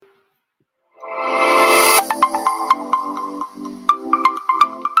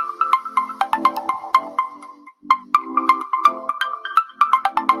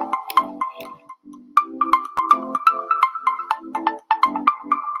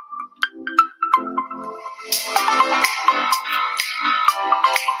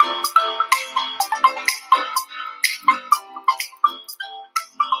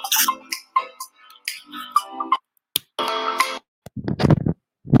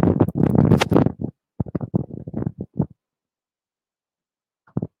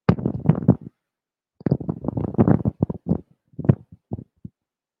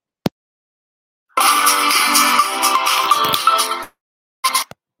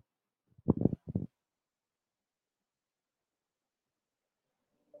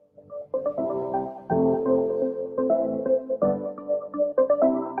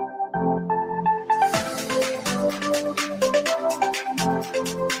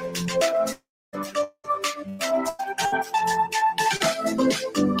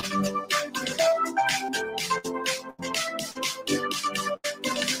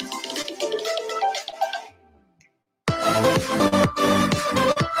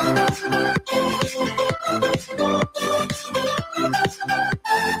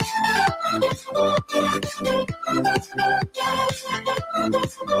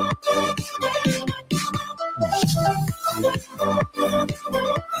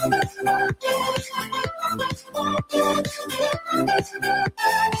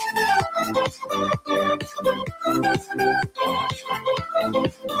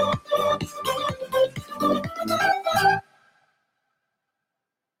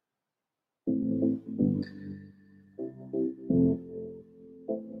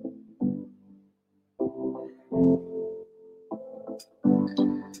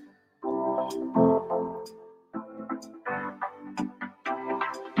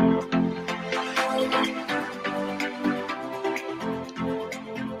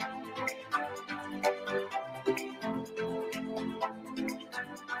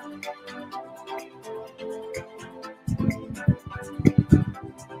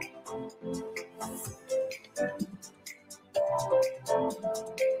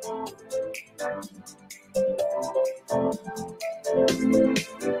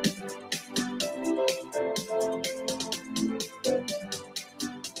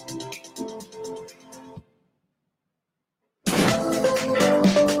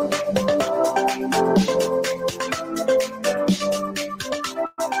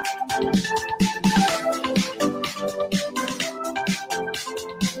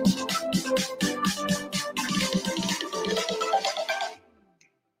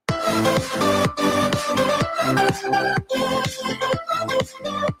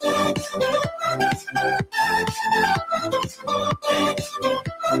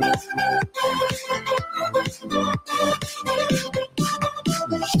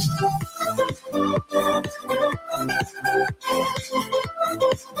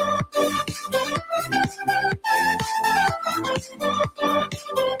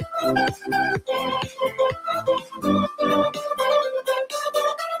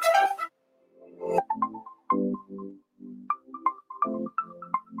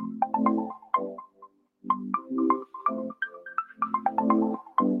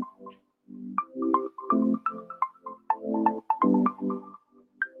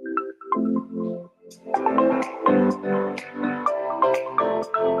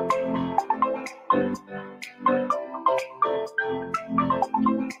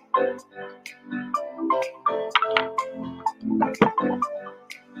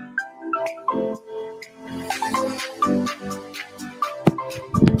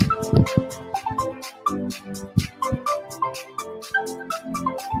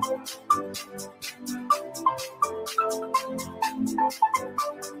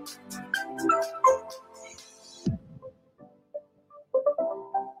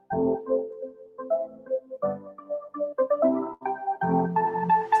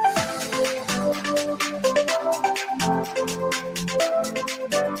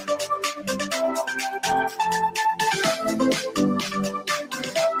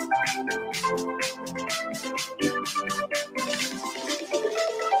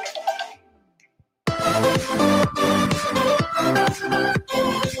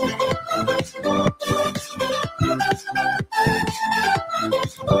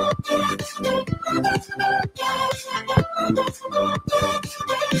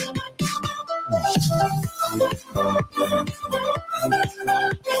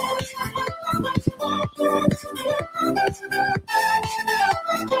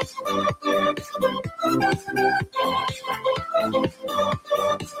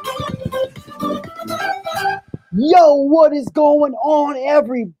Yo, what is going on,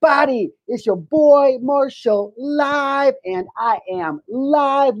 everybody? It's your boy Marshall live, and I am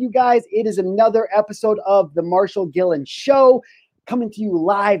live, you guys. It is another episode of the Marshall Gillen Show, coming to you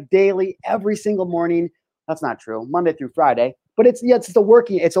live daily every single morning. That's not true, Monday through Friday, but it's a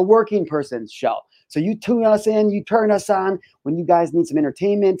working person's show. So you tune us in, you turn us on when you guys need some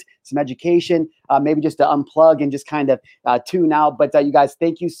entertainment, some education, maybe just to unplug and just kind of tune out. But you guys,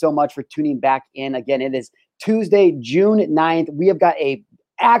 thank you so much for tuning back in. Again, it is Tuesday, June 9th. We have got a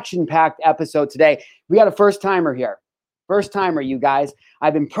action-packed episode today. We got a first-timer here. First-timer, you guys.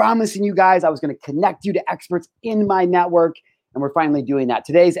 I've been promising you guys I was going to connect you to experts in my network, and we're finally doing that.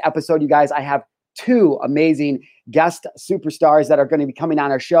 Today's episode, you guys, I have two amazing guest superstars that are going to be coming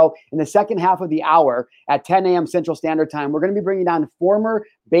on our show in the second half of the hour at 10 a.m. Central Standard Time. We're going to be bringing on former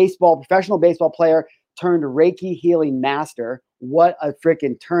professional baseball player turned Reiki healing master. What a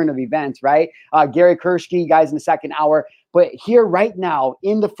freaking turn of events, right? Gary Kershke, guys, in the second hour. But here right now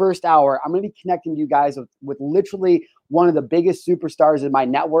in the first hour, I'm going to be connecting you guys with literally one of the biggest superstars in my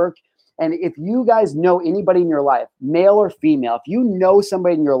network. And if you guys know anybody in your life, male or female, if you know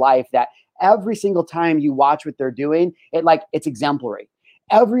somebody in your life that every single time you watch what they're doing, it's exemplary.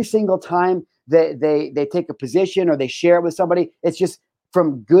 Every single time they take a position or they share it with somebody, it's just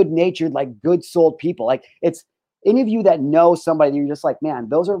from good-natured, like good-souled people. Like, it's any of you that know somebody, you're just like, man,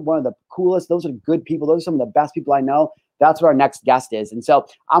 those are one of the coolest, those are good people, those are some of the best people I know. That's what our next guest is. And so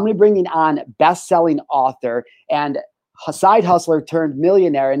I'm going to be bringing on best-selling author and side hustler turned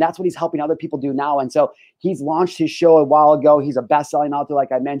millionaire, and that's what he's helping other people do now. And so he's launched his show a while ago. He's a best-selling author,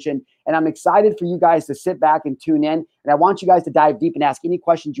 like I mentioned, and I'm excited for you guys to sit back and tune in. And I want you guys to dive deep and ask any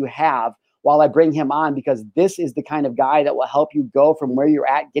questions you have while I bring him on, because this is the kind of guy that will help you go from where you're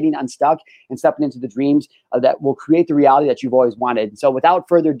at, getting unstuck and stepping into the dreams that will create the reality that you've always wanted. And so without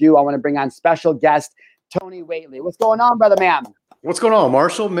further ado, I want to bring on special guest Tony Waitley. What's going on, brother man? What's going on,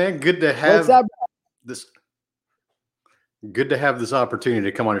 Marshall? Man, good to have this. Good to have this opportunity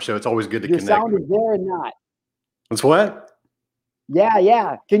to come on your show. It's always good to connect. Your sound is there or not? It's what?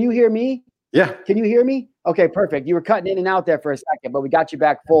 Yeah. Can you hear me? Yeah. Can you hear me? Okay, perfect. You were cutting in and out there for a second, but we got you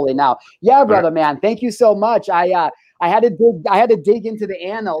back fully now. Yeah, brother, man. Thank you so much. I had to dig into the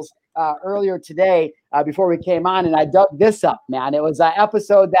annals earlier today before we came on, and I dug this up, man. It was an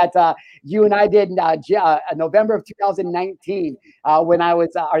episode that you and I did in November of 2019 when I was,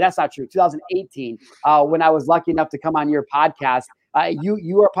 or that's not true, 2018 when I was lucky enough to come on your podcast.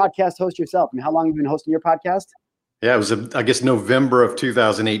 You are a podcast host yourself. I mean, how long have you been hosting your podcast? Yeah, it was, I guess, November of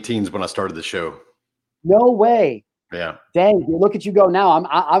 2018 is when I started the show. No way. Yeah. Dang, look at you go now. I'm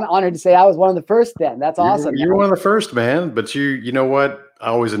honored to say I was one of the first then. That's awesome. You're one of the first, man. But you know what? I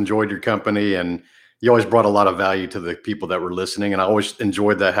always enjoyed your company, and you always brought a lot of value to the people that were listening. And I always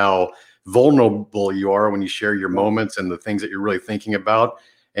enjoyed how vulnerable you are when you share your moments and the things that you're really thinking about.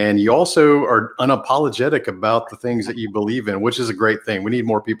 And you also are unapologetic about the things that you believe in, which is a great thing. We need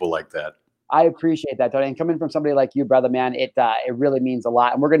more people like that. I appreciate that, Tony. And coming from somebody like you, brother, man, it really means a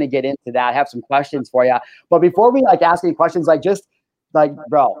lot. And we're going to get into that. I have some questions for you. But before we ask any questions,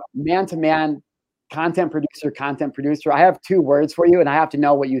 bro, man to man, content producer, I have two words for you, and I have to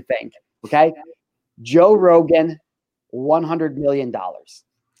know what you think. Okay. Joe Rogan, $100 million.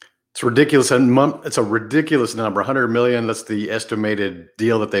 It's ridiculous. It's a ridiculous number. 100 million. That's the estimated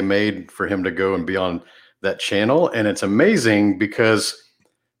deal that they made for him to go and be on that channel. And it's amazing because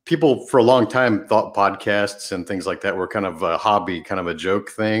people for a long time thought podcasts and things like that were kind of a hobby, kind of a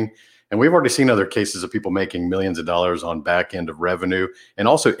joke thing. And we've already seen other cases of people making millions of dollars on back end of revenue and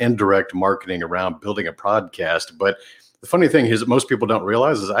also indirect marketing around building a podcast. But the funny thing is that most people don't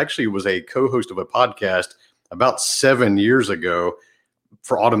realize is I actually was a co-host of a podcast about 7 years ago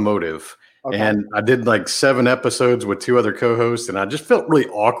for automotive. Okay. And I did 7 episodes with 2 other co-hosts, and I just felt really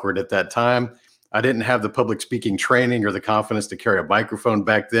awkward at that time. I didn't have the public speaking training or the confidence to carry a microphone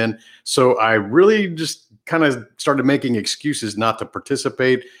back then. So I really just kind of started making excuses not to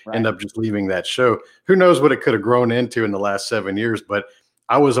participate, end up just leaving that show. Who knows what it could have grown into in the last 7 years, but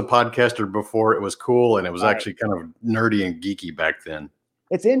I was a podcaster before it was cool, and it was actually kind of nerdy and geeky back then.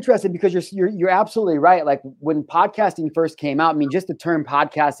 It's interesting because you're absolutely right. Like when podcasting first came out, I mean, just the term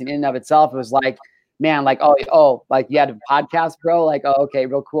podcasting in and of itself, it was like, man, like you had a podcast, bro. Like, oh, okay,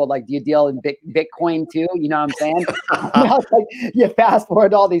 real cool. Like, do you deal in Bitcoin too? You know what I'm saying? Now it's like you fast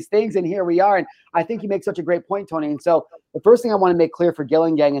forward all these things, and here we are. And I think you make such a great point, Tony. And so the first thing I want to make clear for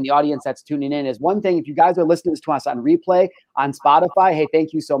Gillen Gang and the audience that's tuning in is one thing. If you guys are listening to us on replay on Spotify, hey,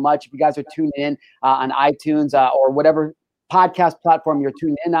 thank you so much. If you guys are tuning in on iTunes or whatever podcast platform you're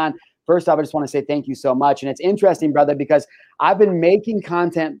tuning in on, first off, I just want to say thank you so much. And it's interesting, brother, because I've been making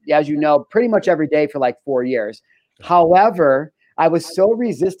content, as you know, pretty much every day for 4 years. However, I was so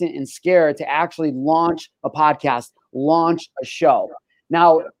resistant and scared to actually launch a podcast, launch a show.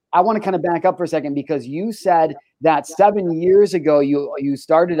 Now, I want to kind of back up for a second because you said that 7 years ago, you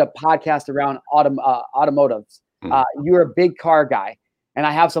started a podcast around automotives. You're a big car guy. And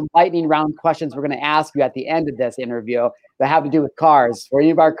I have some lightning round questions we're going to ask you at the end of this interview that have to do with cars. For any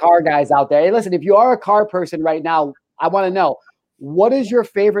of our car guys out there, hey, listen, if you are a car person right now, I want to know, what is your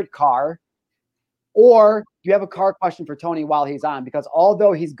favorite car? Or do you have a car question for Tony while he's on? Because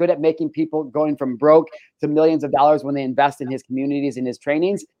although he's good at making people going from broke to millions of dollars when they invest in his communities and his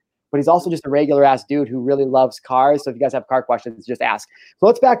trainings, but he's also just a regular ass dude who really loves cars. So if you guys have car questions, just ask. So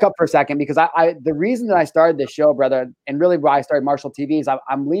let's back up for a second, because the reason that I started this show, brother, and really why I started Marshal TV is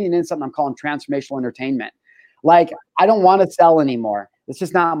I'm leaning in something I'm calling transformational entertainment. Like, I don't want to sell anymore. It's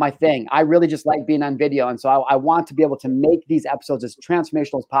just not my thing. I really just like being on video. And so I want to be able to make these episodes as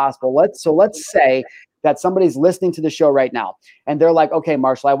transformational as possible. Let's say that somebody's listening to the show right now and they're like, okay,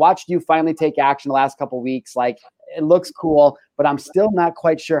 Marshall, I watched you finally take action the last couple of weeks. Like, it looks cool, but I'm still not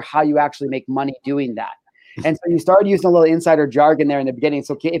quite sure how you actually make money doing that. And so you started using a little insider jargon there in the beginning.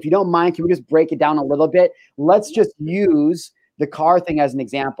 So if you don't mind, can we just break it down a little bit? Let's just use the car thing as an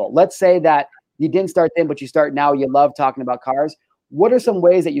example. Let's say that you didn't start then, but you start now. You love talking about cars. What are some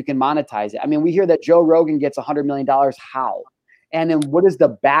ways that you can monetize it? I mean, we hear that Joe Rogan gets $100 million. How? And then what is the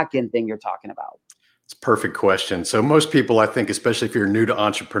back end thing you're talking about? It's a perfect question. So most people, I think, especially if you're new to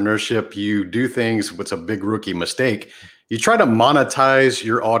entrepreneurship, you do things, what's a big rookie mistake. You try to monetize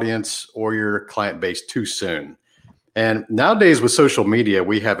your audience or your client base too soon. And nowadays with social media,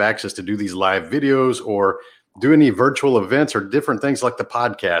 we have access to do these live videos or do any virtual events or different things like the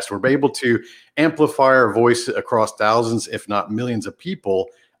podcast. We're able to amplify our voice across thousands, if not millions of people,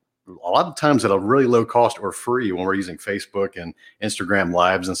 a lot of times at a really low cost or free when we're using Facebook and Instagram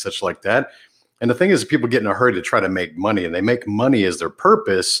lives and such like that. And the thing is, people get in a hurry to try to make money, and they make money as their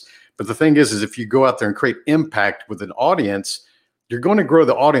purpose. But the thing is if you go out there and create impact with an audience, you're going to grow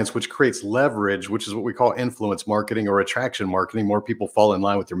the audience, which creates leverage, which is what we call influence marketing or attraction marketing. More people fall in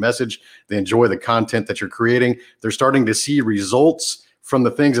line with your message. They enjoy the content that you're creating. They're starting to see results from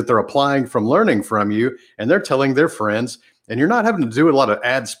the things that they're applying from learning from you, and they're telling their friends. And you're not having to do a lot of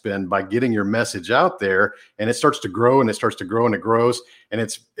ad spend by getting your message out there, and it starts to grow and it starts to grow and it grows. And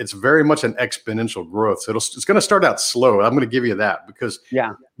it's very much an exponential growth. So it's going to start out slow. I'm going to give you that because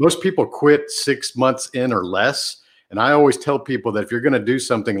most people quit 6 months in or less. And I always tell people that if you're going to do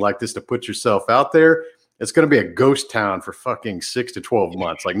something like this to put yourself out there, it's going to be a ghost town for fucking 6 to 12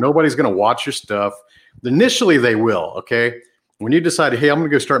 months. Like, nobody's going to watch your stuff. Initially, they will. Okay. When you decide, hey, I'm going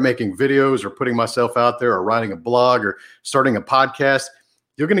to go start making videos or putting myself out there or writing a blog or starting a podcast,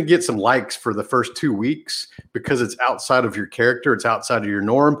 you're going to get some likes for the first 2 weeks because it's outside of your character. It's outside of your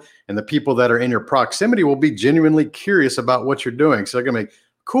norm. And the people that are in your proximity will be genuinely curious about what you're doing. So they're going to be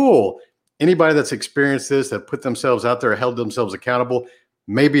cool. Anybody that's experienced this, that put themselves out there, held themselves accountable,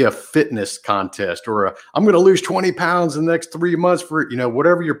 maybe a fitness contest or I'm going to lose 20 pounds in the next 3 months for,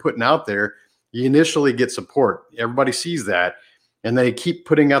 whatever you're putting out there, you initially get support. Everybody sees that. And they keep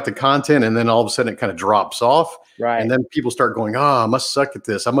putting out the content, and then all of a sudden it kind of drops off. Right. And then people start going, I must suck at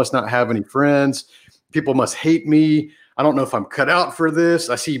this. I must not have any friends. People must hate me. I don't know if I'm cut out for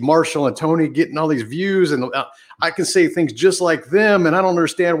this. I see Marshall and Tony getting all these views, and I can say things just like them, and I don't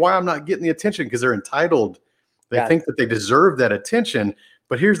understand why I'm not getting the attention, because they're entitled. They think that they deserve that attention.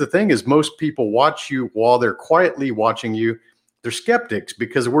 But here's the thing is most people watch you while they're quietly watching you. They're skeptics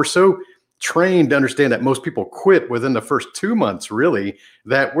because we're so trained to understand that most people quit within the first 2 months, really,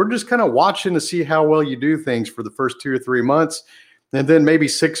 that we're just kind of watching to see how well you do things for the first 2 or 3 months. And then maybe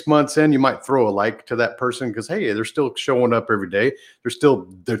 6 months in, you might throw a like to that person because, hey, they're still showing up every day. They're still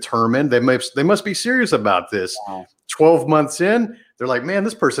determined. They must be serious about this. Wow. 12 months in, they're like, man,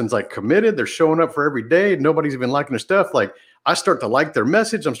 this person's like committed. They're showing up for every day. Nobody's even liking their stuff. Like, I start to like their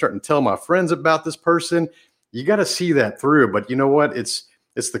message. I'm starting to tell my friends about this person. You got to see that through. But you know what?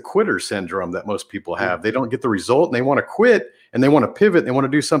 It's the quitter syndrome that most people have. They don't get the result and they want to quit and they want to pivot. They want to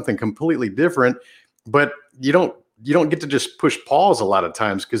do something completely different, but you don't get to just push pause a lot of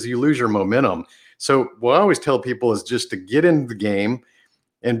times because you lose your momentum. So what I always tell people is just to get in the game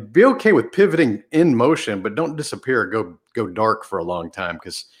and be okay with pivoting in motion, but don't disappear or go dark for a long time.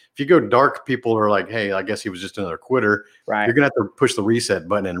 Because if you go dark, people are like, hey, I guess he was just another quitter. Right. You're going to have to push the reset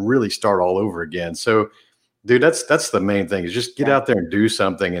button and really start all over again. So dude, that's the main thing is just get out there and do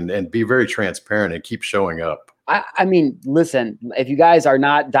something and be very transparent and keep showing up. I mean, listen, if you guys are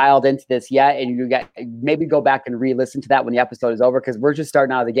not dialed into this yet and you maybe go back and re-listen to that when the episode is over, because we're just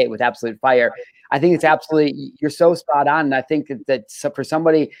starting out of the gate with absolute fire. I think it's absolutely, you're so spot on. And I think that for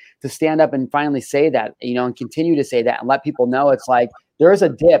somebody to stand up and finally say that, and continue to say that and let people know, it's like, there is a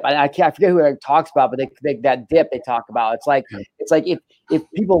dip. I forget who it talks about, but that dip they talk about. It's like if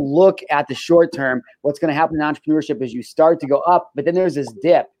people look at the short term, what's going to happen in entrepreneurship is you start to go up, but then there's this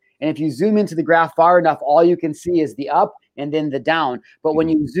dip. And if you zoom into the graph far enough, all you can see is the up and then the down. But when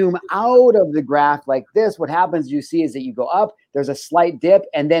you zoom out of the graph like this, what happens you see is that you go up, there's a slight dip.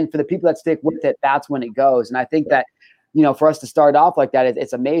 And then for the people that stick with it, that's when it goes. And I think that, for us to start off like that,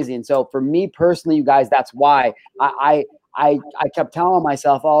 it's amazing. So for me personally, you guys, that's why I I kept telling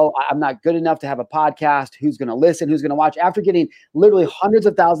myself, oh, I'm not good enough to have a podcast. Who's going to listen? Who's going to watch? After getting literally hundreds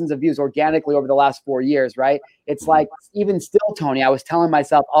of thousands of views organically over the last 4 years, right? It's like, even still, Tony, I was telling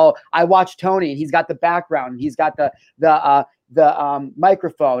myself, oh, I watch Tony and he's got the background and he's got the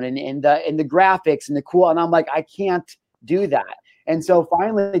microphone and the graphics and the cool. And I'm like, I can't do that. And so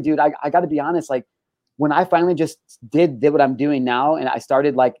finally, dude, I got to be honest, like, when I finally just did what I'm doing now, and I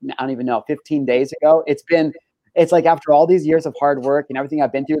started, like, I don't even know, 15 days ago, it's like, after all these years of hard work and everything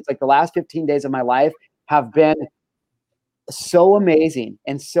I've been through, it's like the last 15 days of my life have been so amazing.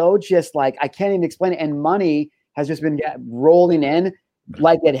 And so just like, I can't even explain it. And money has just been rolling in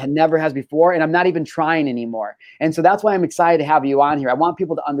like it never has before. And I'm not even trying anymore. And so that's why I'm excited to have you on here. I want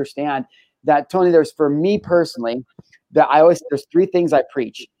people to understand that, Tony, for me personally, there's 3 things I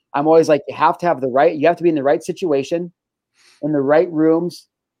preach. I'm always like, you have to be in the right situation, in the right rooms,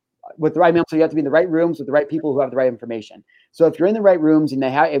 with the right people. So you have to be in the right rooms with the right people who have the right information. So if you're in the right rooms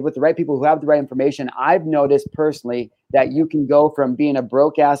and with the right people who have the right information, I've noticed personally that you can go from being a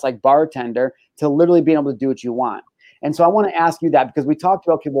broke ass like bartender to literally being able to do what you want. And so I want to ask you that, because we talked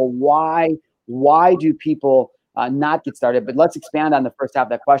about, okay, well, why do people not get started? But let's expand on the first half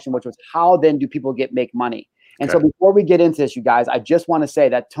of that question, which was, how then do people make money? And so before we get into this, you guys, I just want to say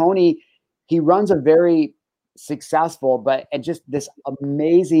that Tony, he runs a very successful, and just this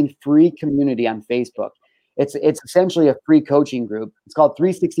amazing free community on Facebook. It's essentially a free coaching group. It's called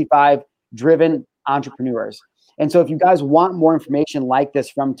 365 Driven Entrepreneurs. And so if you guys want more information like this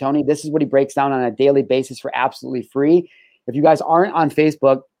from Tony, this is what he breaks down on a daily basis for absolutely free. If you guys aren't on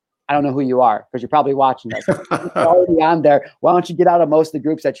Facebook, I don't know who you are, because you're probably watching this. You're already on there. Why don't you get out of most of the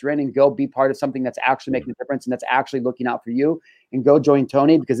groups that you're in and go be part of something that's actually making a difference and that's actually looking out for you, and go join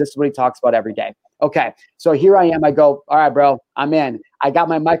Tony, because this is what he talks about every day. Okay, so here I am. I go, all right, bro, I'm in. I got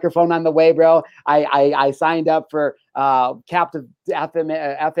my microphone on the way, bro. I signed up for captive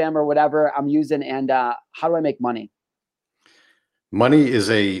FM or whatever I'm using. And how do I make money? Money is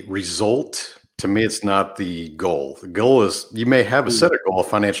a result. To me, it's not the goal. The goal is, you may have a set goal, a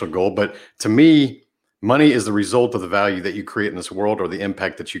financial goal, but to me, money is the result of the value that you create in this world, or the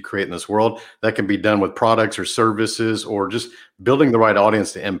impact that you create in this world. That can be done with products or services, or just building the right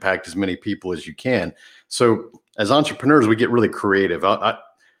audience to impact as many people as you can. So as entrepreneurs, we get really creative.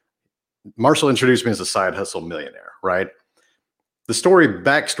 Marshall introduced me as a side hustle millionaire, right? The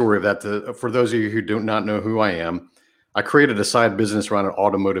backstory of that, for those of you who do not know who I am, I created a side business around an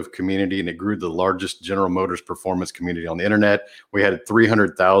automotive community, and it grew the largest General Motors performance community on the internet. We had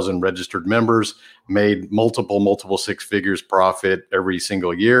 300,000 registered members, made multiple 6 figures profit every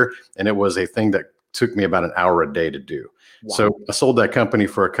single year. And it was a thing that took me about an hour a day to do. Wow. So I sold that company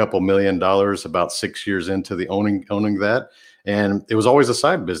for a couple $1 million about 6 years into the owning that. And it was always a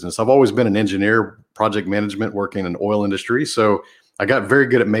side business. I've always been an engineer, project management, working in the oil industry. So I got very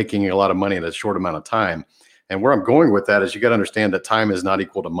good at making a lot of money in a short amount of time. And where I'm going with that is, you got to understand that time is not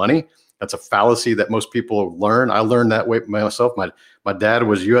equal to money. That's a fallacy that most people learn. I learned that way myself. My dad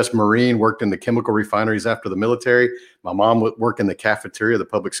was U.S. Marine, worked in the chemical refineries after the military. My mom would work in the cafeteria of the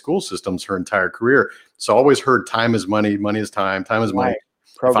public school systems her entire career. So I always heard time is money, money is time is money.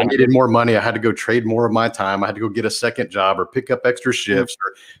 If I needed more money, I had to go trade more of my time. I had to go get a second job or pick up extra shifts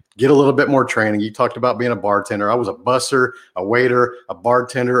or get a little bit more training. You talked about being a bartender. I was a busser, a waiter, a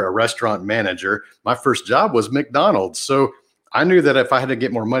bartender, a restaurant manager. My first job was McDonald's. So I knew that if I had to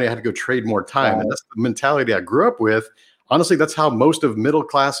get more money, I had to go trade more time. And that's the mentality I grew up with. Honestly, that's how most of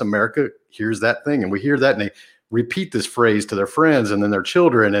middle-class America hears that thing. And we hear that, and they repeat this phrase to their friends and then their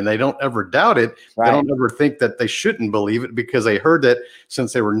children, and they don't ever doubt it. Right. They don't ever think that they shouldn't believe it, because they heard that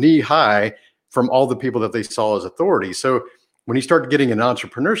since they were knee high from all the people that they saw as authority. So when you start getting in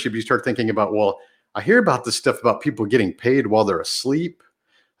entrepreneurship, you start thinking about, well, I hear about this stuff about people getting paid while they're asleep.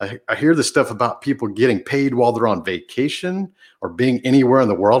 I hear this stuff about people getting paid while they're on vacation or being anywhere in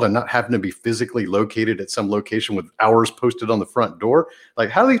the world and not having to be physically located at some location with hours posted on the front door. Like,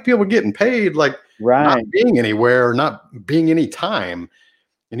 how are these people getting paid? Like, not being anywhere, not being any time.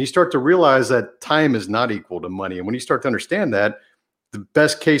 And you start to realize that time is not equal to money. And when you start to understand that, the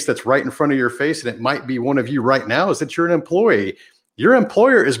best case that's right in front of your face, and it might be one of you right now, is that you're an employee. Your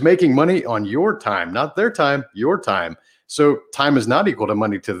employer is making money on your time, not their time, your time. So time is not equal to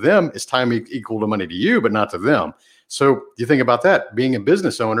money to them. It's time equal to money to you, but not to them. So you think about that. Being a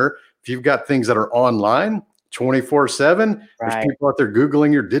business owner, if you've got things that are online 24/7, there's people out there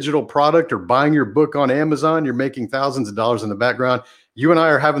Googling your digital product or buying your book on Amazon. You're making thousands of dollars in the background. You and I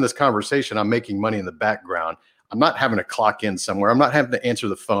are having this conversation. I'm making money in the background. I'm not having to clock in somewhere. I'm not having to answer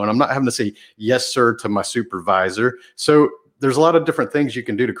the phone. I'm not having to say yes, sir, to my supervisor. So there's a lot of different things you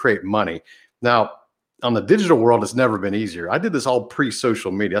can do to create money. Now, on the digital world, it's never been easier. I did this all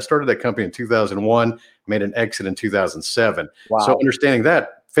pre-social media. I started that company in 2001, made an exit in 2007. Wow. So understanding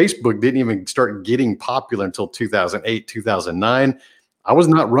that, Facebook didn't even start getting popular until 2008, 2009. I was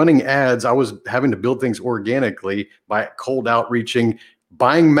not running ads. I was having to build things organically by cold outreaching,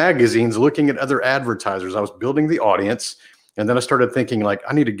 buying magazines, looking at other advertisers. I was building the audience. And then I started thinking like,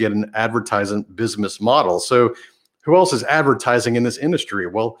 I need to get an advertising business model. So who else is advertising in this industry?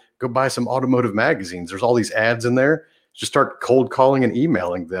 Well, go buy some automotive magazines. There's all these ads in there. Just start cold calling and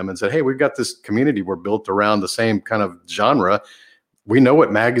emailing them and said, hey, we've got this community. We're built around the same kind of genre. We know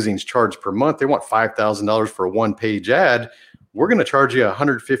what magazines charge per month. They want $5,000 for a one-page ad. We're going to charge you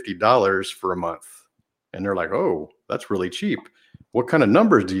 $150 for a month. And they're like, oh, that's really cheap. What kind of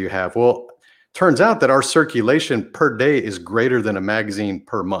numbers do you have? Well, turns out that our circulation per day is greater than a magazine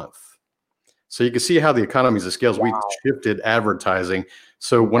per month. So you can see how the economies of scales, we shifted advertising.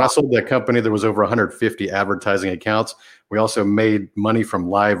 So when I sold that company, there was over 150 advertising accounts. We also made money from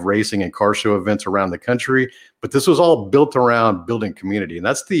live racing and car show events around the country. But this was all built around building community. And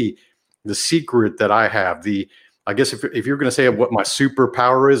that's the secret that I have. I guess if you're going to say what my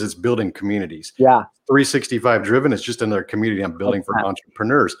superpower is, it's building communities. Yeah. 365 Driven is just another community I'm building for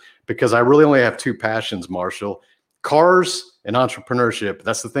entrepreneurs, because I really only have two passions, Marshall: cars and entrepreneurship.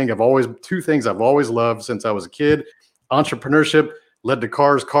 That's the thing. Two things I've always loved since I was a kid. Entrepreneurship led to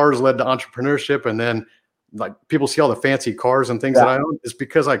cars led to entrepreneurship. And then like people see all the fancy cars and things that I own. It's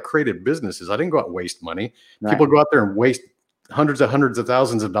because I created businesses. I didn't go out and waste money. Right. People go out there and waste hundreds of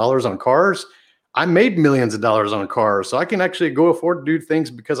thousands of dollars on cars. I made millions of dollars on cars, so I can actually go afford to do things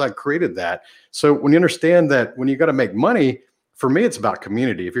because I created that. So when you understand that when you got to make money, for me, it's about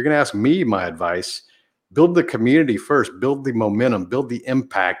community. If you're going to ask me my advice, build the community first, build the momentum, build the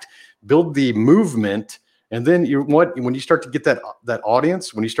impact, build the movement. And then when you start to get that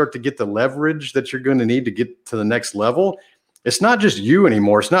audience, when you start to get the leverage that you're going to need to get to the next level, it's not just you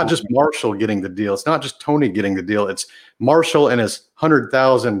anymore. It's not just Marshall getting the deal. It's not just Tony getting the deal. It's Marshall and his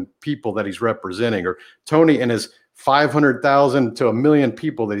 100,000 people that he's representing, or Tony and his 500,000 to 1 million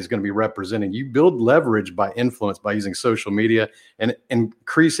people that he's going to be representing. You build leverage by influence, by using social media and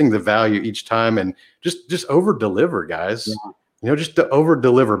increasing the value each time, and just over deliver, guys. Yeah. Just to over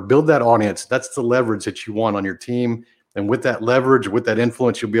deliver, build that audience. That's the leverage that you want on your team. And with that leverage, with that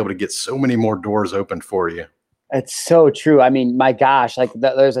influence, you'll be able to get so many more doors open for you. It's so true. I mean, my gosh, like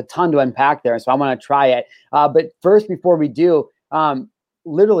there's a ton to unpack there. So I want to try it. But first, before we do,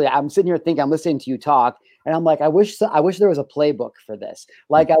 literally, I'm sitting here thinking, I'm listening to you talk, and I'm like, I wish there was a playbook for this.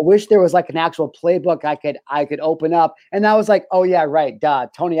 Like, I wish there was like an actual playbook I could open up. And I was like, oh yeah, right. Duh.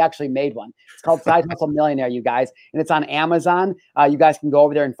 Tony actually made one. It's called Side Hustle Millionaire, you guys. And it's on Amazon. You guys can go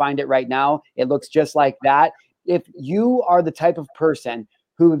over there and find it right now. It looks just like that. If you are the type of person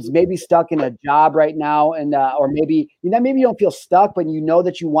who's maybe stuck in a job right now, and or maybe maybe you don't feel stuck, but you know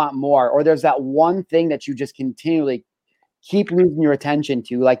that you want more, or there's that one thing that you just continually keep losing your attention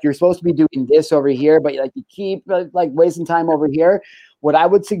to, like you're supposed to be doing this over here, but like you keep like wasting time over here. What I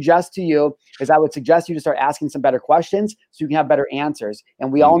would suggest to you is to start asking some better questions so you can have better answers.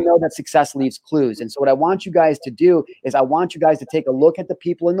 And we all know that success leaves clues. And so what I want you guys to do is I want you guys to take a look at the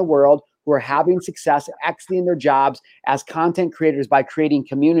people in the world who are having success actually in their jobs as content creators by creating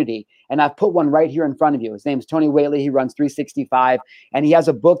community. And I've put one right here in front of you. His name's Tony Whaley. He runs 365, and he has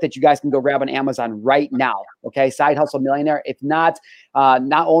a book that you guys can go grab on Amazon right now. Okay, Side Hustle Millionaire. If not,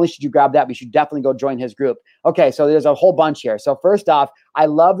 not only should you grab that, but you should definitely go join his group. Okay, so there's a whole bunch here. So first off, I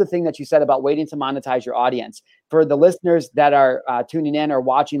love the thing that you said about waiting to monetize your audience. For the listeners that are tuning in or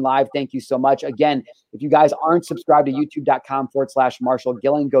watching live, thank you so much. Again, if you guys aren't subscribed to youtube.com/Marshall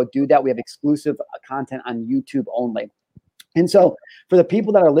Gillen, go do that. We have exclusive content on YouTube only. And so for the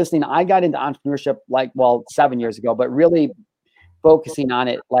people that are listening, I got into entrepreneurship 7 years ago, but really focusing on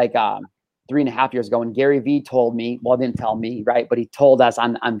it 3.5 years ago. And Gary Vee told me, didn't tell me, right? But he told us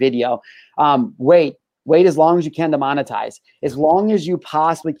on video, wait as long as you can to monetize, as long as you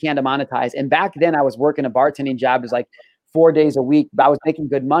possibly can to monetize. And back then I was working a bartending job. It was like 4 days a week, but I was making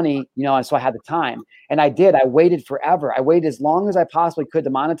good money, and so I had the time. And I waited forever. I waited as long as I possibly could to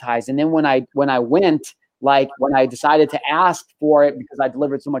monetize. And then when I decided to ask for it because I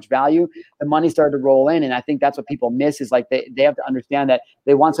delivered so much value, the money started to roll in. And I think that's what people miss is they have to understand that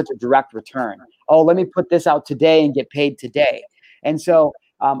they want such a direct return. Oh, let me put this out today and get paid today. And so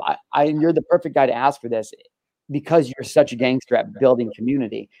you're the perfect guy to ask for this because you're such a gangster at building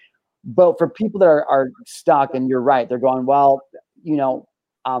community. But for people that are stuck, and you're right, they're going, I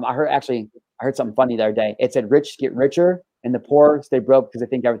heard something funny the other day. It said rich get richer and the poor stay broke because they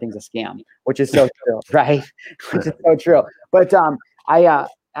think everything's a scam, which is so true, right? Which is so true. But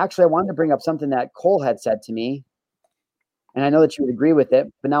actually, I wanted to bring up something that Cole had said to me, and I know that you would agree with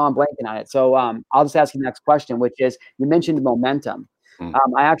it, but now I'm blanking on it. So I'll just ask you the next question, which is, you mentioned momentum.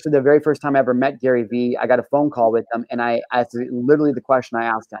 I actually, the very first time I ever met Gary Vee, I got a phone call with him, and I literally the question I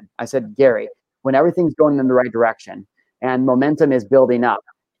asked him, I said, Gary, when everything's going in the right direction and momentum is building up,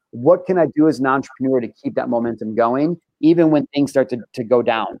 what can I do as an entrepreneur to keep that momentum going, even when things start to go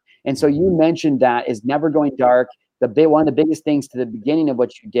down? And so you mentioned that is never going dark. One of the biggest things to the beginning of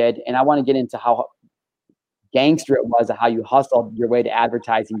what you did, and I want to get into how gangster it was, how you hustled your way to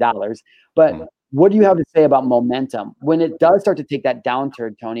advertising dollars. But what do you have to say about momentum when it does start to take that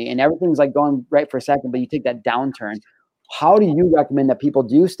downturn, Tony, and everything's like going right for a second, but you take that downturn? How do you recommend that people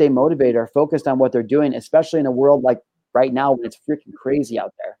do stay motivated or focused on what they're doing, especially in a world like right now when it's freaking crazy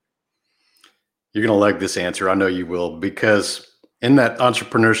out there? You're going to like this answer. I know you will, because in that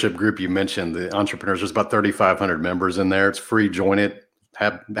entrepreneurship group you mentioned, the entrepreneurs, there's about 3,500 members in there. It's free. Join it.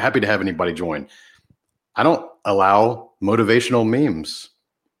 Happy to have anybody join. I don't allow motivational memes.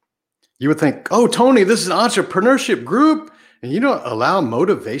 You would think, oh, Tony, this is an entrepreneurship group, and you don't allow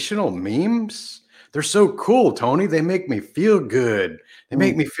motivational memes? They're so cool, Tony. They make me feel good. They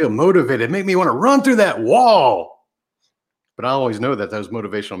make me feel motivated. They make me want to run through that wall. But I always know that those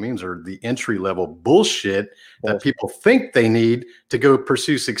motivational memes are the entry-level bullshit that people think they need to go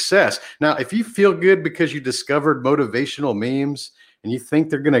pursue success. Now, if you feel good because you discovered motivational memes and you think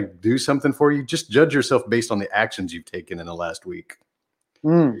they're going to do something for you, just judge yourself based on the actions you've taken in the last week.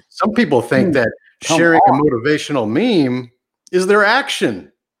 Some people think that sharing a motivational meme is their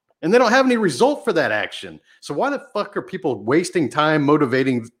action, and they don't have any result for that action. So why the fuck are people wasting time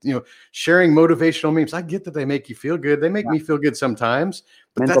sharing motivational memes? I get that they make you feel good. They make me feel good sometimes,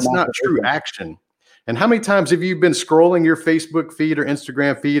 but that's not true action. And how many times have you been scrolling your Facebook feed or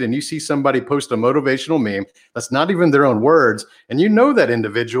Instagram feed and you see somebody post a motivational meme that's not even their own words, and you know that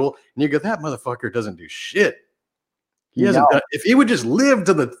individual, and you go, that motherfucker doesn't do shit. He hasn't done. If he would just live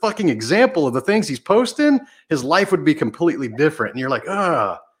to the fucking example of the things he's posting, his life would be completely different. And you're like,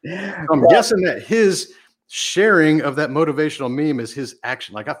 I'm guessing that his sharing of that motivational meme is his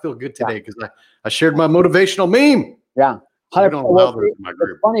action. Like, I feel good today because I shared my motivational meme. Yeah. I don't allow those in my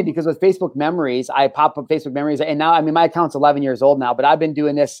group. It's funny because with Facebook Memories, I pop up Facebook Memories, and now, I mean, my account's 11 years old now, but I've been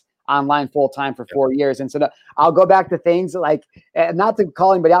doing this online full time for 4 years. And so I'll go back to things like, not to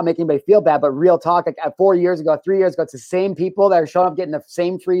call anybody out, make anybody feel bad, but real talk, like 4 years ago, 3 years ago, it's the same people that are showing up getting the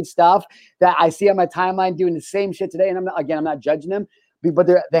same free stuff that I see on my timeline doing the same shit today. And I'm not judging them, but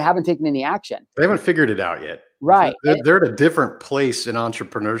they haven't taken any action. They haven't figured it out yet. Right. They're at a different place in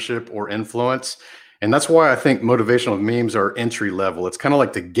entrepreneurship or influence. And that's why I think motivational memes are entry level. It's kind of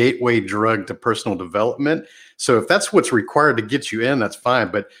like the gateway drug to personal development. So if that's what's required to get you in, that's fine.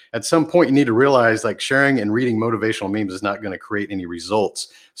 But at some point, you need to realize, like, sharing and reading motivational memes is not going to create any results.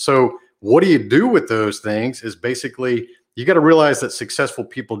 So what do you do with those things is basically, you got to realize that successful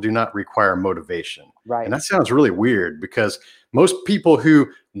people do not require motivation. Right. And that sounds really weird because most people who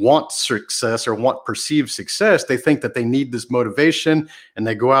want success or want perceived success, they think that they need this motivation, and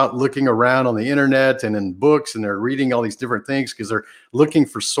they go out looking around on the internet and in books, and they're reading all these different things because they're looking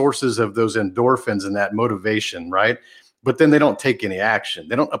for sources of those endorphins and that motivation, right? But then they don't take any action.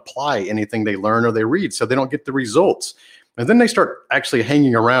 They don't apply anything they learn or they read, so they don't get the results. And then they start actually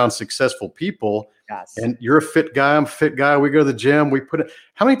hanging around successful people. Yes. And you're a fit guy, I'm a fit guy. We go to the gym. We put it.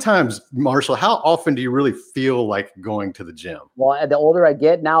 How many times, Marshall, how often do you really feel like going to the gym? Well, the older I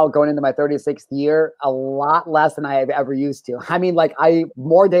get now, going into my 36th year, a lot less than I have ever used to. I mean, like,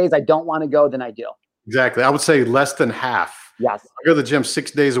 more days I don't want to go than I do. Exactly. I would say less than half. Yes. I go to the gym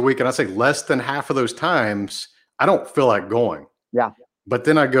 6 days a week, and I say less than half of those times, I don't feel like going. Yeah. But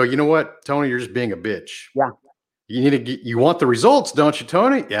then I go, you know what, Tony, you're just being a bitch. Yeah. You want the results, don't you,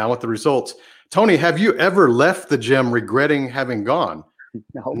 Tony? Yeah, I want the results. Tony, have you ever left the gym regretting having gone?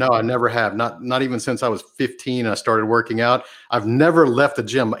 No, I never have. Not even since I was 15 and I started working out. I've never left the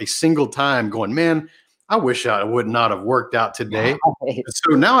gym a single time going, man, I wish I would not have worked out today. Right.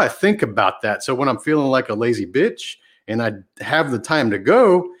 So now I think about that. So when I'm feeling like a lazy bitch and I have the time to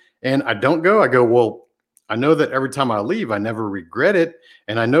go and I don't go, I go, well, I know that every time I leave, I never regret it.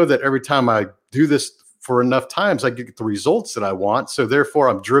 And I know that every time I do this for enough times, I get the results that I want. So therefore,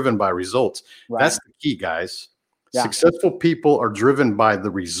 I'm driven by results. Right. That's the key, guys. Yeah. Successful people are driven by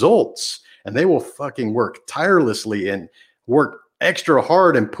the results, and they will fucking work tirelessly and work extra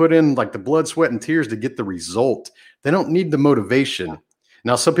hard and put in like the blood, sweat, and tears to get the result. They don't need the motivation.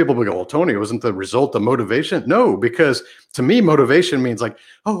 Now, some people will go, well, Tony, wasn't the result of motivation? No, because to me, motivation means like,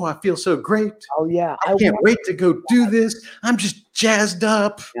 oh, I feel so great. Oh, yeah. I can't wait to go do this. I'm just jazzed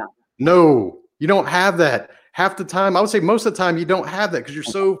up. Yeah. No. You don't have that. half the time, I would say most of the time, you don't have that because you're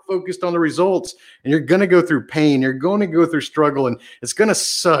so focused on the results, and you're going to go through pain. You're going to go through struggle, and it's going to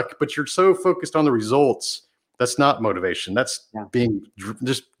suck, but you're so focused on the results. That's not motivation. That's being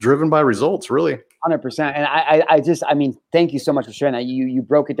just driven by results, really. 100%. And I mean, thank you so much for sharing that. You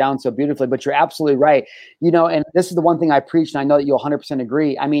broke it down so beautifully, but you're absolutely right. And this is the one thing I preach, and I know that you'll 100%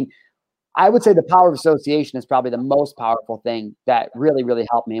 agree. I mean, I would say the power of association is probably the most powerful thing that really, really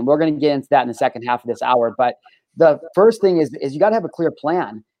helped me. And we're going to get into that in the second half of this hour. But the first thing is you got to have a clear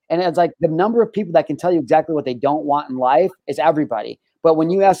plan. And it's like the number of people that can tell you exactly what they don't want in life is everybody. But when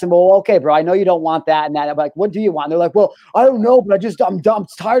you ask them, well, okay, bro, I know you don't want that and that. I'm like, what do you want? They're like, well, I don't know, but I'm dumb. I'm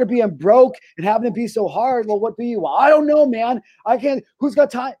tired of being broke and having it be so hard. Well, what do you want? I don't know, man. I can't. Who's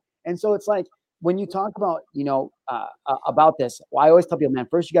got time? And so it's like, when you talk about, about this, well, I always tell people, man,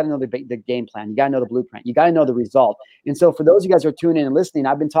 first you got to know the game plan. You got to know the blueprint. You got to know the result. And so for those of you guys who are tuning in and listening,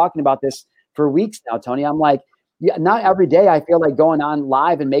 I've been talking about this for weeks now, Tony. I'm like, not every day I feel like going on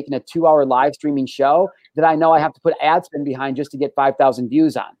live and making a 2-hour live streaming show that I know I have to put ad spend behind just to get 5,000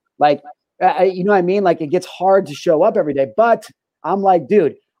 views on. Like, you know what I mean? Like, it gets hard to show up every day. But I'm like,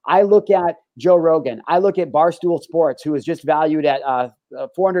 dude, I look at Joe Rogan. I look at Barstool Sports, who is just valued at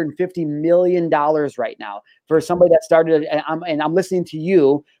 $450 million right now for somebody that started. And I'm listening to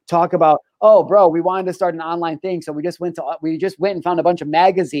you talk about, oh, bro, we wanted to start an online thing. So we just went and found a bunch of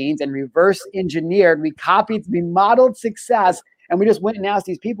magazines and reverse engineered. We modeled success. And we just went and asked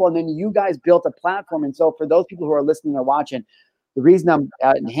these people. And then you guys built a platform. And so for those people who are listening or watching, the reason I'm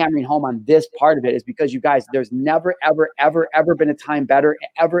hammering home on this part of it is because you guys, there's never, ever, ever, ever been a time better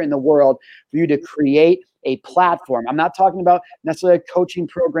ever in the world for you to create a platform. I'm not talking about necessarily a coaching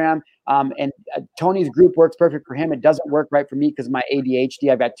program. And Tony's group works perfect for him. It doesn't work right for me because of my ADHD.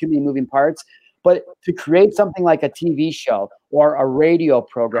 I've got too many moving parts. But to create something like a TV show or a radio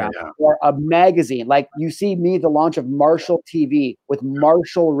program or a magazine, like you see me, the launch of Marshal TV with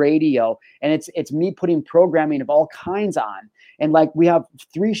Marshal Radio, and it's me putting programming of all kinds on. And like we have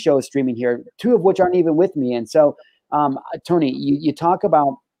 3 shows streaming here, 2 of which aren't even with me. And so, Tony, you talk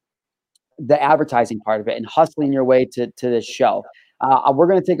about the advertising part of it and hustling your way to this show. We're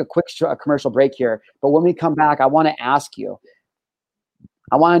going to take a quick commercial break here. But when we come back, I want to ask you,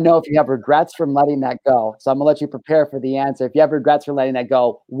 I want to know if you have regrets from letting that go. So I'm going to let you prepare for the answer. If you have regrets for letting that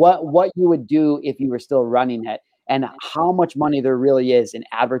go, what you would do if you were still running it, and how much money there really is in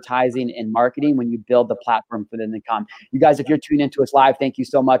advertising and marketing when you build the platform for them to come. You guys, if you're tuning into us live, thank you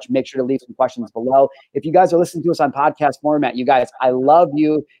so much. Make sure to leave some questions below. If you guys are listening to us on podcast format, you guys, I love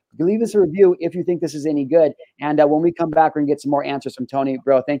you. Leave us a review if you think this is any good. And when we come back, we're going to get some more answers from Tony.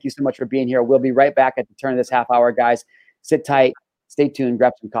 Bro, thank you so much for being here. We'll be right back at the turn of this half hour, guys. Sit tight. Stay tuned.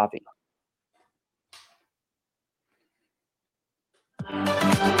 Grab some coffee.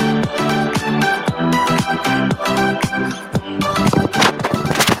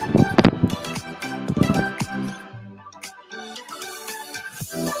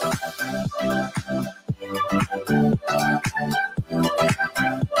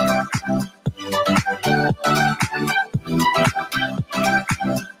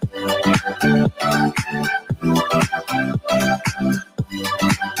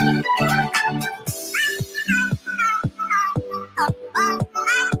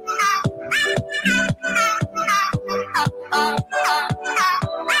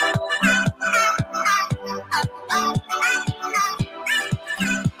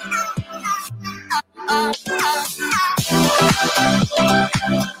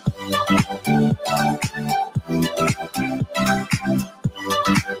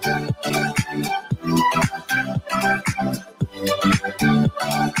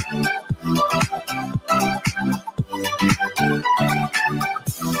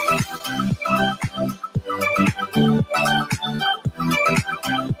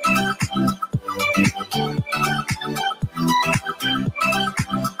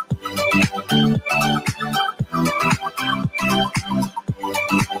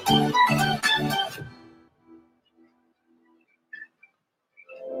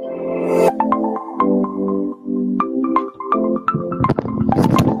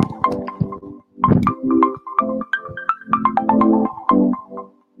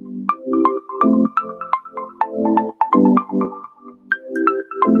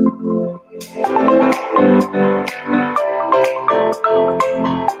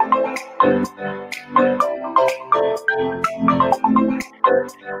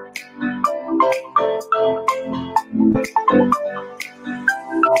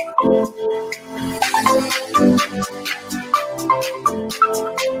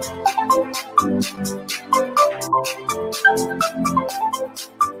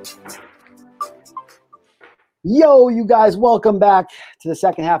 you guys, welcome back to the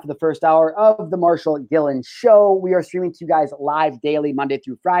second half of the first hour of the Marshall Gillen Show. We are streaming to you guys live daily, Monday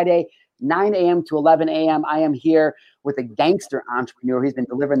through Friday, 9 a.m. to 11 a.m. I am here with a gangster entrepreneur. He's been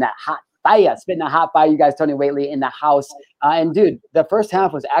delivering that hot fire, spitting a hot fire. You guys, Tony Waitley in the house. And dude, the first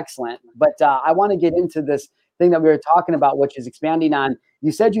half was excellent, but I want to get into this thing that we were talking about, which is expanding on.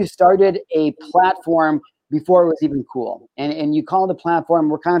 You said you started a platform before it was even cool. And you call it a platform.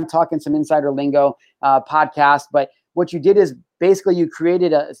 We're kind of talking some insider lingo podcast, but what you did is basically you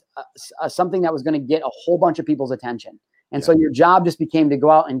created a something that was going to get a whole bunch of people's attention. And so your job just became to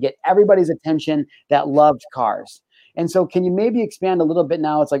go out and get everybody's attention that loved cars. And so can you maybe expand a little bit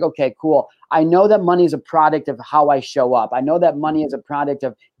now? It's like, okay, cool. I know that money is a product of how I show up. I know that money is a product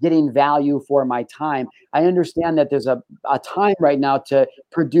of getting value for my time. I understand that there's a time right now to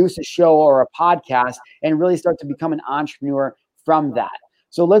produce a show or a podcast and really start to become an entrepreneur from that.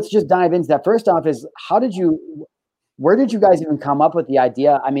 So let's just dive into that. First off is where did you guys even come up with the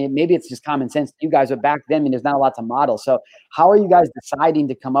idea? I mean, maybe it's just common sense to you guys, but back then, I mean, there's not a lot to model. So how are you guys deciding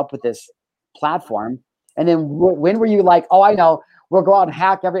to come up with this platform? And then when were you like, oh, I know, we'll go out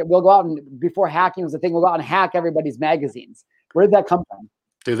and before hacking was the thing, we'll go out and hack everybody's magazines. Where did that come from?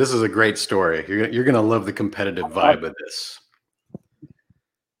 Dude, this is a great story. You're going to love the competitive vibe of this.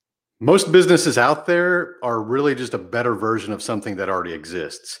 Most businesses out there are really just a better version of something that already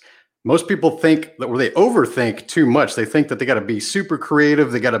exists. Most people think that, or they overthink too much. They think that they got to be super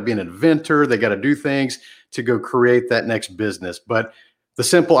creative. They got to be an inventor. They got to do things to go create that next business. But the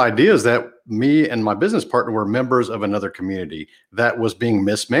simple idea is that me and my business partner were members of another community that was being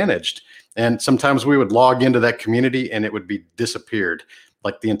mismanaged. And sometimes we would log into that community and it would be disappeared.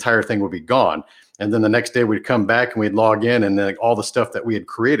 Like the entire thing would be gone. And then the next day we'd come back and we'd log in and then all the stuff that we had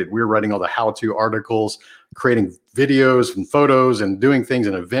created, we were writing all the how-to articles, creating videos and photos and doing things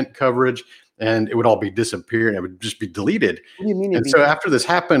in event coverage, and it would all be disappeared and it would just be deleted. What do you mean? And so after this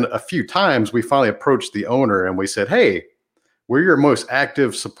happened a few times, we finally approached the owner and we said, hey, we're your most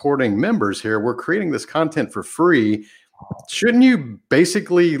active supporting members here. We're creating this content for free. Shouldn't you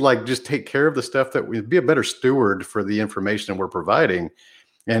basically like just take care of the stuff that would be a better steward for the information we're providing?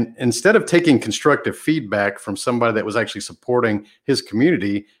 And instead of taking constructive feedback from somebody that was actually supporting his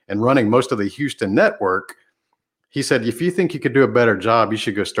community and running most of the Houston network, he said, if you think you could do a better job, you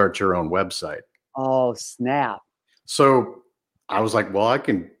should go start your own website. Oh, snap. So I was like, well, I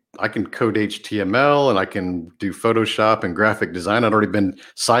can code HTML and I can do Photoshop and graphic design. I'd already been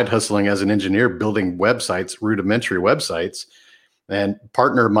side hustling as an engineer, building websites, rudimentary websites. And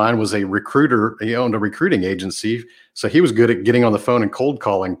partner of mine was a recruiter. He owned a recruiting agency. So he was good at getting on the phone and cold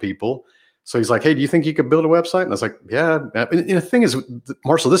calling people. So he's like, hey, do you think you could build a website? And I was like, yeah. And the thing is,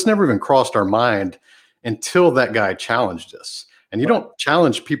 Marshall, this never even crossed our mind until that guy challenged us. And you don't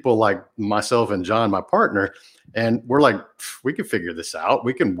challenge people like myself and John, my partner. And we're like, we can figure this out.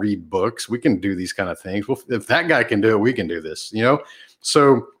 We can read books. We can do these kind of things. Well, if that guy can do it, we can do this, you know?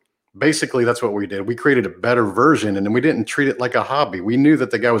 So basically that's what we did. We created a better version and then we didn't treat it like a hobby. We knew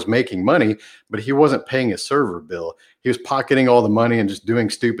that the guy was making money, but he wasn't paying a server bill. He was pocketing all the money and just doing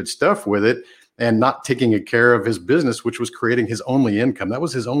stupid stuff with it and not taking care of his business, which was creating his only income. That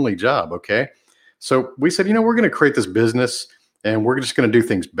was his only job. Okay. So we said, you know, we're going to create this business and we're just going to do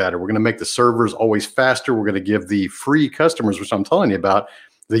things better. We're going to make the servers always faster. We're going to give the free customers, which I'm telling you about,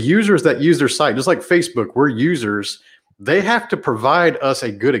 the users that use their site, just like Facebook, we're users. They have to provide us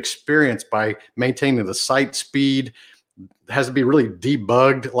a good experience by maintaining the site speed. It has to be really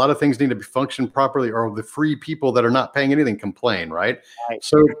debugged. A lot of things need to be functioned properly, or the free people that are not paying anything complain, right?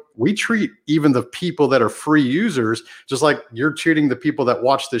 So we treat even the people that are free users, just like you're treating the people that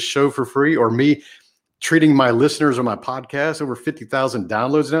watch this show for free, or me treating my listeners on my podcast, over 50,000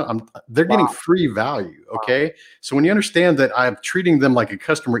 downloads now. They're getting free value, okay? So when you understand that I'm treating them like a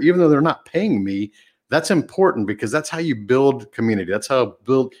customer, even though they're not paying me, that's important because that's how you build community. That's how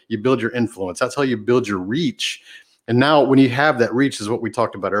you build your influence. That's how you build your reach. And now when you have that reach is what we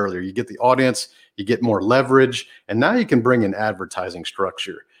talked about earlier. You get the audience, you get more leverage, and now you can bring in advertising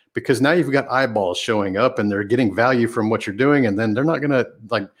structure because now you've got eyeballs showing up and they're getting value from what you're doing. And then they're not going to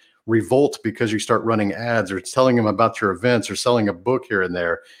like revolt because you start running ads or telling them about your events or selling a book here and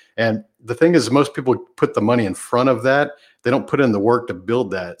there. And the thing is, most people put the money in front of that. They don't put in the work to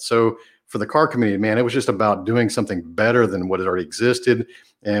build that. So for the car community, man, it was just about doing something better than what had already existed.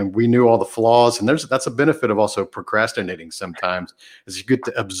 And we knew all the flaws. And that's a benefit of also procrastinating sometimes, is you get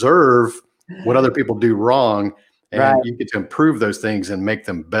to observe what other people do wrong and you get to improve those things and make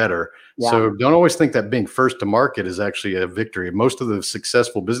them better. Yeah. So don't always think that being first to market is actually a victory. Most of the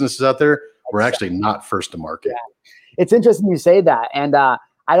successful businesses out there were actually not first to market. Yeah. It's interesting you say that. And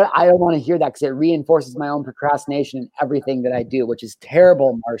I don't want to hear that because it reinforces my own procrastination in everything that I do, which is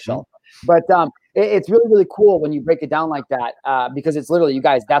terrible, Marshall. But it's really, really cool when you break it down like that, because it's literally, you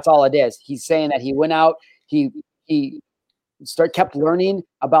guys, that's all it is. He's saying that he went out, he kept learning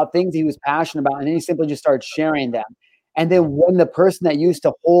about things he was passionate about, and then he simply just started sharing them. And then when the person that used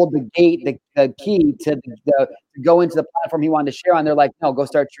to hold the gate, the key to go into the platform he wanted to share on, they're like, no, go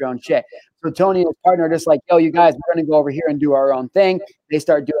start your own shit. So Tony and his partner are just like, yo, you guys, we're going to go over here and do our own thing. They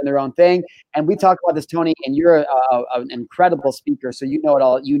start doing their own thing. And we talk about this, Tony, and you're an incredible speaker, so you know it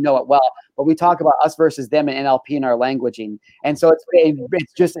all, you know it well. But we talk about us versus them in NLP and our languaging. And so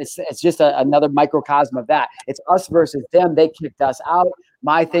it's just another microcosm of that. It's us versus them. They kicked us out.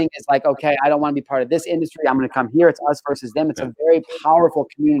 My thing is like, okay, I don't want to be part of this industry. I'm going to come here. It's us versus them. It's a very powerful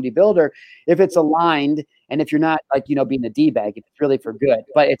community builder if it's aligned, and if you're not like, being a D-bag, if it's really for good.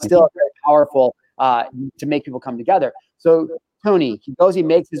 But it's still very powerful to make people come together. So Tony, he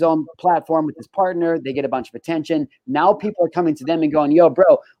makes his own platform with his partner. They get a bunch of attention. Now people are coming to them and going, yo,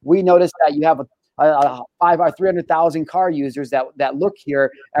 bro, we noticed that you have 300,000 car users that look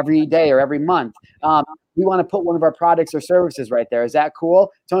here every day or every month. We want to put one of our products or services right there. Is that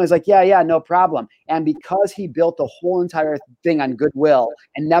cool? Tony's like, yeah, no problem. And because he built the whole entire thing on goodwill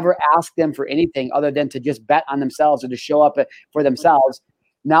and never asked them for anything other than to just bet on themselves or to show up for themselves,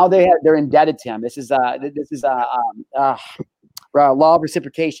 now they're indebted to him. This is law of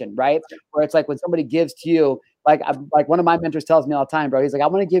reciprocation, right? Where it's like when somebody gives to you, like one of my mentors tells me all the time, bro. He's like, I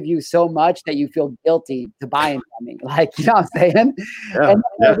want to give you so much that you feel guilty to buying from me. Like, you know what I'm saying? Yeah, and,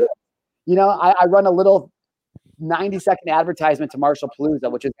 I run a little 90-second advertisement to Marshall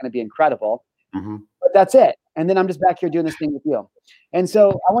Palooza, which is going to be incredible. Mm-hmm. But that's it. And then I'm just back here doing this thing with you. And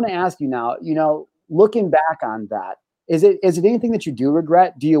so I want to ask you now, looking back on that, is it anything that you do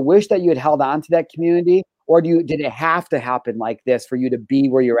regret? Do you wish that you had held on to that community, or did it have to happen like this for you to be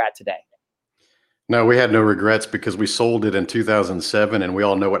where you're at today? No, we had no regrets because we sold it in 2007, and we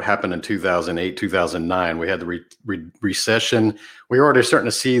all know what happened in 2008, 2009. We had the recession. We were already starting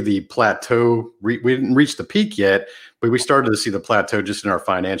to see the plateau. We didn't reach the peak yet, but we started to see the plateau just in our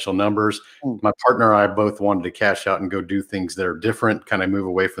financial numbers. My partner and I both wanted to cash out and go do things that are different, kind of move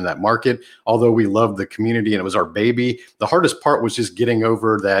away from that market. Although we loved the community and it was our baby, the hardest part was just getting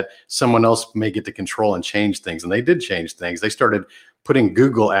over that someone else may get to control and change things. And they did change things. They started putting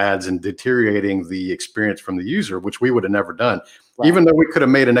Google ads and deteriorating the experience from the user, which we would have never done. Right. Even though we could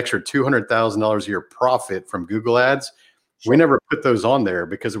have made an extra $200,000 a year profit from Google ads, we never put those on there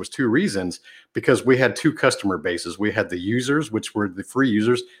because it was two reasons. Because we had two customer bases. We had the users, which were the free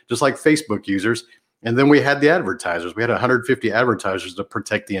users, just like Facebook users. And then we had the advertisers. We had 150 advertisers to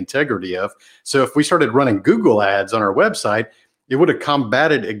protect the integrity of. So if we started running Google ads on our website, it would have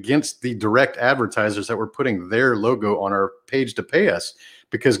combated against the direct advertisers that were putting their logo on our page to pay us,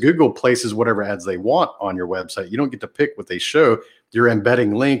 because Google places whatever ads they want on your website. You don't get to pick what they show. You're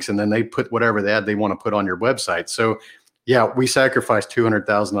embedding links, and then they put whatever the ad they want to put on your website. So yeah, we sacrificed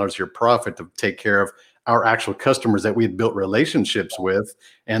 $200,000 of your profit to take care of our actual customers that we had built relationships with,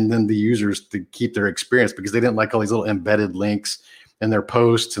 and then the users to keep their experience, because they didn't like all these little embedded links and their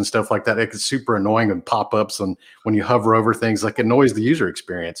posts and stuff like that. It's super annoying, and pop-ups, and when you hover over things, like, it annoys the user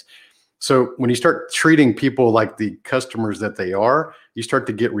experience. So when you start treating people like the customers that they are, you start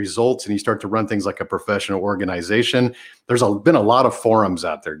to get results, and you start to run things like a professional organization. There's been a lot of forums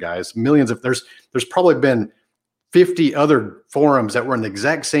out there, guys. Millions of there's probably been 50 other forums that were in the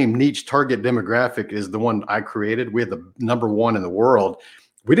exact same niche target demographic as the one I created. We had the #1 in the world.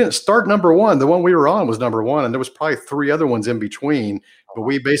 We didn't start #1. The one we were on was #1, and there was probably 3 other ones in between. But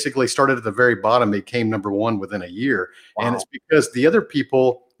we basically started at the very bottom, became #1 within a year. Wow. And it's because the other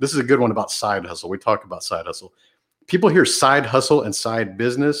people, this is a good one about side hustle. We talk about side hustle. People hear side hustle and side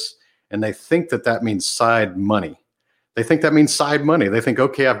business, and they think that means side money. They think that means side money. They think,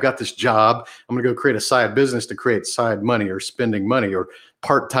 okay, I've got this job. I'm going to go create a side business to create side money, or spending money, or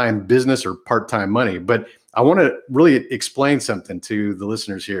part-time business, or part-time money. But I want to really explain something to the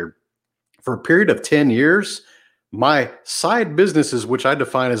listeners here. For a period of 10 years, my side businesses, which I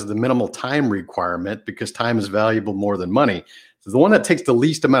define as the minimal time requirement, because time is valuable more than money, the one that takes the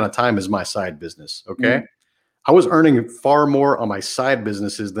least amount of time is my side business. Okay. Mm-hmm. I was earning far more on my side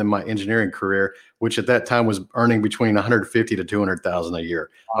businesses than my engineering career, which at that time was earning between 150 to 200,000 a year.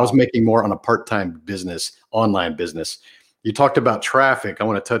 Wow. I was making more on a part-time business, online business. You talked about traffic. I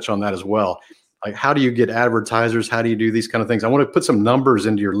want to touch on that as well. Like, how do you get advertisers? How do you do these kind of things? I want to put some numbers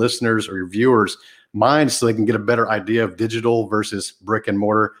into your listeners or your viewers' minds so they can get a better idea of digital versus brick and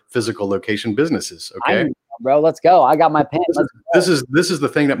mortar physical location businesses. Okay, bro, let's go. I got my pen. This is the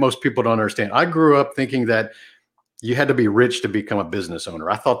thing that most people don't understand. I grew up thinking that you had to be rich to become a business owner.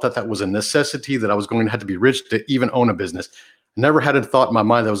 I thought that was a necessity, that I was going to have to be rich to even own a business. Never had a thought in my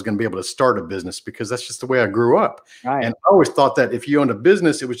mind that I was going to be able to start a business, because that's just the way I grew up. Right. And I always thought that if you owned a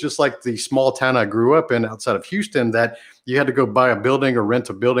business, it was just like the small town I grew up in outside of Houston, that you had to go buy a building or rent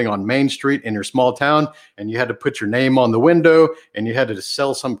a building on Main Street in your small town, and you had to put your name on the window, and you had to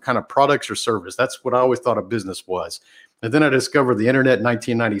sell some kind of products or service. That's what I always thought a business was. And then I discovered the internet in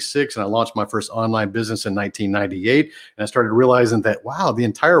 1996, and I launched my first online business in 1998. And I started realizing that, wow, the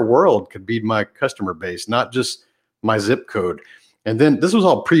entire world could be my customer base, not just my zip code. And then this was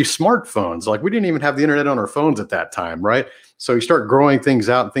all pre-smartphones. Like, we didn't even have the internet on our phones at that time, right? So you start growing things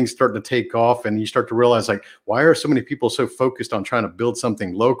out and things start to take off, and you start to realize, like, why are so many people so focused on trying to build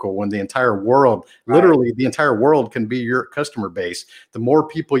something local when the entire world, literally the entire world, can be your customer base? The more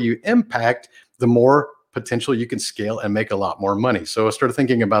people you impact, the more potential you can scale and make a lot more money. So I started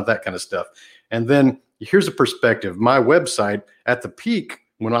thinking about that kind of stuff. And then here's a perspective. My website at the peak,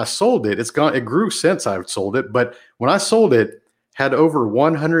 when I sold it, it grew since I sold it. But when I sold it, had over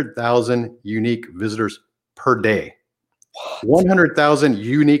 100,000 unique visitors per day. 100,000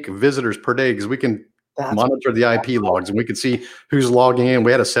 unique visitors per day, because we can monitor the IP logs and we can see who's logging in.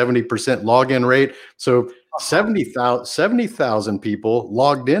 We had a 70% login rate. So 70,000 people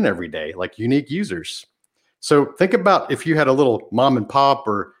logged in every day, like unique users. So think about if you had a little mom and pop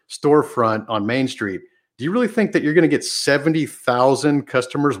or storefront on Main Street. Do you really think that you're going to get 70,000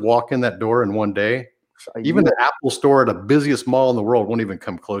 customers walk in that door in one day? Even the Apple store at the busiest mall in the world won't even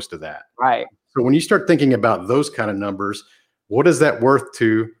come close to that. Right. So when you start thinking about those kind of numbers, what is that worth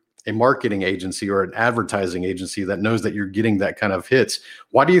to a marketing agency or an advertising agency that knows that you're getting that kind of hits?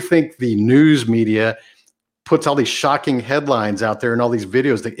 Why do you think the news media puts all these shocking headlines out there and all these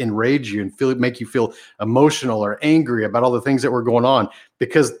videos that enrage you and make you feel emotional or angry about all the things that were going on?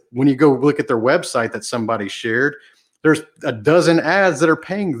 Because when you go look at their website that somebody shared, there's a dozen ads that are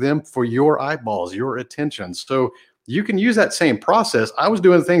paying them for your eyeballs, your attention. So you can use that same process. I was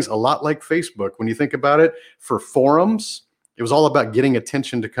doing things a lot like Facebook. When you think about it, for forums, it was all about getting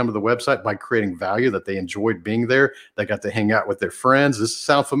attention to come to the website by creating value, that they enjoyed being there. They got to hang out with their friends. This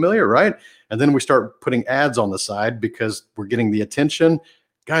sounds familiar, right? And then we start putting ads on the side because we're getting the attention.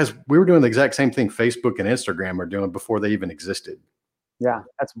 Guys, we were doing the exact same thing Facebook and Instagram are doing before they even existed. Yeah,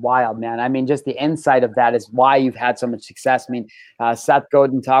 that's wild, man. I mean, just the insight of that is why you've had so much success. I mean, Seth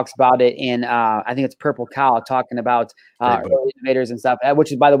Godin talks about it in, I think it's Purple Cow, talking about early innovators and stuff,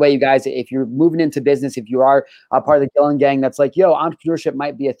 which is, by the way, you guys, if you're moving into business, if you are a part of the Gillen gang, that's like, yo, entrepreneurship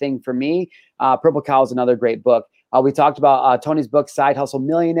might be a thing for me. Purple Cow is another great book. We talked about Tony's book, Side Hustle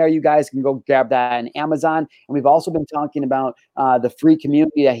Millionaire. You guys can go grab that on Amazon. And we've also been talking about the free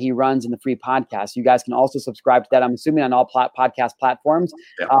community that he runs in the free podcast. You guys can also subscribe to that, I'm assuming, on all podcast platforms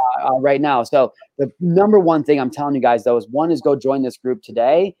right now. So the number one thing I'm telling you guys, though, is go join this group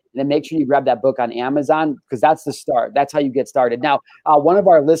today. And then make sure you grab that book on Amazon, because that's the start. That's how you get started. Now, one of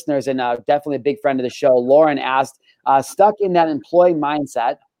our listeners, and definitely a big friend of the show, Lauren, asked, stuck in that employee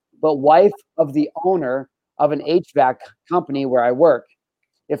mindset, but wife of the owner of an HVAC company where I work.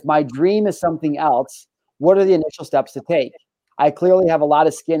 If my dream is something else, what are the initial steps to take? I clearly have a lot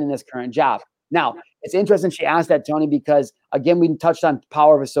of skin in this current job. Now, it's interesting she asked that, Tony, because again, we touched on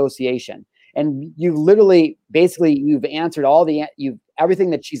power of association. And you literally, basically, you've answered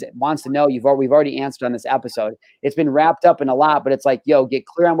everything that she wants to know. We've already answered on this episode. It's been wrapped up in a lot, but it's like, yo, get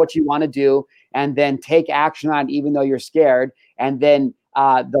clear on what you want to do, and then take action on it, even though you're scared. And then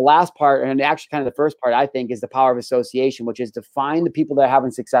the last part, and actually kind of the first part, I think, is the power of association, which is to find the people that are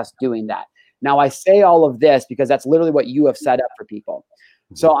having success doing that. Now, I say all of this because that's literally what you have set up for people.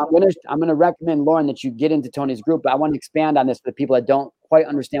 So I'm gonna recommend, Lauren, that you get into Tony's group, but I want to expand on this for the people that don't quite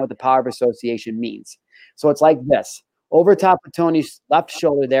understand what the power of association means. So it's like this. Over top of Tony's left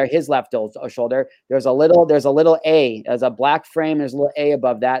shoulder there, his left shoulder, there's a little A. There's a black frame. There's a little A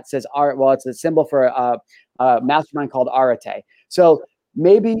above that. It says R. Well, it's a symbol for a mastermind called Arate. So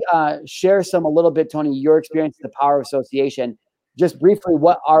maybe share a little bit, Tony, your experience with the power of association. Just briefly,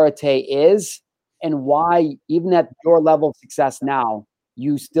 what Arate is and why, even at your level of success now,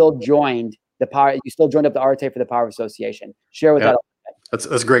 you still joined up the Arate for the power of association. Share with that. That's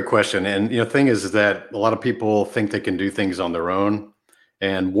a great question. And the thing is that a lot of people think they can do things on their own.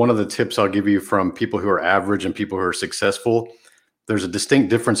 And one of the tips I'll give you from people who are average and people who are successful, there's a distinct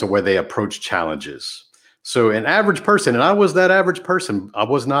difference in the way they approach challenges. So an average person, and I was that average person, I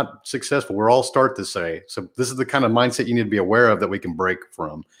was not successful. We're all start this way. So this is the kind of mindset you need to be aware of that we can break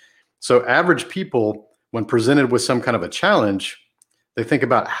from. So average people, when presented with some kind of a challenge, they think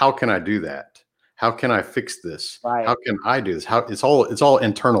about, how can I do that? How can I fix this? Right. How can I do this? How it's all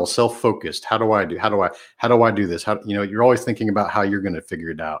internal, self-focused. How do I do this? You're always thinking about how you're going to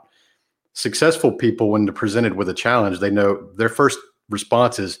figure it out. Successful people, when they're presented with a challenge, they know their first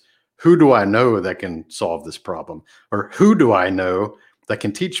response is, who do I know that can solve this problem? Or who do I know that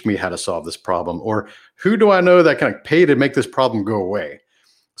can teach me how to solve this problem? Or who do I know that can pay to make this problem go away?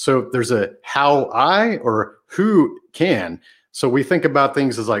 So there's a how I or who can. So we think about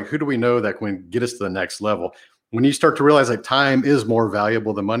things as like, who do we know that can get us to the next level? When you start to realize that time is more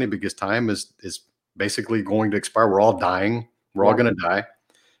valuable than money, because time is basically going to expire. We're all dying. We're all going to die.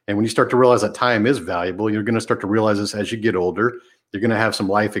 And when you start to realize that time is valuable, you're going to start to realize this as you get older. You're going to have some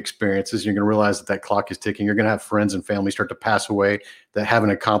life experiences. You're going to realize that that clock is ticking. You're going to have friends and family start to pass away that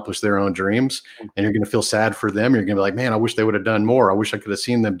haven't accomplished their own dreams. And you're going to feel sad for them. You're going to be like, man, I wish they would have done more. I wish I could have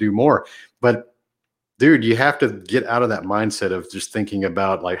seen them do more. But dude, you have to get out of that mindset of just thinking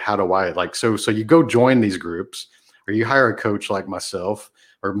about like, how do I like, so you go join these groups, or you hire a coach like myself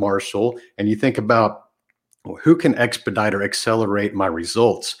or Marshall, and you think about, well, who can expedite or accelerate my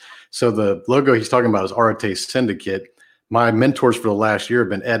results? So the logo he's talking about is Arete Syndicate. My mentors for the last year have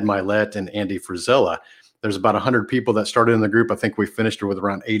been Ed Milet and Andy Frizella. There's about 100 people that started in the group. I think we finished with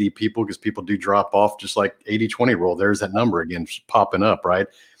around 80 people, because people do drop off, just like 80-20 rule. There's that number again popping up, right?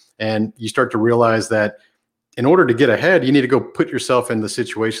 And you start to realize that in order to get ahead, you need to go put yourself in the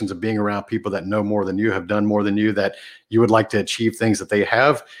situations of being around people that know more than you, have done more than you, that you would like to achieve things that they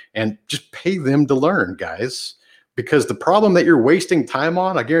have, and just pay them to learn, guys. Because the problem that you're wasting time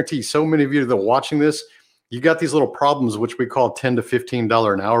on, I guarantee so many of you that are watching this, you got these little problems, which we call $10 to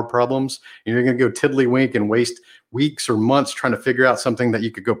 $15 an hour problems. And you're going to go tiddlywink and waste weeks or months trying to figure out something that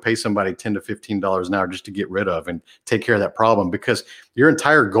you could go pay somebody $10 to $15 an hour just to get rid of and take care of that problem. Because your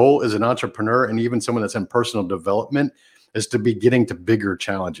entire goal as an entrepreneur, and even someone that's in personal development, is to be getting to bigger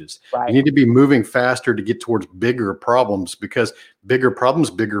challenges. Right. You need to be moving faster to get towards bigger problems, because bigger problems,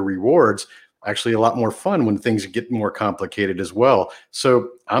 bigger rewards. Actually a lot more fun when things get more complicated as well. So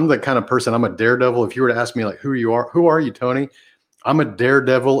I'm the kind of person, I'm a daredevil. If you were to ask me like, who are you, Tony? I'm a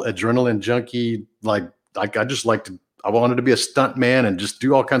daredevil, adrenaline junkie. I wanted to be a stunt man and just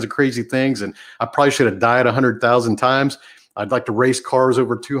do all kinds of crazy things. And I probably should have died 100,000 times. I'd like to race cars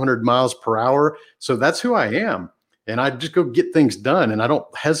over 200 miles per hour. So that's who I am. And I just go get things done, and I don't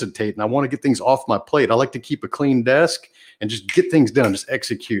hesitate, and I want to get things off my plate. I like to keep a clean desk and just get things done, just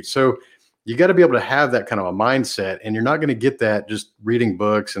execute. So you got to be able to have that kind of a mindset, and you're not going to get that just reading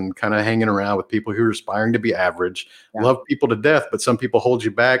books and kind of hanging around with people who are aspiring to be average. Yeah. Love people to death, but some people hold you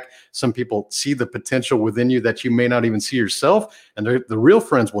back. Some people see the potential within you that you may not even see yourself. And the real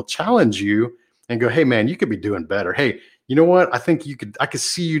friends will challenge you and go, hey man, you could be doing better. Hey, you know what? I think I could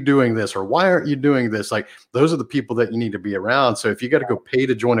see you doing this, or why aren't you doing this? Like, those are the people that you need to be around. So if you got to go pay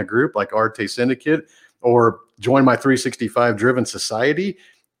to join a group like Arete Syndicate, or join my 365 Driven Society,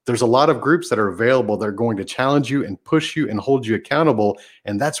 there's a lot of groups that are available that are going to challenge you and push you and hold you accountable.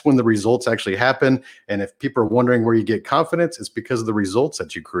 And that's when the results actually happen. And if people are wondering where you get confidence, it's because of the results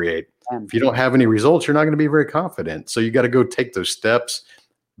that you create. If you don't have any results, you're not going to be very confident. So you got to go take those steps,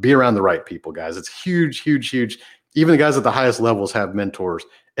 be around the right people, guys. It's huge, huge, huge. Even the guys at the highest levels have mentors.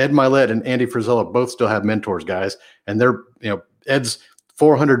 Ed Milet and Andy Frizella both still have mentors, guys. And they're, Ed's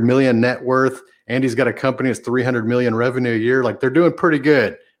 400 million net worth. Andy's got a company that's 300 million revenue a year. Like, they're doing pretty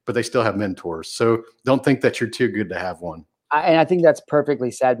good, but they still have mentors. So don't think that you're too good to have one. And I think that's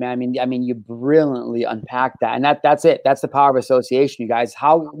perfectly said, man. I mean, you brilliantly unpacked that, and that's it. That's the power of association, you guys.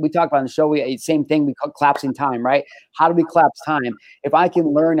 How we talk about on the show, same thing. We call collapsing time, right? How do we collapse time? If I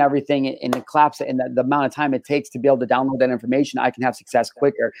can learn everything in the collapse, in the amount of time it takes to be able to download that information, I can have success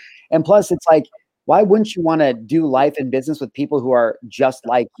quicker. And plus, it's like, why wouldn't you want to do life and business with people who are just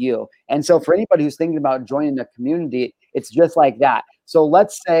like you? And so for anybody who's thinking about joining a community, it's just like that. So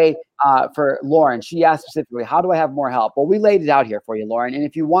let's say for Lauren, she asked specifically, how do I have more help? Well, we laid it out here for you, Lauren. And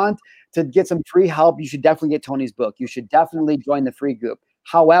if you want to get some free help, you should definitely get Tony's book. You should definitely join the free group.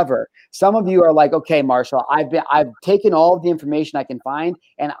 However, some of you are like, okay, Marshall, I've taken all of the information I can find,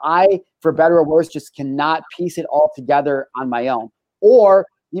 and I, for better or worse, just cannot piece it all together on my own. Or,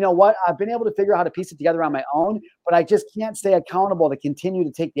 you know what? I've been able to figure out how to piece it together on my own, but I just can't stay accountable to continue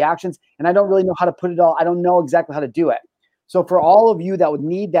to take the actions. And I don't really know how to put it all. I don't know exactly how to do it. So for all of you that would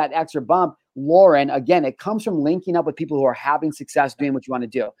need that extra bump, Lauren, again, it comes from linking up with people who are having success doing what you want to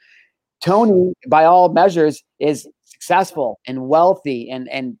do. Tony, by all measures, is successful and wealthy and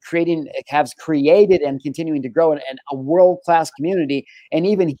has created and continuing to grow in a world-class community. And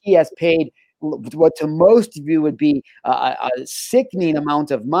even he has paid what to most of you would be a sickening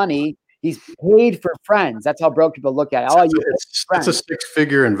amount of money He's paid for friends. That's how broke people look at it. Oh, it's a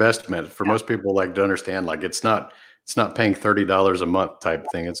six-figure investment for most people. Like to understand, like it's not paying $30 a month type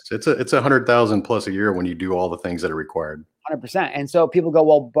thing. It's $100,000 plus a year when you do all the things that are required. 100%. And so people go,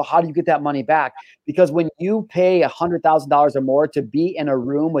 well, but how do you get that money back? Because when you pay $100,000 or more to be in a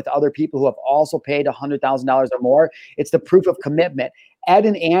room with other people who have also paid $100,000 or more, it's the proof of commitment. Ed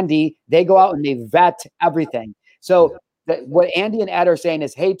and Andy, they go out and they vet everything. So what Andy and Ed are saying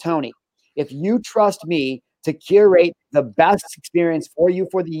is, hey, Tony, if you trust me to curate the best experience for you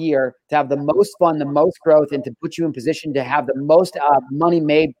for the year, to have the most fun, the most growth, and to put you in position to have the most money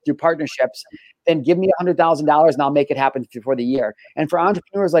made through partnerships, then give me $100,000 and I'll make it happen for the year. And for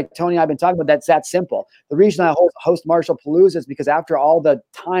entrepreneurs like Tony, I've been talking about, that's that simple. The reason I host Marshall Palooza is because after all the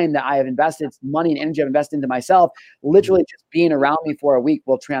time that I have invested, money and energy I've invested into myself, literally just being around me for a week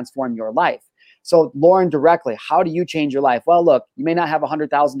will transform your life. So Lauren, directly, how do you change your life? Well, look, you may not have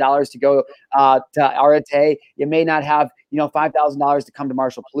 $100,000 to go to Arete. You may not have, $5,000 to come to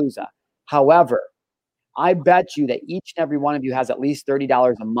Marshall Palooza. However, I bet you that each and every one of you has at least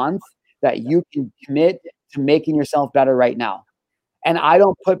 $30 a month that you can commit to making yourself better right now. And I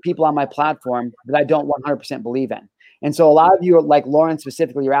don't put people on my platform that I don't 100% believe in. And so a lot of you, like Lauren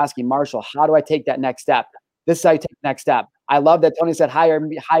specifically, you're asking, Marshall, how do I take that next step? This is how you take the next step. I love that Tony said, hire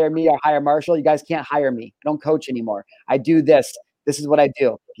me or hire Marshall. You guys can't hire me. I don't coach anymore. I do this. This is what I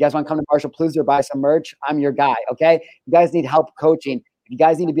do. If you guys want to come to Marshall Palooza or buy some merch, I'm your guy, okay? You guys need help coaching. You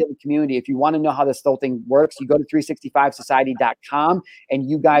guys need to be in the community. If you want to know how this whole thing works, you go to 365society.com and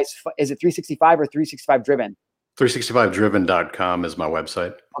you guys, is it 365 or 365 driven? 365driven.com is my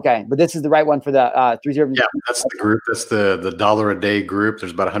website. Okay, but this is the right one for the 365. Yeah, that's the group. That's the dollar a day group.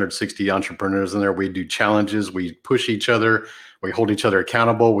 There's about 160 entrepreneurs in there. We do challenges. We push each other. We hold each other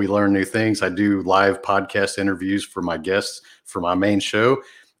accountable. We learn new things. I do live podcast interviews for my guests for my main show.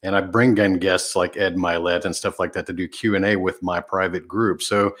 And I bring in guests like Ed Milet and stuff like that to do Q&A with my private group.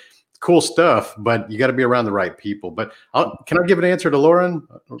 So cool stuff, but you got to be around the right people. But can I give an answer to Lauren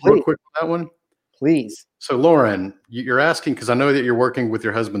real quick on that one? Please. So Lauren, you're asking, because I know that you're working with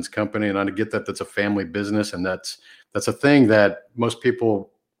your husband's company, and I get that that's a family business, and that's a thing that most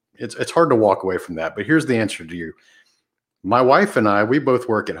people, it's hard to walk away from that. But here's the answer to you. My wife and I, we both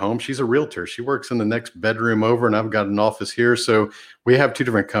work at home. She's a realtor. She works in the next bedroom over, and I've got an office here. So we have two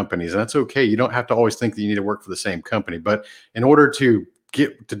different companies, and that's okay. You don't have to always think that you need to work for the same company. But in order to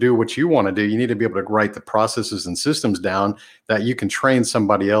get to do what you want to do, you need to be able to write the processes and systems down that you can train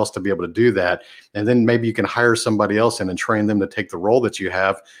somebody else to be able to do that. And then maybe you can hire somebody else in and train them to take the role that you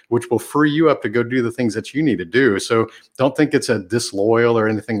have, which will free you up to go do the things that you need to do. So don't think it's a disloyal or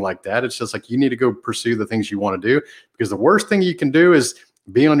anything like that. It's just like you need to go pursue the things you want to do, because the worst thing you can do is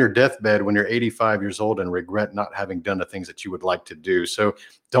be on your deathbed when you're 85 years old and regret not having done the things that you would like to do. So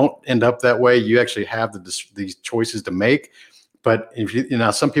don't end up that way. You actually have these choices to make. But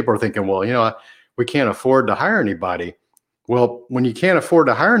if some people are thinking, well, we can't afford to hire anybody. Well, when you can't afford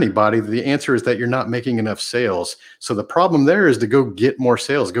to hire anybody, the answer is that you're not making enough sales. So the problem there is to go get more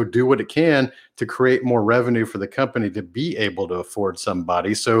sales, go do what it can to create more revenue for the company to be able to afford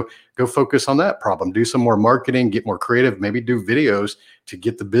somebody. So go focus on that problem, do some more marketing, get more creative, maybe do videos to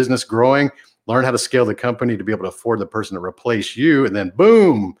get the business growing, learn how to scale the company to be able to afford the person to replace you. And then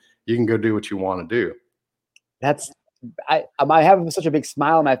boom, you can go do what you want to do. I have such a big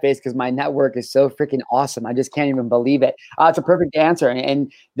smile on my face because my network is so freaking awesome. I just can't even believe it. It's a perfect answer.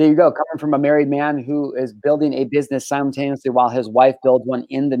 And there you go. Coming from a married man who is building a business simultaneously while his wife builds one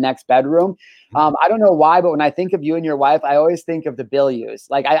in the next bedroom. I don't know why, but when I think of you and your wife, I always think of the Billius.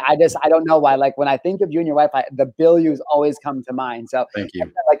 Like I don't know why. Like when I think of you and your wife, the Billius always come to mind. So thank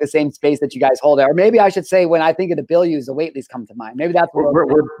you. Like the same space that you guys hold there. Or maybe I should say when I think of the Billius, the Waitley's come to mind. Maybe that's what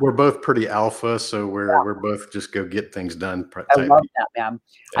we're both pretty alpha, so we're both just go get things done. I love that, man.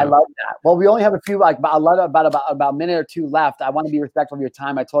 Yeah. I love that. Well, we only have a few, about a minute or two left. I want to be respectful of your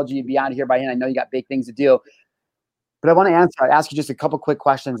time. I told you you'd be out of here by then. I know you got big things to do, but I want to ask you just a couple quick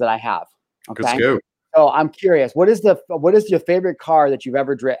questions that I have. Okay. Let's go. So I'm curious, what is your favorite car that you've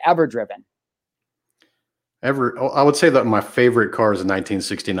ever driven? I would say that my favorite car is a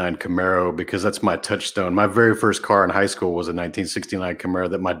 1969 Camaro, because that's my touchstone. My very first car in high school was a 1969 Camaro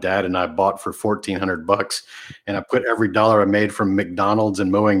that my dad and I bought for $1,400. And I put every dollar I made from McDonald's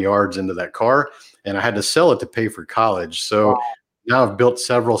and mowing yards into that car. And I had to sell it to pay for college. So now I've built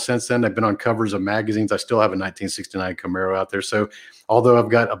several since then. I've been on covers of magazines. I still have a 1969 Camaro out there. So although I've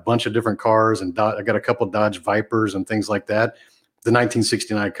got a bunch of different cars and I got a couple Dodge Vipers and things like that, the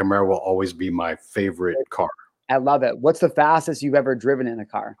 1969 Camaro will always be my favorite car. I love it. What's the fastest you've ever driven in a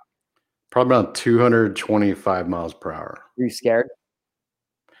car? Probably around 225 miles per hour. Are you scared?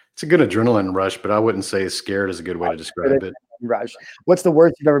 It's a good adrenaline rush, but I wouldn't say scared is a good way to describe it. Rush. What's the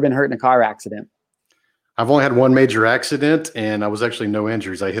worst you've ever been hurt in a car accident? I've only had one major accident, and I was actually no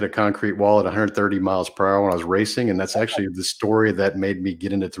injuries. I hit a concrete wall at 130 miles per hour when I was racing, and that's actually the story that made me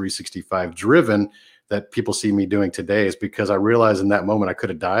get into 365 driven that people see me doing today, is because I realized in that moment I could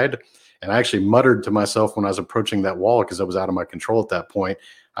have died. And I actually muttered to myself when I was approaching that wall, because I was out of my control at that point.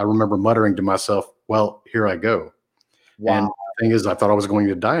 I remember muttering to myself, well, here I go. Wow. And the thing is, I thought I was going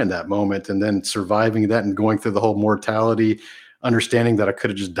to die in that moment, and then surviving that and going through the whole mortality, understanding that I could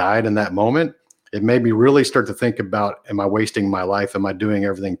have just died in that moment. It made me really start to think about, am I wasting my life? Am I doing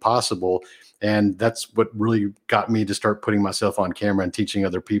everything possible? And that's what really got me to start putting myself on camera and teaching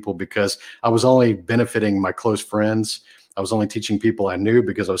other people, because I was only benefiting my close friends. I was only teaching people I knew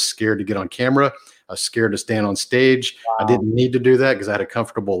because I was scared to get on camera. I was scared to stand on stage. Wow. I didn't need to do that because I had a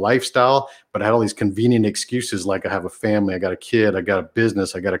comfortable lifestyle, but I had all these convenient excuses, like I have a family, I got a kid, I got a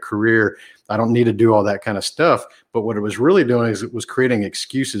business, I got a career. I don't need to do all that kind of stuff. But what it was really doing is it was creating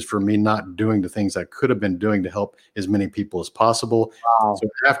excuses for me not doing the things I could have been doing to help as many people as possible. Wow. So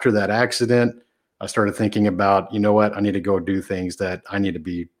after that accident, I started thinking about, you know what, I need to go do things that I need to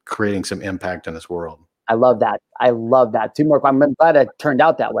be creating some impact in this world. I love that. I love that. Two more. I'm glad it turned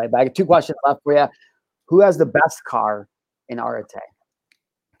out that way. But I got two questions left for you. Who has the best car in Arate?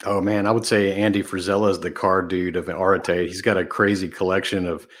 Oh man, I would say Andy Frizella is the car dude of Arate. He's got a crazy collection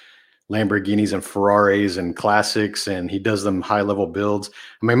of Lamborghinis and Ferraris and classics, and he does them high level builds.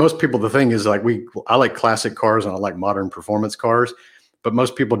 I mean, most people, the thing is, like, I like classic cars and I like modern performance cars, but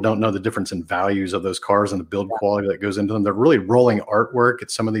most people don't know the difference in values of those cars and the build quality that goes into them. They're really rolling artwork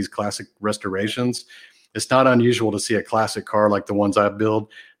at some of these classic restorations. It's not unusual to see a classic car like the ones I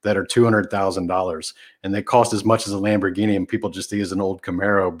build that are $200,000, and they cost as much as a Lamborghini, and people just see as an old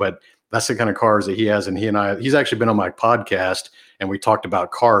Camaro. But that's the kind of cars that he has. And he's actually been on my podcast, and we talked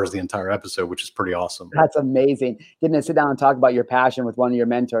about cars the entire episode, which is pretty awesome. That's amazing. Getting to sit down and talk about your passion with one of your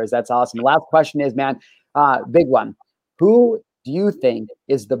mentors. That's awesome. Last question is, man, big one. Who do you think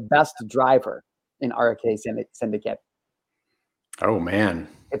is the best driver in RK Syndicate? Oh man.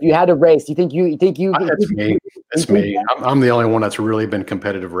 If you had to race, do you think you That's me. That's me. I'm the only one that's really been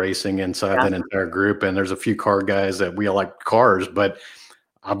competitive racing inside that entire group. And there's a few car guys that we all like cars, but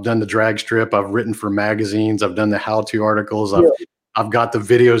I've done the drag strip. I've written for magazines. I've done the how-to articles. I've got the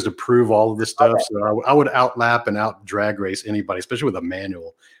videos to prove all of this stuff. Okay. So I would outlap and out drag race anybody, especially with a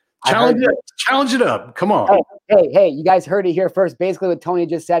manual. Challenge it up. Come on. Hey, you guys heard it here first. Basically what Tony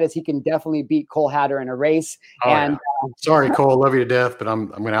just said is he can definitely beat Cole Hatter in a race. Yeah. Sorry, Cole, love you to death, but I'm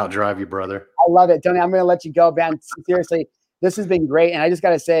going to outdrive you, brother. I love it. Tony, I'm going to let you go, man. Seriously, this has been great. And I just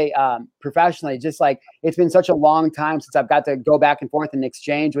got to say, professionally, just like it's been such a long time since I've got to go back and forth and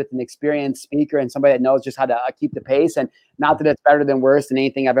exchange with an experienced speaker and somebody that knows just how to keep the pace. And not that it's better than worse than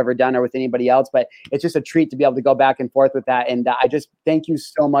anything I've ever done or with anybody else, but it's just a treat to be able to go back and forth with that. And I just thank you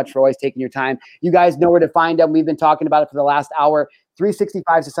so much for always taking your time. You guys know where to find them. We've been talking about it for the last hour.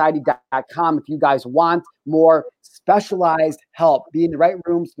 365society.com if you guys want more specialized help. Be in the right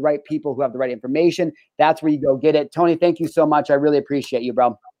rooms, the right people who have the right information. That's where you go get it. Tony, thank you so much. I really appreciate you,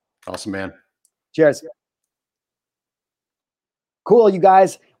 bro. Awesome, man. Cheers. Cool, you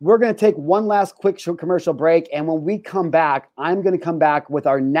guys. We're going to take one last quick commercial break. And when we come back, I'm going to come back with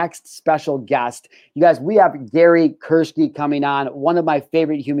our next special guest. You guys, we have Gary Kurschke coming on, one of my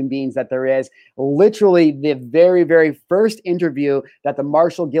favorite human beings that there is. Literally the very, very first interview that the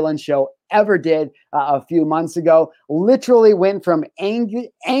Marshal Gillen show ever did a few months ago. Literally went from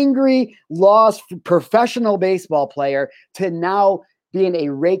angry, lost professional baseball player to now being a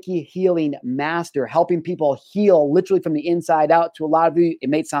Reiki healing master, helping people heal literally from the inside out. To a lot of you, it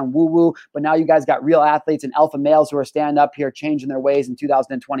may sound woo-woo, but now you guys got real athletes and alpha males who are standing up here changing their ways in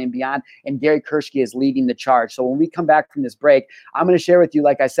 2020 and beyond. And Gary Kurschke is leading the charge. So when we come back from this break, I'm going to share with you,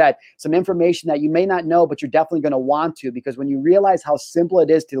 like I said, some information that you may not know, but you're definitely going to want to, because when you realize how simple it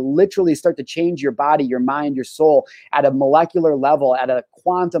is to literally start to change your body, your mind, your soul at a molecular level, at a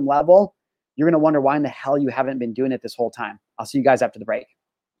quantum level, you're going to wonder why in the hell you haven't been doing it this whole time. I'll see you guys after the break.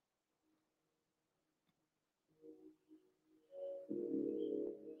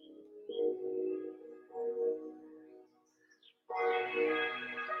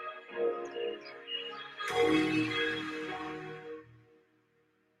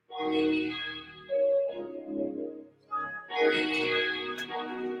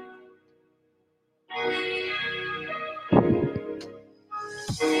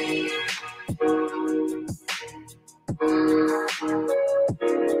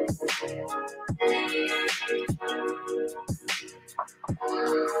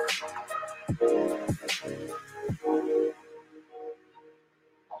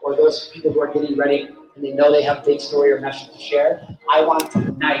 people who are getting ready and they know they have a big story or message to share. I want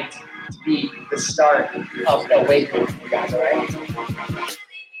tonight to be the start of the awakening for you guys, all right?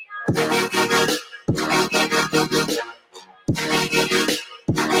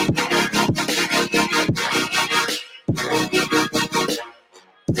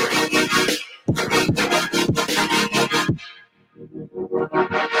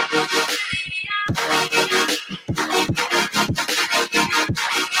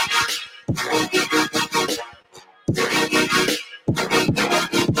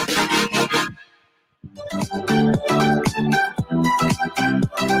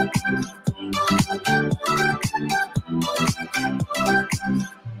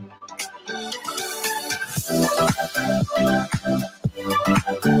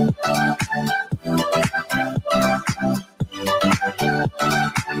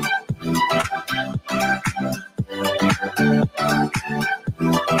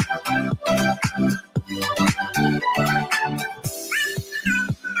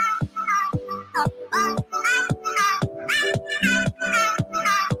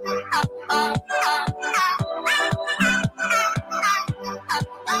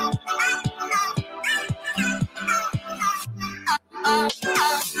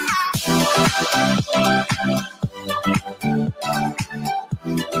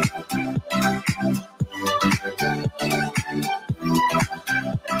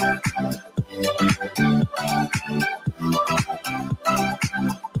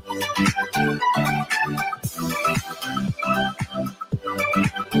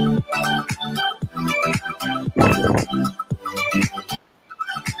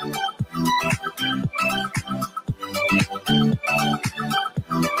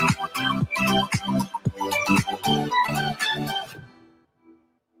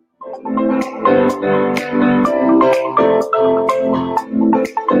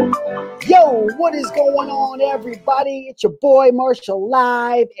 Yo, what is going on, everybody? It's your boy Marshall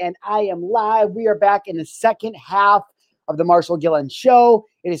live, and I am live. We are back in the second half of the Marshall Gillen show.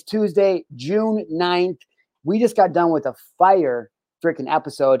 It is Tuesday, June 9th. We just got done with a fire freaking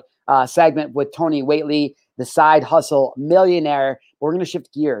episode segment with Tony Waitley, the side hustle millionaire. We're going to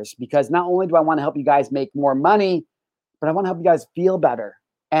shift gears because not only do I want to help you guys make more money, but I want to help you guys feel better.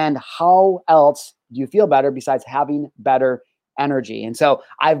 And how else do you feel better besides having better energy? And so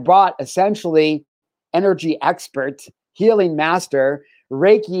I've brought essentially energy expert, healing master,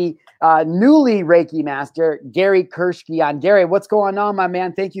 Reiki, newly Reiki master, Gary Kershke on. Gary, what's going on, my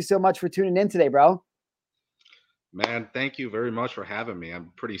man? Thank you so much for tuning in today, bro. Man, thank you very much for having me.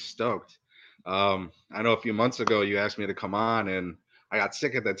 I'm pretty stoked. I know a few months ago you asked me to come on, and I got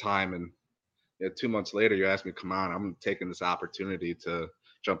sick at that time. And 2 months later, you asked me to come on. I'm taking this opportunity to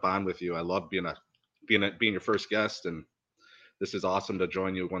jump on with you. I love being your first guest, and this is awesome to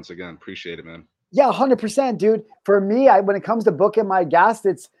join you once again. Appreciate it, man. Yeah, 100%, dude. For me, when it comes to booking my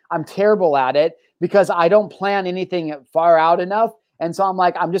guests, I'm terrible at it because I don't plan anything far out enough. And so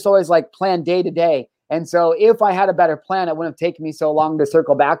I'm just always like plan day to day. And so if I had a better plan, it wouldn't have taken me so long to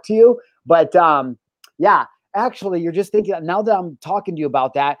circle back to you. But yeah, actually, you're just thinking now that I'm talking to you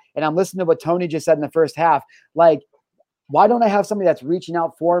about that and I'm listening to what Tony just said in the first half, like, why don't I have somebody that's reaching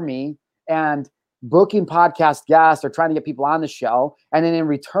out for me and booking podcast guests or trying to get people on the show? And then in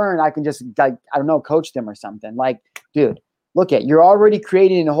return, I can just, like, I don't know, coach them or something. Like, dude, look at, you're already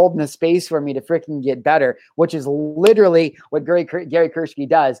creating and holding a space for me to freaking get better, which is literally what Gary Kershke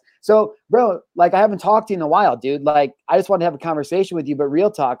does. So, bro, like, I haven't talked to you in a while, dude. Like, I just want to have a conversation with you, but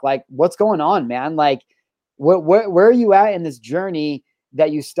real talk, like, what's going on, man? Like, where are you at in this journey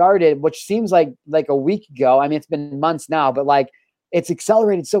that you started, which seems like a week ago? I mean, it's been months now, but like, it's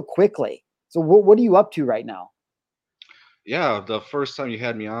accelerated so quickly. So what are you up to right now? Yeah, the first time you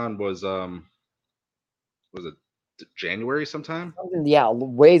had me on was it January sometime? Yeah,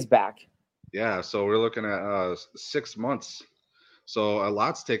 ways back. Yeah, so we're looking at 6 months. So a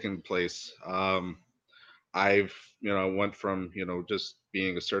lot's taken place. I've went from just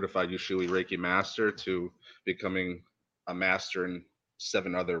being a certified Ushui Reiki master to becoming a master in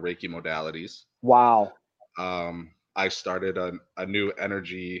 7 other Reiki modalities. Wow. I started a new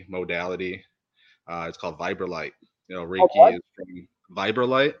energy modality. It's called Vibralight. Reiki is from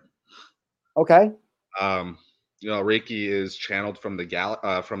Vibralight. Okay. Reiki is channeled from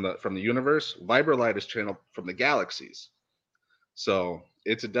the from the universe. Vibralight is channeled from the galaxies. So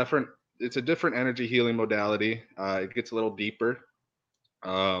it's a different energy healing modality. It gets a little deeper.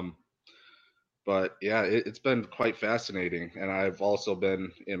 But yeah, it's been quite fascinating. And I've also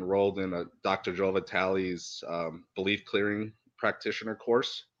been enrolled in a Dr. Joe Vitale's belief clearing practitioner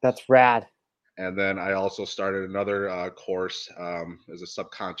course. That's rad. And then I also started another course as a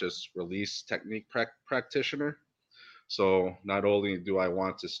subconscious release technique practitioner. So not only do I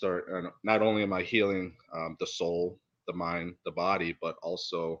want to start, not only am I healing the soul, the mind, the body, but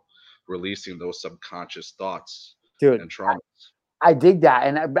also releasing those subconscious thoughts Dude, and traumas. I dig that,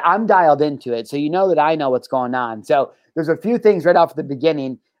 and I'm dialed into it, so you know that I know what's going on. So there's a few things right off the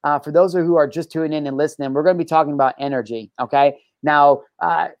beginning. For those who are just tuning in and listening, we're going to be talking about energy. Okay, now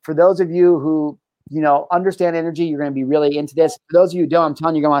for those of you who understand energy, you're going to be really into this. For those of you who don't, I'm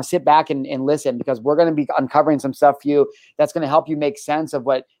telling you, you're going to want to sit back and listen, because we're going to be uncovering some stuff for you that's going to help you make sense of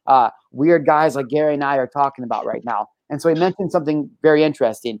what weird guys like Gary and I are talking about right now. And so he mentioned something very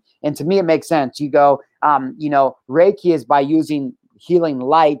interesting, and to me, it makes sense. You go, Reiki is by using healing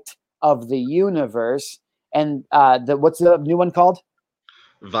light of the universe, and what's the new one called?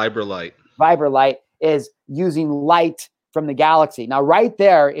 Vibralight. Vibralight is using light from the galaxy. Now, right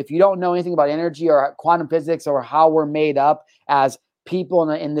there, if you don't know anything about energy or quantum physics or how we're made up as people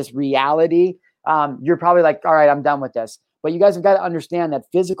in this reality, you're probably like, all right, I'm done with this. But you guys have got to understand that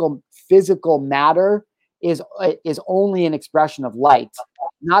physical matter is only an expression of light.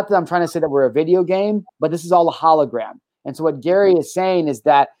 Not that I'm trying to say that we're a video game, but this is all a hologram. And so what Gary is saying is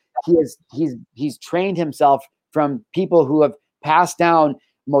that he's trained himself from people who have passed down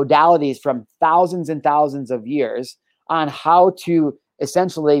modalities from thousands and thousands of years on how to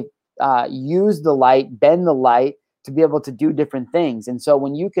essentially use the light, bend the light to be able to do different things. And so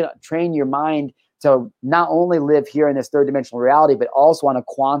when you can train your mind to not only live here in this third dimensional reality, but also on a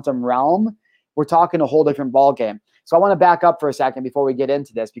quantum realm, we're talking a whole different ballgame. So I want to back up for a second before we get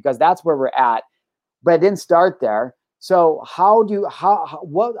into this, because that's where we're at. But it didn't start there. So do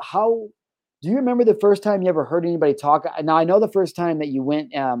you remember the first time you ever heard anybody talk? Now, I know the first time that you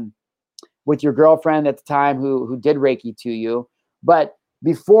went with your girlfriend at the time who did Reiki to you, but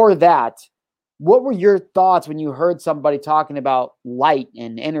before that, what were your thoughts when you heard somebody talking about light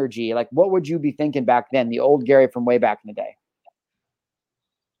and energy? Like, what would you be thinking back then, the old Gary from way back in the day?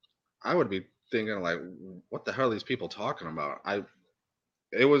 I would be thinking like, what the hell are these people talking about? I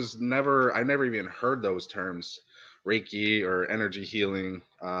never even heard those terms, Reiki or energy healing,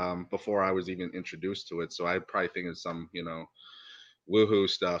 before I was even introduced to it. So I probably think it's some, woohoo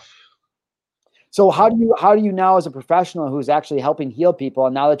stuff. So how do you now, as a professional who's actually helping heal people,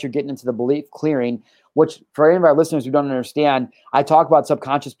 and now that you're getting into the belief clearing, which for any of our listeners who don't understand, I talk about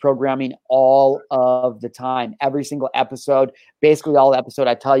subconscious programming all of the time, every single episode, basically all episode.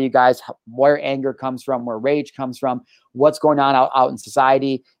 I tell you guys where anger comes from, where rage comes from, what's going on out in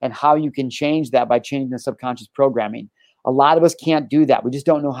society, and how you can change that by changing the subconscious programming. A lot of us can't do that. We just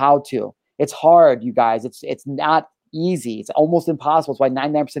don't know how to. It's hard, you guys. It's not easy. It's almost impossible. It's why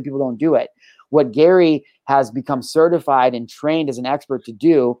 99% of people don't do it. What Gary has become certified and trained as an expert to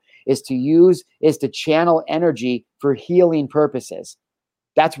do is to channel energy for healing purposes.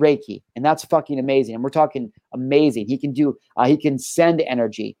 That's Reiki, and that's fucking amazing. And we're talking amazing. He can send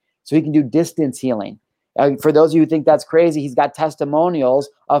energy, so he can do distance healing. For those of you who think that's crazy, he's got testimonials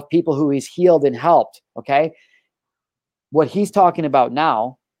of people who he's healed and helped. Okay, what he's talking about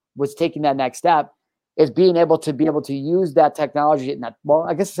now was taking that next step, is being able to use that technology. Well,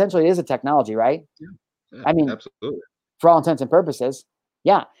 I guess essentially it is a technology, right? Yeah, I mean, absolutely. for all intents and purposes.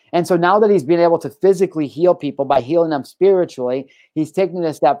 Yeah. And so now that he's been able to physically heal people by healing them spiritually, he's taking it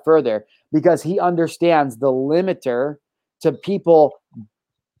a step further, because he understands the limiter to people,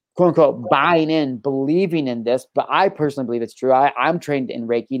 quote unquote, buying in, believing in this. But I personally believe it's true. I'm trained in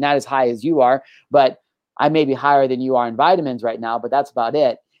Reiki, not as high as you are, but I may be higher than you are in vitamins right now, but that's about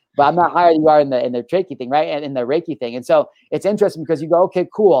it. But I'm not higher than you are in the Reiki thing, right? And in the Reiki thing. And so it's interesting, because you go, okay,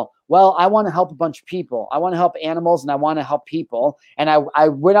 cool. Well, I want to help a bunch of people. I want to help animals, and I want to help people. And I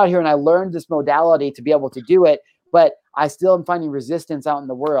went out here and I learned this modality to be able to do it, but I still am finding resistance out in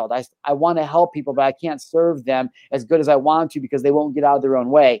the world. I want to help people, but I can't serve them as good as I want to, because they won't get out of their own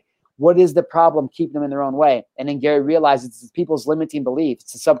way. What is the problem keeping them in their own way? And then Gary realizes it's people's limiting beliefs.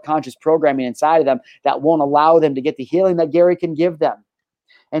 It's the subconscious programming inside of them that won't allow them to get the healing that Gary can give them.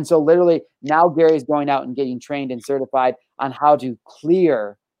 And so literally now Gary's going out and getting trained and certified on how to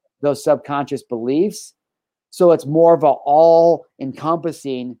clear those subconscious beliefs. So it's more of an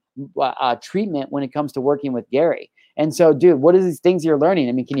all-encompassing treatment when it comes to working with Gary. And so, dude, what are these things you're learning?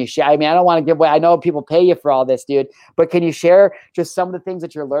 I mean, can you share? I mean, I don't want to give away. I know people pay you for all this, dude, but can you share just some of the things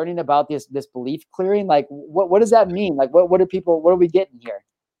that you're learning about this belief clearing? Like, what does that mean? Like, what are we getting here?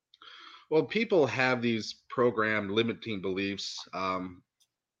 Well, people have these programmed limiting beliefs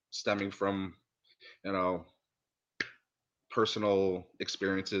stemming from, you know, personal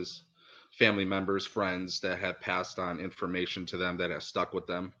experiences. family members, friends that have passed on information to them that has stuck with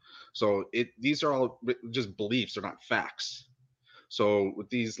them. So these are all just beliefs, they're not facts. So with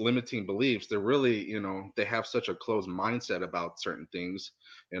these limiting beliefs, they're really, they have such a closed mindset about certain things.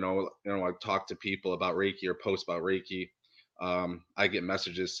 I talk to people about Reiki or post about Reiki. I get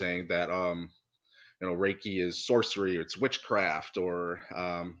messages saying that Reiki is sorcery, or it's witchcraft, or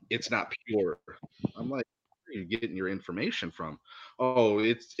it's not pure. I'm like, where are you getting your information from? Oh,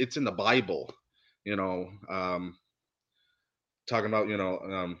 it's in the Bible. You know, talking about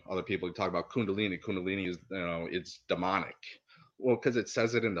other people talk about Kundalini is, it's demonic. Well, because it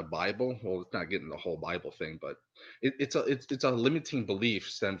says it in the Bible. Well, it's not getting the whole Bible thing, but it's a limiting belief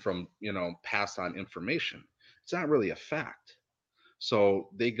stemmed from passed on information. It's not really a fact. So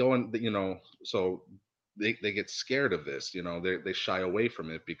they go and so they get scared of this. They shy away from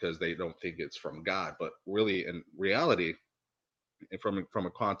it because they don't think it's from God. But really, in reality, and from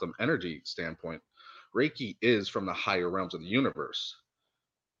a quantum energy standpoint, Reiki is from the higher realms of the universe,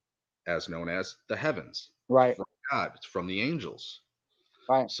 as known as the heavens. Right. From God, it's from the angels.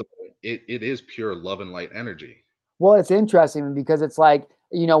 Right. So it is pure love and light energy. Well, it's interesting because it's like,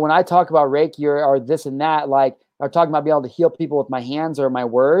 when I talk about Reiki or this and that, like, or talking about being able to heal people with my hands or my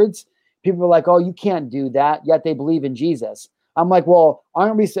words, people are like, oh, you can't do that. Yet they believe in Jesus. I'm like, well,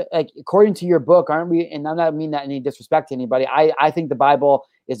 aren't we, like, according to your book, aren't we? And I'm not mean that any disrespect to anybody. I think the Bible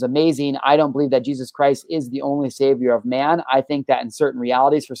is amazing. I don't believe that Jesus Christ is the only savior of man. I think that in certain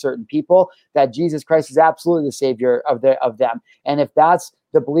realities for certain people, that Jesus Christ is absolutely the savior of them. And if that's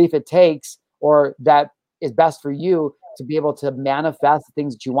the belief it takes, or that is best for you to be able to manifest the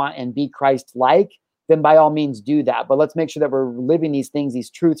things that you want and be Christ-like, then by all means do that. But let's make sure that we're living these things, these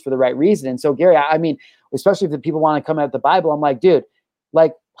truths for the right reason. And so, Gary, I mean, especially if the people want to come at the Bible, I'm like, dude,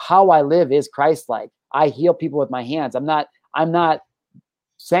 like, how I live is Christ-like. I heal people with my hands. I'm not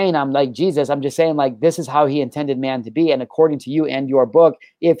saying I'm like Jesus. I'm just saying, like, this is how he intended man to be. And according to you and your book,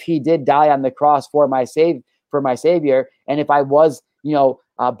 if he did die on the cross for my savior, and if I was,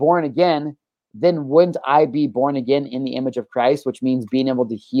 born again, then wouldn't I be born again in the image of Christ, which means being able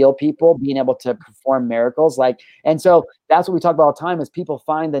to heal people, being able to perform miracles? And so that's what we talk about all the time, is people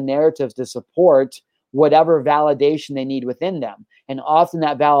find the narratives to support whatever validation they need within them. And often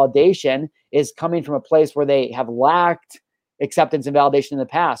that validation is coming from a place where they have lacked acceptance and validation in the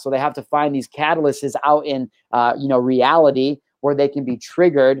past. So they have to find these catalysts out in, reality, where they can be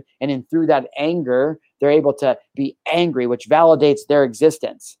triggered. And through that anger, they're able to be angry, which validates their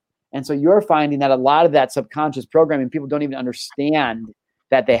existence. And so you're finding that a lot of that subconscious programming, people don't even understand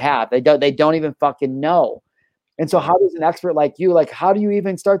that they have. They don't even fucking know. And so how does an expert like you, like, how do you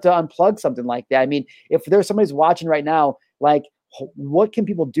even start to unplug something like that? I mean, if there's somebody's watching right now, like, what can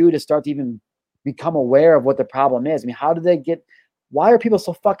people do to start to even become aware of what the problem is? I mean, why are people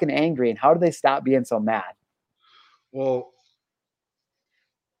so fucking angry, and how do they stop being so mad? Well,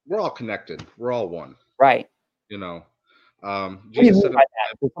 we're all connected. We're all one. Right. What do you mean by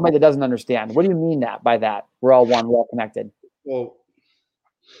that? For somebody that doesn't understand, what do you mean by that? We're all one, we're all connected. Well,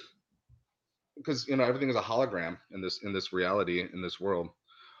 because everything is a hologram in this reality, in this world.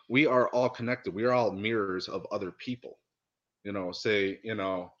 We are all connected. We are all mirrors of other people.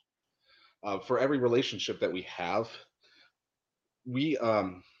 For every relationship that we have, we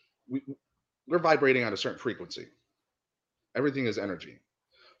we're vibrating on a certain frequency. Everything is energy.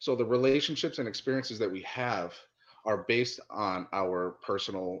 So the relationships and experiences that we have are based on our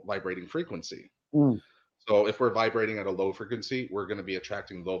personal vibrating frequency. So if we're vibrating at a low frequency, we're going to be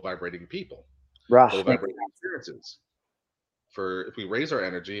attracting low vibrating people, low vibrating experiences. If we raise our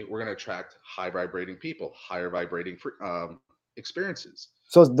energy, we're going to attract high vibrating people, higher vibrating experiences.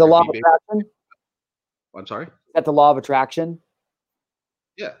 So it's the law of attraction? I'm sorry? Is that the law of attraction?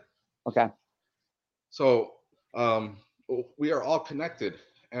 Yeah. Okay. So we are all connected.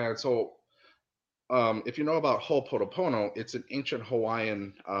 And so if you know about Ho'oponopono, it's an ancient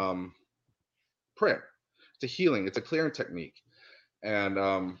Hawaiian prayer. It's a healing. It's a clearing technique.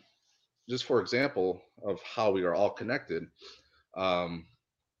 And just for example of how we are all connected, one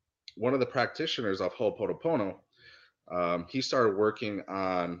of the practitioners of Ho'oponopono, he started working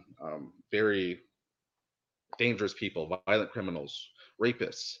on very dangerous people, violent criminals,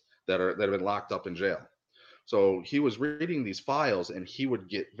 rapists that have been locked up in jail. So he was reading these files, and he would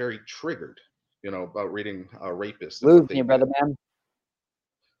get very triggered, about reading rapists. Losing you, brother, man.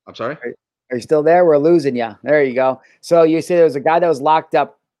 I'm sorry? Are you still there? We're losing you. There you go. So you say there was a guy that was locked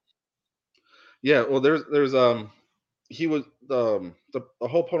up. Yeah, well, he was the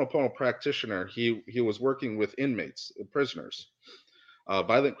Ho'oponopono practitioner. He was working with inmates, prisoners,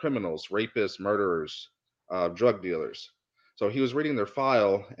 violent criminals, rapists, murderers, drug dealers. So he was reading their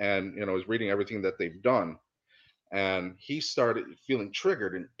file, and was reading everything that they've done, and he started feeling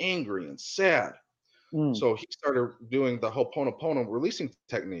triggered and angry and sad. Mm. So he started doing the Ho'oponopono releasing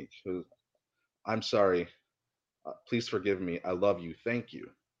technique. I'm sorry, please forgive me, I love you, thank you.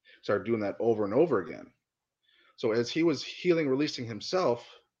 Started doing that over and over again. So as he was healing, releasing himself,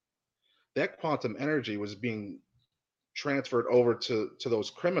 that quantum energy was being transferred over to those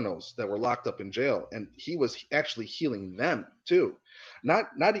criminals that were locked up in jail, and he was actually healing them too, not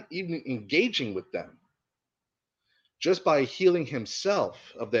even engaging with them, just by healing himself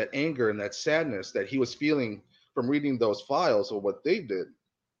of that anger and that sadness that he was feeling from reading those files or what they did.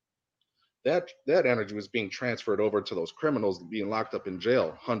 That energy was being transferred over to those criminals being locked up in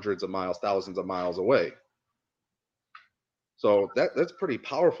jail hundreds of miles, thousands of miles away. So that's pretty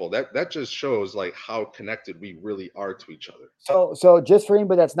powerful. That just shows like how connected we really are to each other. So just for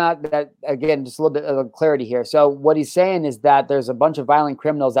anybody that's not, that again, just a little bit of clarity here. So what he's saying is that there's a bunch of violent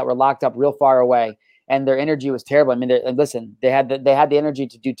criminals that were locked up real far away, and their energy was terrible. I mean, listen, they had the energy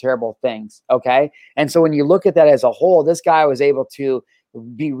to do terrible things. Okay, and so when you look at that as a whole, this guy was able to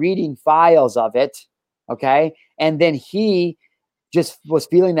be reading files of it. Okay, and then he just was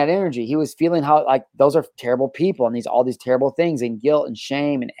feeling that energy. He was feeling how like those are terrible people and all these terrible things and guilt and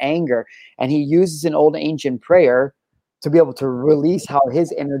shame and anger. And he uses an old ancient prayer to be able to release how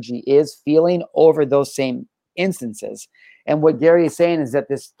his energy is feeling over those same instances. And what Gary is saying is that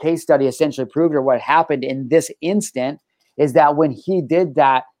this case study essentially proved, or what happened in this instant is that when he did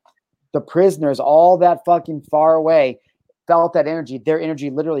that, the prisoners all that fucking far away felt that energy. Their energy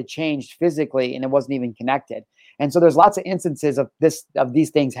literally changed physically, and it wasn't even connected. And so there's lots of instances of these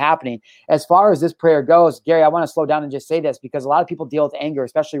things happening. As far as this prayer goes, Gary, I want to slow down and just say this, because a lot of people deal with anger,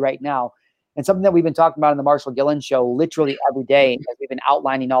 especially right now. And something that we've been talking about in the Marshall Gillen show literally every day, as we've been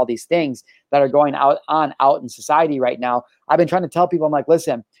outlining all these things that are going out in society right now. I've been trying to tell people, I'm like,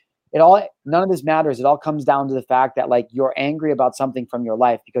 listen, none of this matters. It all comes down to the fact that like you're angry about something from your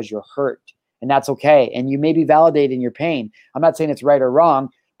life because you're hurt, and that's okay. And you may be validating your pain. I'm not saying it's right or wrong,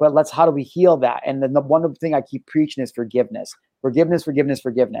 but how do we heal that? And then the one thing I keep preaching is forgiveness. Forgiveness. And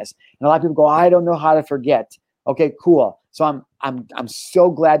a lot of people go, I don't know how to forget. Okay, cool. So I'm so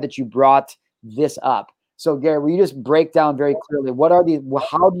glad that you brought this up. So Gary, will you just break down very clearly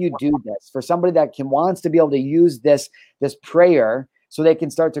how do you do this for somebody that wants to be able to use this prayer so they can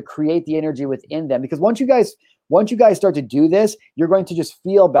start to create the energy within them? Because once you guys start to do this, you're going to just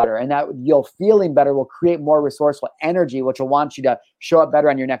feel better, and that feeling better will create more resourceful energy, which will want you to show up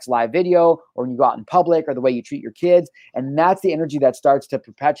better on your next live video, or when you go out in public, or the way you treat your kids. And that's the energy that starts to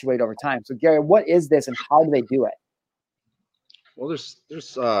perpetuate over time. So Gary, what is this and how do they do it? Well,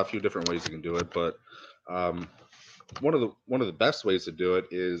 there's a few different ways you can do it, but one of the best ways to do it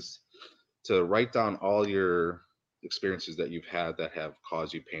is to write down all your experiences that you've had that have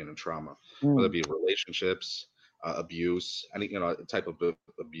caused you pain and trauma, whether it be relationships, abuse, any type of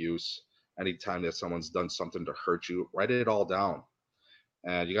abuse. Anytime that someone's done something to hurt you, write it all down,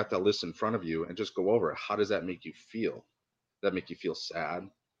 and you got that list in front of you, and just go over it. How does that make you feel? Does that make you feel sad?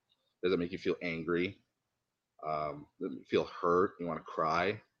 Does it make you feel angry? Does it feel hurt? You want to cry?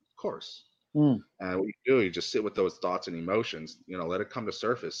 Of course. And what you do, you just sit with those thoughts and emotions. Let it come to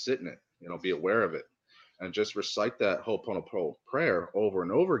surface. Sit in it. Be aware of it, and just recite that Ho'oponopono prayer over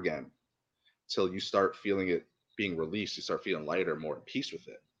and over again till you start feeling it being released. You start feeling lighter, more at peace with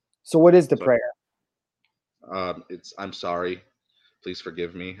it. So what is the prayer? It's I'm sorry, please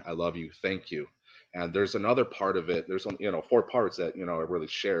forgive me, I love you, thank you. And there's another part of it. There's 4 parts that I really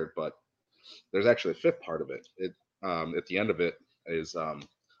shared, but there's actually a 5th part of it. At the end of it is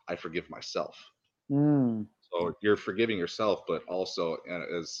I forgive myself. So you're forgiving yourself, but also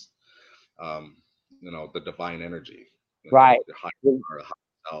as the divine energy, right? The higher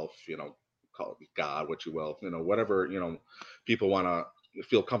self, call it God, what you will, whatever people want to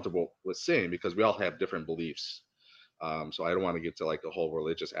feel comfortable with saying, because we all have different beliefs. So I don't want to get to like the whole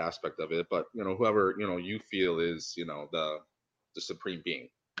religious aspect of it, but whoever you feel is the supreme being.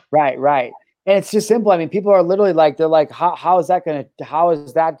 Right. And it's just simple. I mean, people are literally like, they're like, how is that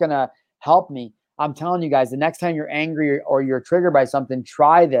gonna help me? I'm telling you guys, the next time you're angry or you're triggered by something,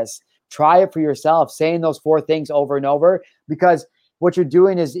 try this. Try it for yourself, saying those 4 things over and over, because what you're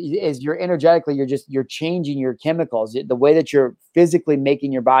doing is you're energetically, you're changing your chemicals, the way that you're physically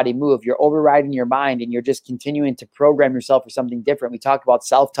making your body move. You're overriding your mind, and you're just continuing to program yourself for something different. We talked about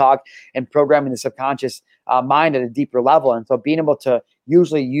self-talk and programming the subconscious mind at a deeper level. And so being able to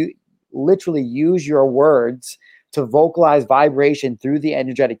literally use your words to vocalize vibration through the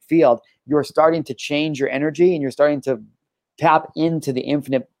energetic field, you're starting to change your energy, and you're starting to tap into the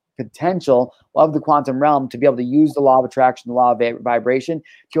infinite potential of the quantum realm to be able to use the law of attraction, the law of vibration,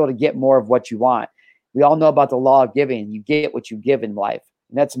 to be able to get more of what you want. We all know about the law of giving. You get what you give in life.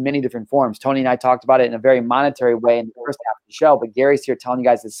 And that's in many different forms. Tony and I talked about it in a very monetary way in the first half of the show, but Gary's here telling you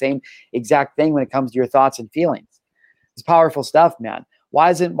guys the same exact thing when it comes to your thoughts and feelings. It's powerful stuff, man.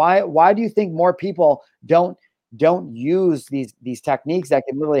 Why do you think more people don't use these techniques that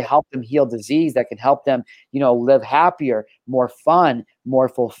can really help them heal disease, that can help them, live happier, more fun, more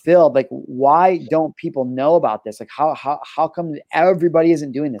fulfilled? Like, why don't people know about this? Like, how come everybody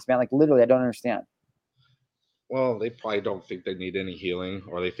isn't doing this, man? Like, literally, I don't understand. Well, they probably don't think they need any healing,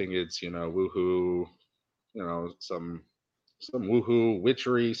 or they think it's, woohoo, some woohoo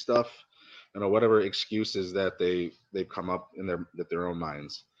witchery stuff, whatever excuses that they've come up in their own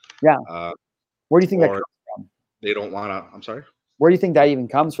minds. Yeah. Where do you think that comes from? They don't want to. I'm sorry. Where do you think that even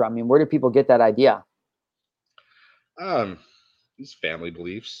comes from? I mean, where do people get that idea? These family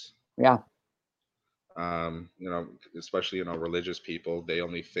beliefs. Yeah. Especially religious people, they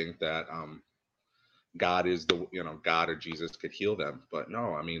only think that God is God or Jesus could heal them, but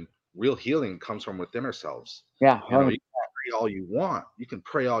no. I mean, real healing comes from within ourselves. Yeah. You can pray all you want. You can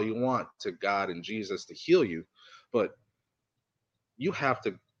pray all you want to God and Jesus to heal you, but you have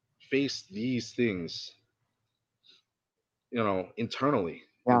to face these things, internally.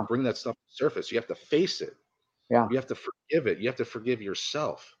 Yeah. And bring that stuff to the surface. You have to face it. Yeah. You have to forgive it. You have to forgive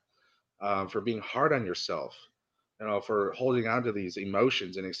yourself for being hard on yourself, for holding on to these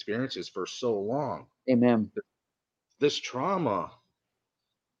emotions and experiences for so long. Amen. This trauma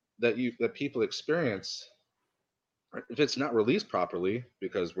that people experience, if it's not released properly,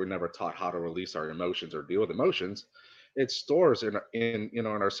 because we're never taught how to release our emotions or deal with emotions, it stores in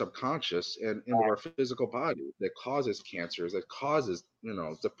our subconscious and into our physical body, that causes cancers, that causes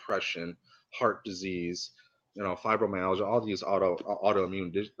depression, heart disease, fibromyalgia, all these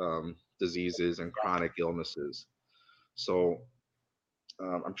autoimmune diseases and chronic illnesses. So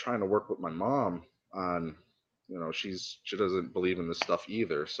I'm trying to work with my mom on, she doesn't believe in this stuff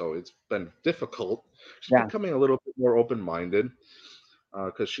either, so it's been difficult. She's becoming a little bit more open-minded,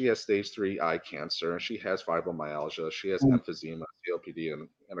 because she has stage 3 eye cancer, and she has fibromyalgia, she has emphysema, COPD,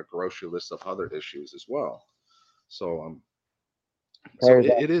 and a grocery list of other issues as well. So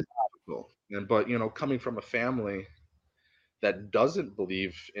it is difficult. But coming from a family that doesn't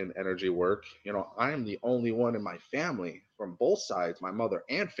believe in energy work, I am the only one in my family from both sides, my mother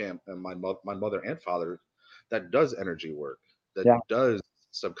and my mother and father, that does energy work, that does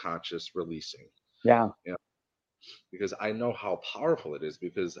subconscious releasing. Yeah. Because I know how powerful it is,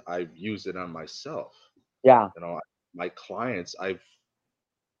 because I've used it on myself. Yeah. My clients, a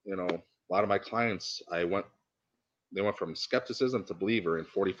lot of my clients, they went from skepticism to believer in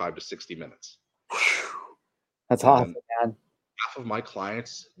 45 to 60 minutes. That's awesome, man. Half of my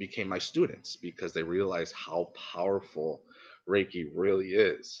clients became my students because they realized how powerful Reiki really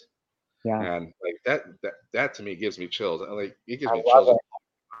is. Yeah. And like that to me gives me chills. Like, it gives me chills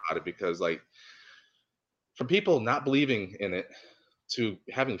about it, because like, from people not believing in it to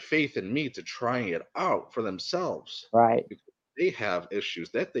having faith in me to trying it out for themselves, right? Because they have issues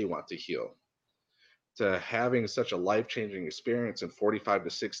that they want to heal, to having such a life-changing experience in 45 to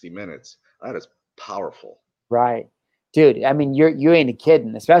 60 minutes, that is powerful. Right. Dude, I mean, you ain't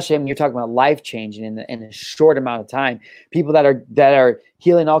kidding, especially when you're talking about life changing in a short amount of time. People that are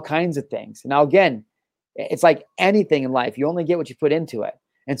healing all kinds of things. Now, again, it's like anything in life. You only get what you put into it.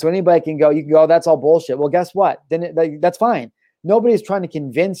 And so anybody can go, you can go, that's all bullshit. Well, guess what? Then that's fine. Nobody's trying to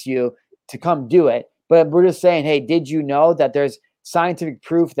convince you to come do it. But we're just saying, hey, did you know that there's scientific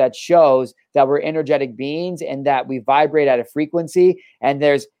proof that shows that we're energetic beings and that we vibrate at a frequency, and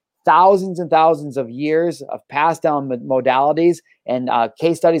there's thousands and thousands of years of passed down modalities and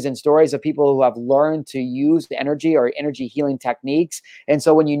case studies and stories of people who have learned to use energy or energy healing techniques. And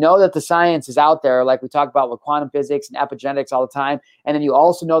so when you know that the science is out there, like we talk about with quantum physics and epigenetics all the time, and then you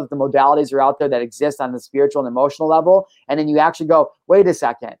also know that the modalities are out there that exist on the spiritual and emotional level, and then you actually go, wait a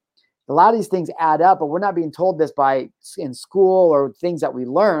second, a lot of these things add up, but we're not being told this in school or things that we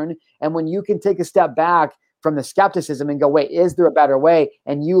learn. And when you can take a step back from the skepticism and go, wait, is there a better way?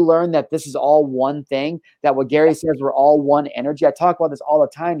 And you learn that this is all one thing, that what Gary says, we're all one energy. I talk about this all the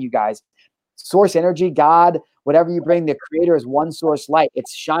time, you guys. Source energy, God, whatever you bring, the creator is one source light.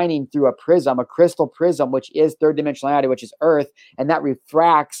 It's shining through a prism, a crystal prism, which is third dimensionality, which is earth. And that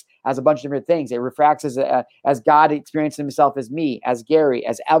refracts as a bunch of different things. It refracts as God experienced himself, as me, as Gary,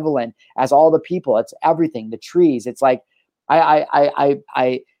 as Evelyn, as all the people. It's everything, the trees. It's like,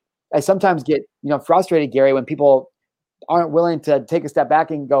 I sometimes get, frustrated, Gary, when people aren't willing to take a step back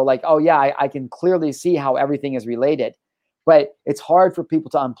and go like, oh yeah, I can clearly see how everything is related. But it's hard for people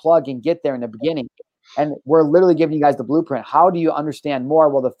to unplug and get there in the beginning. And we're literally giving you guys the blueprint. How do you understand more?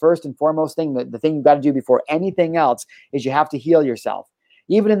 Well, the first and foremost thing, the thing you've got to do before anything else is you have to heal yourself.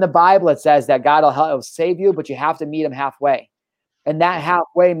 Even in the Bible, it says that God will save you, but you have to meet him halfway. And that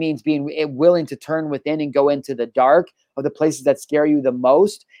halfway means being willing to turn within and go into the dark of the places that scare you the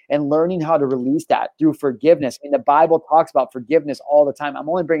most and learning how to release that through forgiveness. And the Bible talks about forgiveness all the time. I'm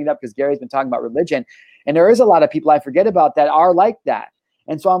only bringing it up because Gary's been talking about religion. And there is a lot of people I forget about that are like that.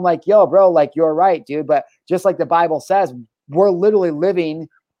 And so I'm like, yo, bro, like, you're right, dude. But just like the Bible says, we're literally living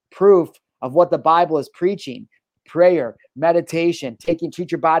proof of what the Bible is preaching. Prayer, meditation,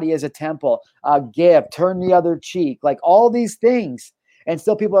 treat your body as a temple, give, turn the other cheek, like all these things. And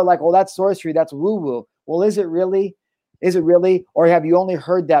still people are like, well, that's sorcery, that's woo-woo. Well, is it really? Is it really? Or have you only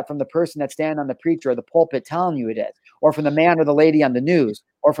heard that from the person that's standing on the preacher or the pulpit telling you it is? Or from the man or the lady on the news?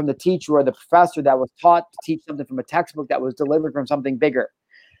 Or from the teacher or the professor that was taught to teach something from a textbook that was delivered from something bigger?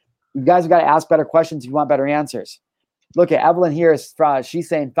 You guys have got to ask better questions if you want better answers. Look at Evelyn here. She's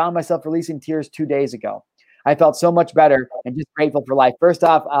saying, found myself releasing tears 2 days ago. I felt so much better and just grateful for life. First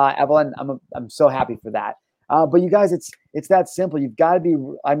off, Evelyn, I'm so happy for that. But you guys, it's that simple. You've got to be,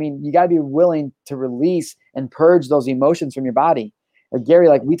 you got to be willing to release and purge those emotions from your body. Gary,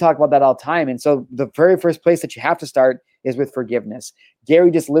 like we talk about that all the time. And so the very first place that you have to start is with forgiveness.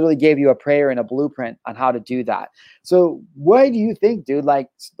 Gary just literally gave you a prayer and a blueprint on how to do that. So why do you think, dude, like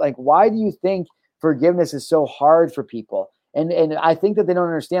why do you think forgiveness is so hard for people? And I think that they don't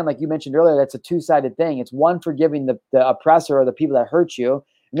understand, like you mentioned earlier, that's a two-sided thing. It's one, forgiving the oppressor or the people that hurt you,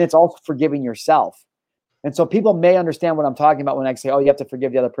 and it's also forgiving yourself. And so people may understand what I'm talking about when I say, oh, you have to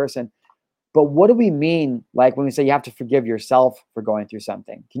forgive the other person. But what do we mean, like when we say you have to forgive yourself for going through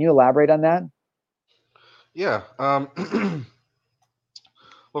something? Can you elaborate on that? Yeah.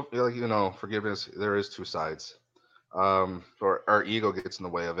 Well, forgiveness, there is two sides. Or our ego gets in the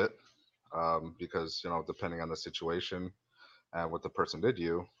way of it, because, depending on the situation and what the person did to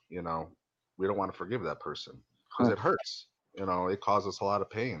you, we don't want to forgive that person because it hurts. It causes a lot of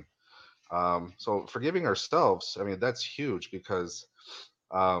pain. So forgiving ourselves, I mean, that's huge because,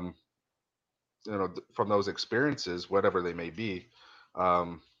 um, from those experiences, whatever they may be,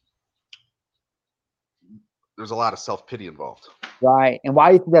 um, there's a lot of self-pity involved. Right. And why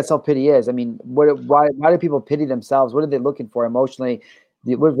do you think that self-pity is? I mean, why do people pity themselves? What are they looking for emotionally?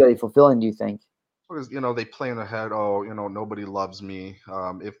 What are they fulfilling, do you think? Because they play in their head, oh, nobody loves me.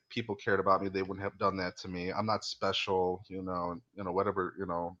 If people cared about me, they wouldn't have done that to me. I'm not special. Whatever the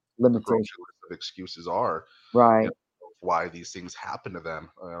grocery Limitation. list of excuses are. Right. Why these things happen to them.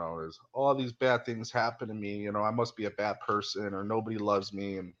 There's all these bad things happen to me. I must be a bad person, or nobody loves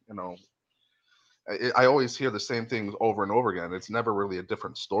me, and I always hear the same things over and over again. It's never really a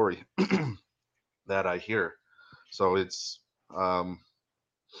different story that I hear. So it's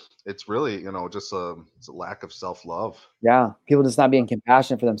really, just it's a lack of self-love. Yeah. People just not being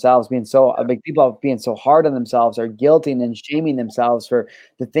compassionate for themselves, people being so hard on themselves, or guilting and shaming themselves for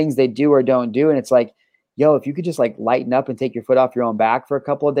the things they do or don't do. And it's like, yo, if you could just like lighten up and take your foot off your own back for a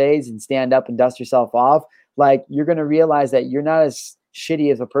couple of days and stand up and dust yourself off, like you're going to realize that you're not as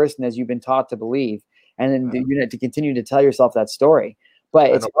shitty as a person as you've been taught to believe. And then you're going to continue to tell yourself that story.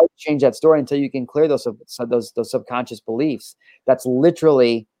 But it's hard to change that story until you can clear those subconscious beliefs. That's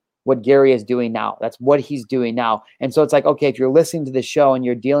literally what Gary is doing now. That's what he's doing now. And so it's like, okay, if you're listening to the show and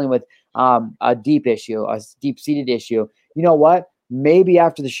you're dealing with a deep issue, a deep-seated issue, you know what? Maybe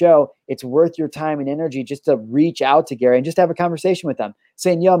after the show, it's worth your time and energy just to reach out to Gary and just have a conversation with him,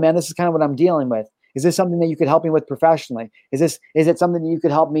 saying, yo, man, this is kind of what I'm dealing with. Is this something that you could help me with professionally? Is it something that you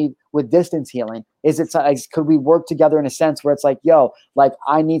could help me with distance healing? Could we work together in a sense where it's like, yo, like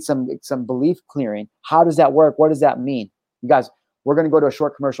I need some belief clearing. How does that work? What does that mean? You guys, we're going to go to a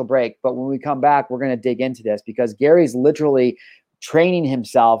short commercial break, but when we come back, we're going to dig into this because Gary's literally training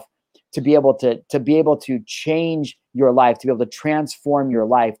himself to be able to change your life, to be able to transform your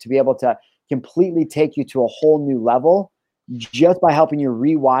life, to be able to completely take you to a whole new level just by helping you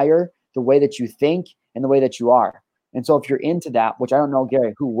rewire the way that you think and the way that you are. And so if you're into that, which I don't know,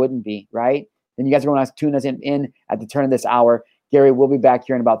 Gary, who wouldn't be, right? Then you guys are going to tune us in at the turn of this hour. Gary, we'll be back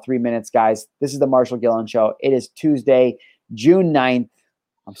here in about 3 minutes, guys. This is the Marshall Gillen Show. It is Tuesday, June 9th.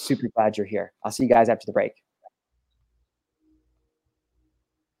 I'm super glad you're here. I'll see you guys after the break.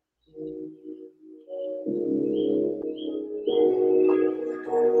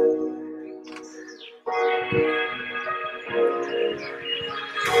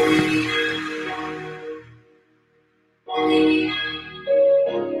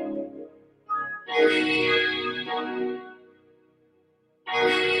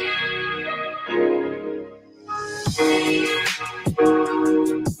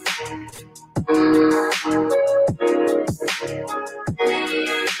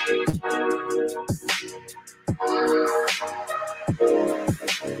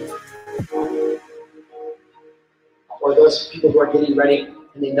 those people who are getting ready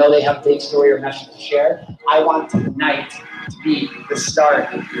and they know they have a big story or message to share. I want tonight to be the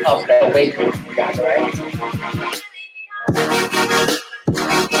start of the awakening for you guys, all right?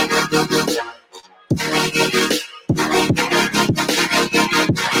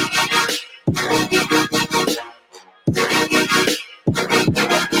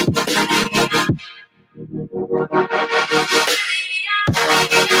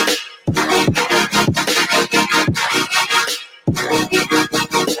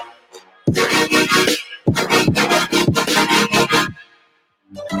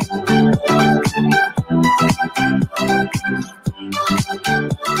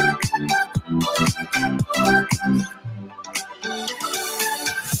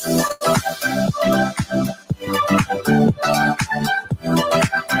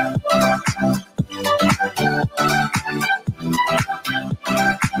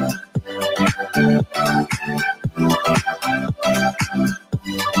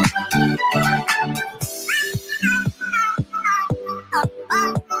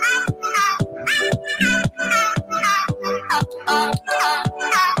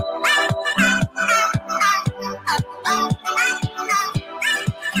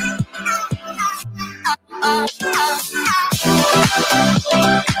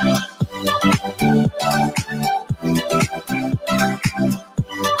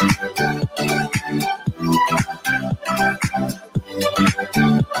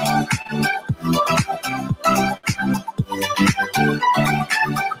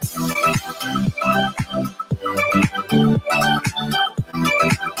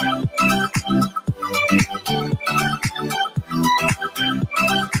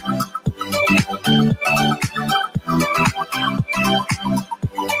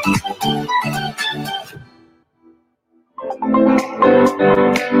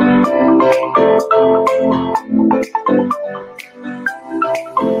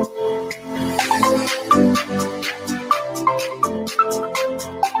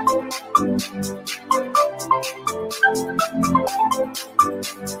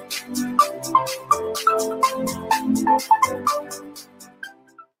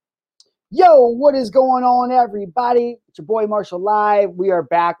 Yo, what is going on, everybody? It's your boy Marshall Live. We are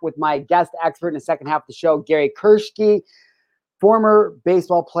back with my guest expert in the second half of the show, Gary Kershke, former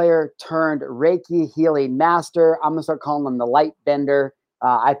baseball player turned Reiki healing master. I'm gonna start calling him the light bender.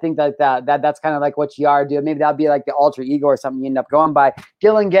 I think that's kind of like what you are, dude. Maybe that'll be like the alter ego or something you end up going by.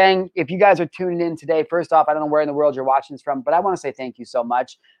 Gillen gang, if you guys are tuning in today, first off, I don't know where in the world you're watching this from, but I want to say thank you so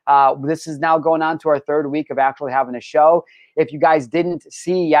much. This is now going on to our third week of actually having a show. If you guys didn't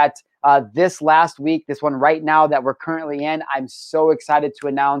see yet, this last week, this one right now that we're currently in, I'm so excited to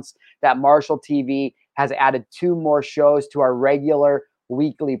announce that Marshal TV has added 2 more shows to our regular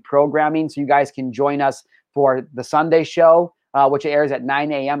weekly programming. So you guys can join us for the Sunday show, which airs at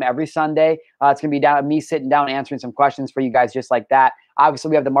 9 a.m. every Sunday. It's going to be me sitting down answering some questions for you guys just like that. Obviously,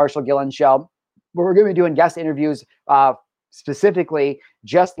 we have the Marshall Gillen show, where we're going to be doing guest interviews specifically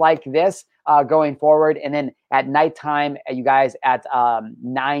just like this going forward. And then at nighttime, you guys at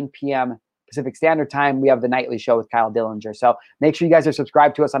 9 p.m. Pacific Standard Time, we have the nightly show with Kyle Dillinger. So make sure you guys are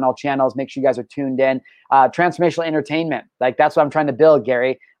subscribed to us on all channels. Make sure you guys are tuned in. Transformational entertainment. Like, that's what I'm trying to build,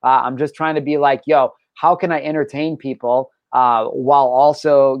 Gary. I'm just trying to be like, yo, how can I entertain people while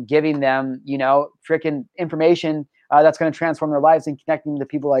also giving them, freaking information that's going to transform their lives and connecting to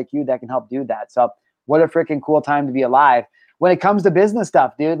people like you that can help do that. So what a freaking cool time to be alive. When it comes to business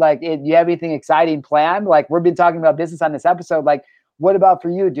stuff, dude, like, do you have anything exciting planned? Like, we've been talking about business on this episode. Like, what about for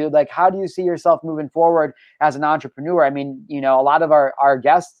you, dude? Like, how do you see yourself moving forward as an entrepreneur? I mean, a lot of our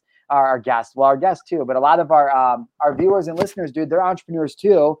guests are our guests too, but a lot of our viewers and listeners, dude, they're entrepreneurs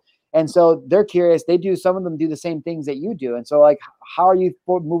too. And so they're curious. Some of them do the same things that you do. And so, like, how are you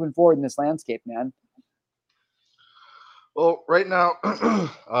moving forward in this landscape, man? Well, right now,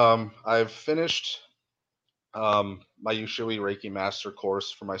 I've finished my Ushui Reiki Master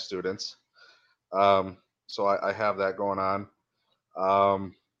course for my students. So I have that going on.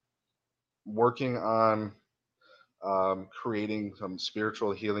 Working on creating some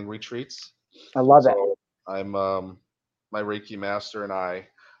spiritual healing retreats. I love it. I'm my Reiki Master and I.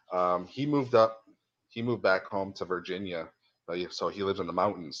 He moved back home to Virginia, so he lives in the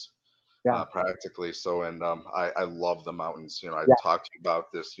mountains. Yeah. Practically. So, and I love the mountains. I talked to you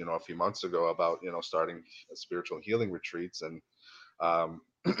about this, a few months ago about, starting spiritual healing retreats. And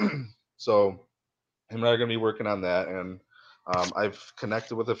so him and I are going to be working on that. And I've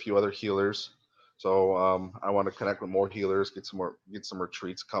connected with a few other healers. So I want to connect with more healers, get some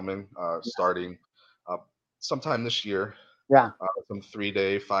retreats coming, starting sometime this year. Yeah. Some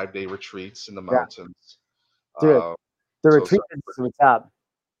 3-day, 5-day retreats in the mountains. Dude. The So, retreat business is what's up.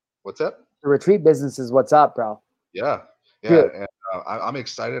 what's that? The retreat business is what's up, bro. Yeah, Dude, yeah, and I'm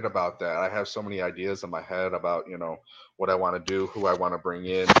excited about that. I have so many ideas in my head about what I want to do, who I want to bring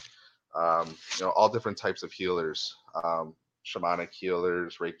in, all different types of healers, shamanic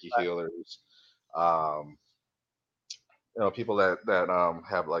healers, Reiki healers, um, people that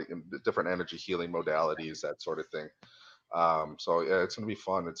have like different energy healing modalities, that sort of thing. So yeah, it's gonna be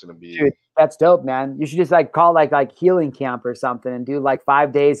fun. It's gonna dude, be that's dope, man. You should just like call like healing camp or something and do like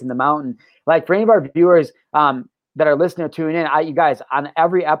 5 days in the mountain. Like for any of our viewers that are listening or tuning in, you guys on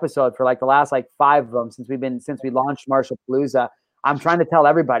every episode for like the last like 5 of them since we launched Marshall Palooza, I'm trying to tell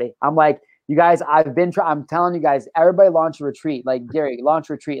everybody. I'm like, you guys, I'm telling you guys, everybody launch a retreat. Like Gary, launch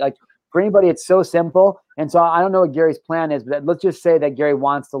a retreat. Like for anybody, it's so simple. And so I don't know what Gary's plan is, but let's just say that Gary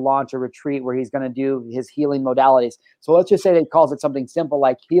wants to launch a retreat where he's going to do his healing modalities. So let's just say that he calls it something simple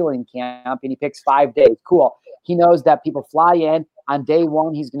like healing camp, and he picks 5 days. Cool. He knows that people fly in on day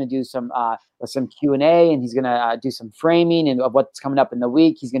one. He's going to do some Q&A, and he's going to do some framing and of what's coming up in the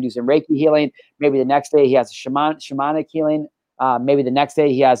week. He's going to do some Reiki healing. Maybe the next day he has a shamanic healing. Maybe the next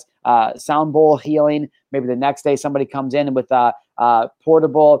day he has sound bowl healing. Maybe the next day somebody comes in with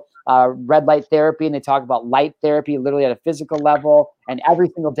portable red light therapy, and they talk about light therapy literally at a physical level. And every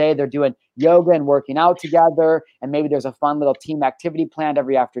single day they're doing yoga and working out together. And maybe there's a fun little team activity planned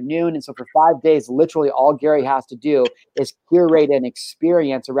every afternoon. And so for 5 days, literally all Gary has to do is curate an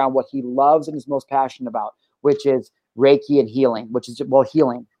experience around what he loves and is most passionate about, which is Reiki and healing, which is, well,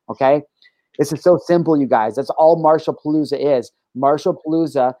 healing. Okay. This is so simple, you guys. That's all Marshall Palooza is. Marshall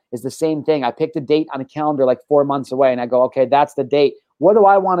Palooza is the same thing. I picked a date on a calendar like 4 months away, and I go, okay, that's the date. What do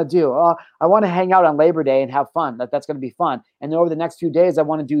I want to do? I want to hang out on Labor Day and have fun. That's going to be fun. And then over the next few days, I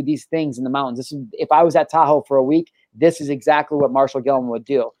want to do these things in the mountains. This is, if I was at Tahoe for a week, this is exactly what Marshall Gillen would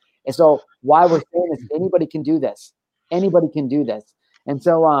do. And so why we're saying this, anybody can do this. Anybody can do this. And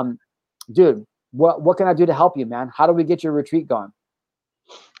so, dude, what can I do to help you, man? How do we get your retreat going?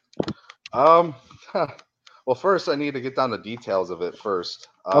 Well, first I need to get down the details of it first.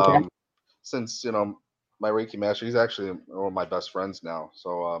 Okay. Since my Reiki master, he's actually one of my best friends now.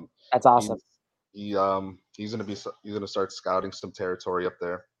 So That's awesome. he's gonna start scouting some territory up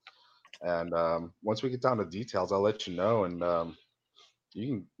there, and once we get down to details, I'll let you know, and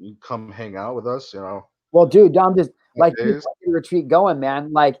you can come hang out with us. Well, dude, I'm just like, days. get your retreat going,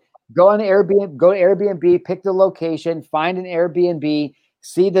 man. Like, go on Airbnb, go to Airbnb, pick the location, find an Airbnb,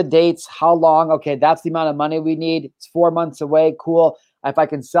 see the dates, how long. Okay, that's the amount of money we need. It's 4 months away. Cool. If I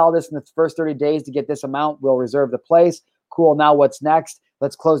can sell this in the first 30 days to get this amount, we'll reserve the place. Cool. Now what's next?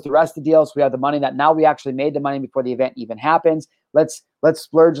 Let's close the rest of the deal. So we have the money that now we actually made the money before the event even happens. Let's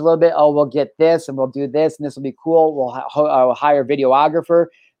splurge a little bit. Oh, we'll get this and we'll do this and this will be cool. We'll hire a videographer.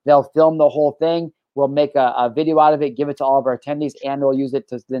 They'll film the whole thing. We'll make a video out of it, give it to all of our attendees, and we'll use it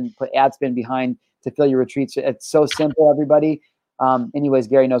to then put ad spin behind to fill your retreats. It's so simple, everybody. Anyways,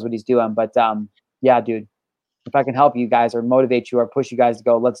 Gary knows what he's doing. But yeah, dude, if I can help you guys or motivate you or push you guys to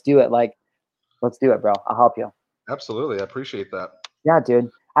go, let's do it. Like, let's do it, bro. I'll help you. Absolutely, I appreciate that. Yeah, dude.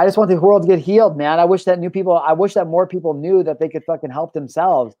 I just want the world to get healed, man. I wish that more people knew that they could fucking help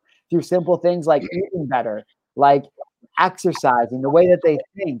themselves through simple things like eating better, like exercising, the way that they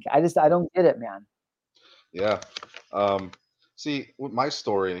think. I don't get it, man. Yeah. See, with my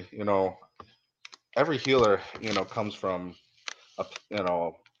story, every healer, comes from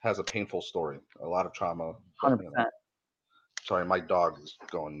has a painful story, a lot of trauma. 100%. Sorry, my dog is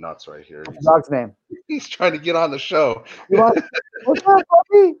going nuts right here. What's the dog's name? He's trying to get on the show. What's up,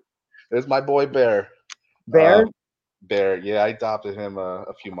 puppy? It's my boy Bear. Bear? Bear, yeah, I adopted him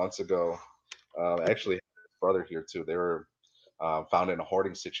a few months ago. Actually, his brother here too. They were found in a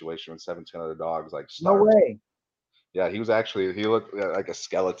hoarding situation with 17 other dogs, like starved. No way. Yeah, he looked like a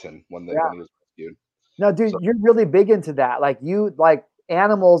skeleton when he was rescued. No, dude, you're really big into that. Like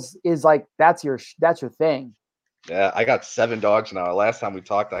animals is like that's your thing. Yeah, I got 7 dogs now. Last time we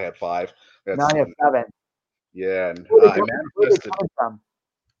talked, I had 5. Now you have 7. Yeah, and Where are they coming from?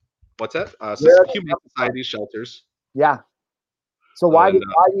 What's that? Humane Society shelters. Yeah. So what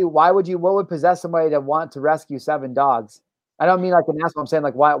would possess somebody to want to rescue 7 dogs? I don't mean like an asshole. I'm saying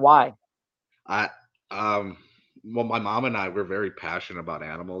like why? Well, my mom and I, we're very passionate about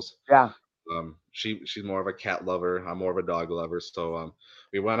animals. Yeah. She's more of a cat lover. I'm more of a dog lover. So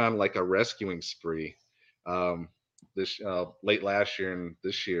we went on like a rescuing spree this late last year and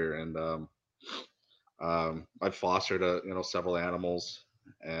this year, and I fostered several animals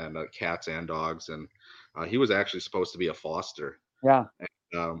and cats and dogs, and he was actually supposed to be a foster. Yeah.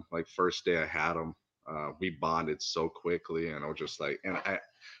 And, like first day I had him, We bonded so quickly, and I was just like, and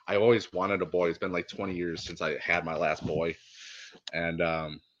I always wanted a boy. It's been like 20 years since I had my last boy, and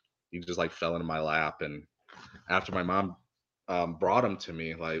he just like fell into my lap. And after my mom brought him to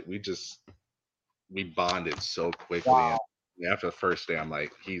me, like we bonded so quickly. And Wow. after the first day, I'm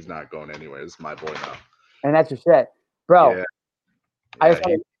like, he's not going anywhere. This is my boy now. And that's your shit. Bro, Yeah, I yeah, just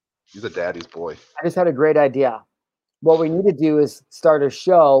had he's a daddy's boy. I just had a great idea. What we need to do is start a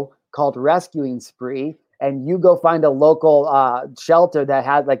show called Rescuing Spree, and you go find a local shelter that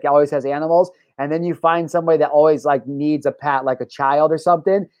has like always has animals, and then you find somebody that always like needs a pet, like a child or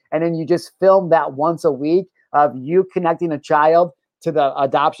something, and then you just film that once a week of you connecting a child to the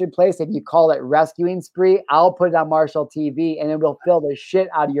adoption place, and you call it Rescuing Spree. I'll put it on Marshall TV, and it will fill the shit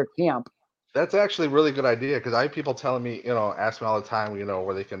out of your camp. That's actually a really good idea because I have people telling me, ask me all the time,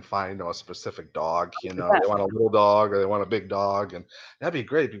 where they can find, a specific dog. They want a little dog or they want a big dog, and that'd be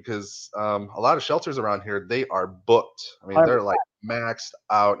great because a lot of shelters around here they are booked. I mean, they're like maxed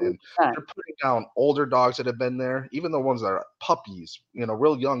out, and 100%. they're putting down older dogs that have been there, even the ones that are puppies,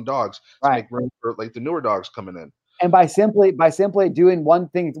 real young dogs, to Right. make room for like the newer dogs coming in. And by simply doing one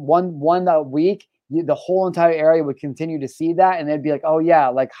thing one a week, the whole entire area would continue to see that, and they'd be like, "Oh yeah,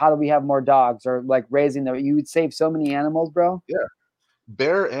 like how do we have more dogs?" Or like raising them. You would save so many animals, bro. Yeah,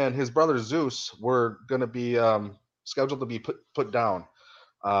 Bear and his brother Zeus were gonna be scheduled to be put down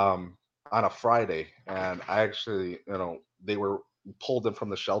on a Friday, and I actually, they were pulled in from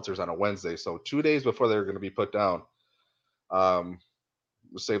the shelters on a Wednesday. So 2 days before they were going to be put down, um,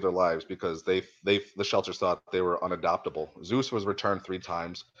 saved their lives because the shelters thought they were unadoptable. Zeus was returned 3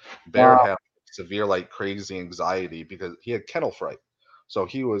 times. Bear Wow. had severe, like crazy anxiety because he had kennel fright, so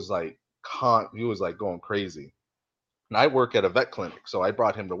he was like going crazy. And I work at a vet clinic, so I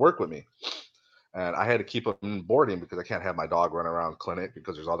brought him to work with me, and I had to keep him in boarding because I can't have my dog run around clinic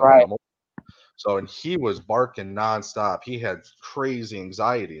because there's other Right. animals. So, and he was barking nonstop. He had crazy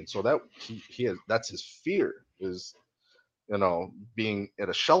anxiety, and so that he has that's his fear is being at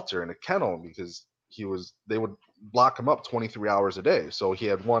a shelter in a kennel because they would lock him up 23 hours a day. So he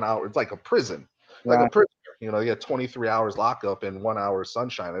had 1 hour. It's like a prison, like a Right. prisoner. He had 23 hours lockup and 1 hour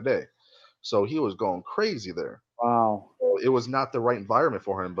sunshine a day. So he was going crazy there. Wow. So it was not the right environment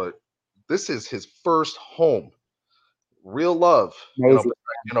for him. But this is his first home, real love. Amazing.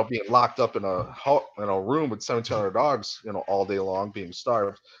 Being locked up in a room with 1,700 dogs, all day long, being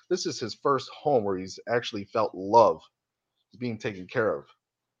starved. This is his first home where he's actually felt love, being taken care of. Dude,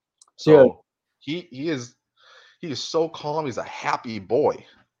 So he is so calm. He's a happy boy,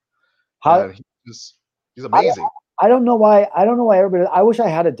 how and he's I, amazing. I don't know why everybody. I wish I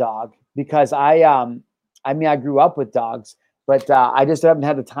had a dog because I mean I grew up with dogs, but I just haven't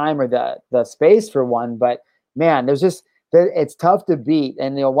had the time or the space for one. But man, it's tough to beat.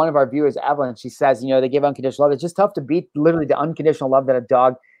 And one of our viewers, Evelyn, she says they give unconditional love. It's just tough to beat literally the unconditional love that a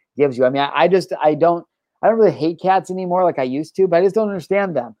dog gives you. I mean, I don't really hate cats anymore like I used to, but I just don't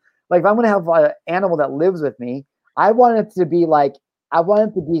understand them. Like if I'm gonna have an animal that lives with me, I want it to be like I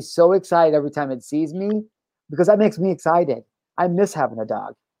want it to be so excited every time it sees me because that makes me excited. I miss having a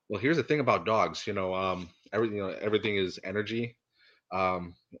dog. Well, here's the thing about dogs. Everything is energy.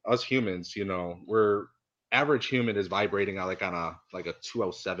 Us humans, we're average human is vibrating on a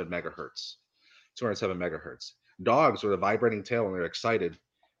 207 megahertz, 207 megahertz. Dogs with a vibrating tail when they're excited,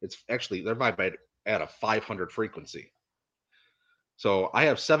 they're vibrating at a 500 frequency. So I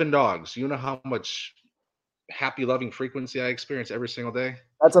have 7 dogs. You know how much happy, loving frequency I experience every single day?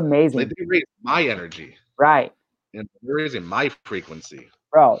 That's Like amazing. they raise my energy Right. and they're raising my frequency.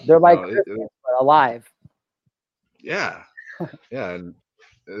 Bro, they're You like know, Christmas, but alive. yeah, yeah, and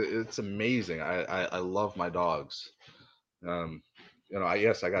it's amazing. I love my dogs. Um,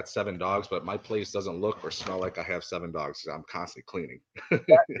 yes, I got 7 dogs, but my place doesn't look or smell like I have 7 dogs. I'm constantly cleaning.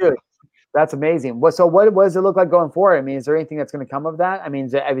 Dude, that's amazing. What does it look like going forward? I mean, is there anything that's going to come of that? I mean,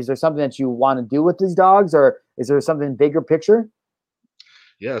 is there something that you want to do with these dogs, or is there something bigger picture?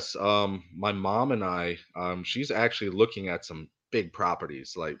 Yes, my mom and I, she's actually looking at some big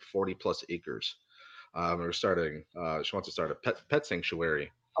properties, like 40 plus acres. We're starting. She wants to start a pet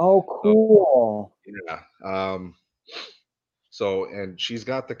sanctuary. Oh, So cool. yeah. And she's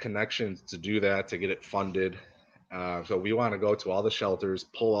got the connections to do that to get it funded. So we want to go to all the shelters,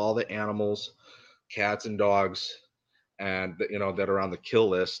 pull all the animals, cats and dogs, and that are on the kill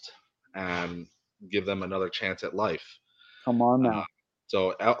list, and give them another chance at life. Come on Uh, now.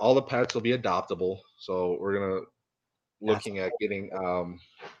 so all the pets will be adoptable. So we're gonna That's looking at getting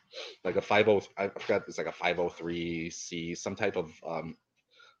like a 50, I forgot, it's like a 503c, some type of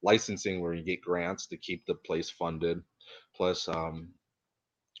licensing where you get grants to keep the place funded. Plus,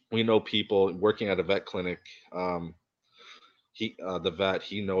 we know people working at a vet clinic. The vet,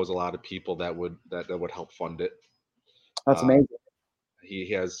 he knows a lot of people that would help fund it. That's Uh, amazing.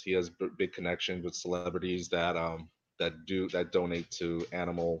 he has big connections with celebrities that donate to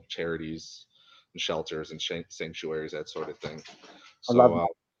animal charities and shelters and sanctuaries, that sort of thing. I love So that.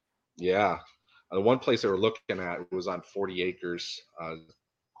 yeah, the one place they were looking at was on 40 acres,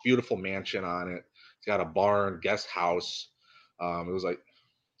 beautiful mansion on it. It's got a barn, guest house. It was like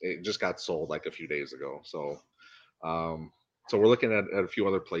it just got sold like a few days ago. Um, so we're looking at a few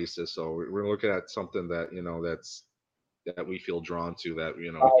other places. So we're looking at something that that we feel drawn to, that we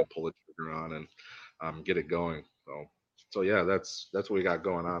can pull the trigger on and get it going. So yeah, that's what we got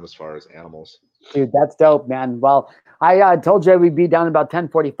going on as far as animals. Dude, that's dope, man. Well, I told you we'd be down about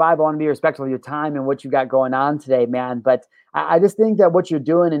 10:45. I want to be respectful of your time and what you got going on today, man. But I just think that what you're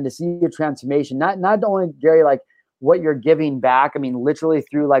doing and to see your transformation, not only, Gary, like what you're giving back, I mean, literally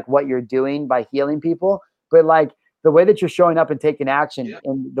through like what you're doing by healing people, but like the way that you're showing up and taking action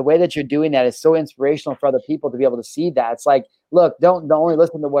and the way that you're doing that is so inspirational for other people to be able to see that. It's like, look, don't only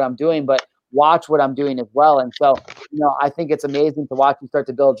listen to what I'm doing, but watch what I'm doing as well. And so, I think it's amazing to watch you start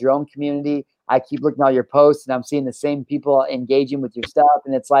to build your own community. I keep looking at all your posts and I'm seeing the same people engaging with your stuff.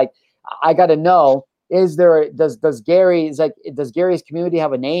 And it's like, I got to know, does Gary's community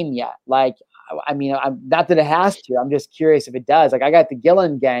have a name yet? Like, I mean, I'm not that it has to, I'm just curious if it does. Like I got the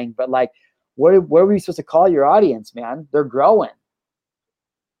Gillen gang, but like, where were you supposed to call your audience, man? They're growing.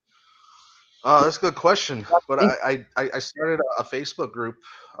 That's a good question. But I started a Facebook group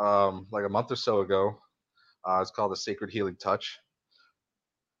like a month or so ago. It's called the Sacred Healing Touch.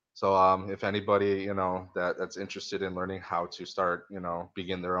 So if anybody that's interested in learning how to start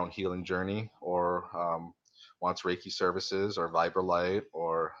begin their own healing journey, or wants Reiki services or Vibralight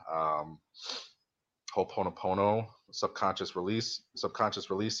or Ho'oponopono, subconscious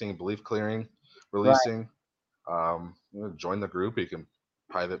releasing, belief clearing, Right. releasing, join the group. You can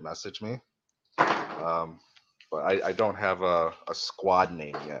private message me. But I don't have a squad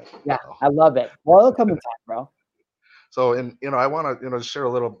name yet. Yeah, So. I love it. Well, it'll come in time, bro. So, and I want to share a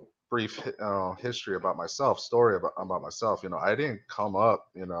little brief history about myself, story about myself. I didn't come up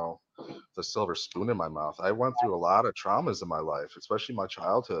the silver spoon in my mouth. I went through a lot of traumas in my life, especially my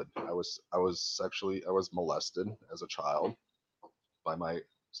childhood. I was molested as a child by my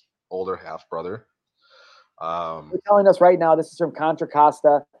older half brother. You're telling us right now this is from Contra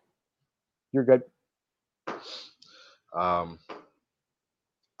Costa. You're good.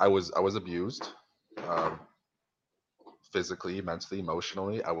 I was abused, physically, mentally,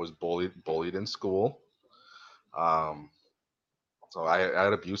 emotionally. I was bullied in school. So I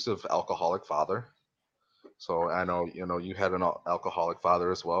had abusive alcoholic father. So I know you had an alcoholic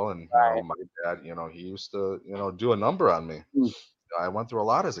father as well, and Right. my dad, he used to do a number on me. I went through a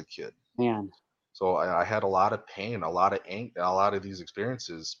lot as a kid. Man. So I had a lot of pain, a lot of a lot of these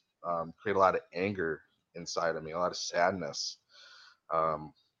experiences create a lot of anger inside of me, a lot of sadness,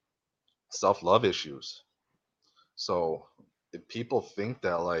 um, self-love issues. So if people think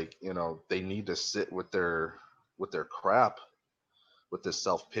that like they need to sit with their crap, with this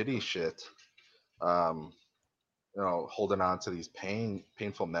self-pity shit, um, holding on to these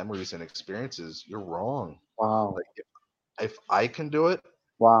painful memories and experiences, you're wrong. Wow. Like if I can do it,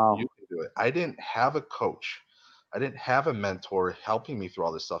 Wow. you can do it. I didn't have a coach. I didn't have a mentor helping me through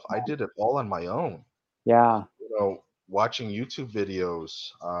all this stuff. I did it all on my own. Yeah. Watching YouTube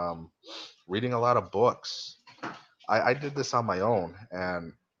videos, reading a lot of books. I did this on my own,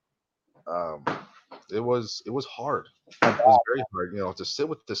 and um, it was hard. It was very hard, to sit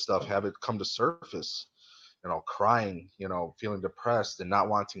with this stuff, have it come to surface, crying, feeling depressed and not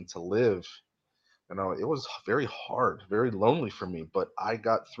wanting to live. It was very hard, very lonely for me, but I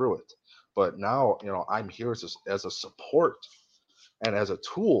got through it. But now, I'm here as a support and as a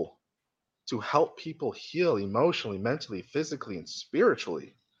tool to help people heal emotionally, mentally, physically, and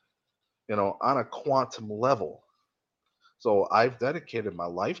spiritually, on a quantum level. So I've dedicated my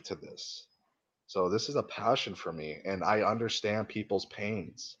life to this. So this is a passion for me, and I understand people's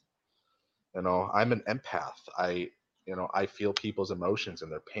pains. I'm an empath. I feel people's emotions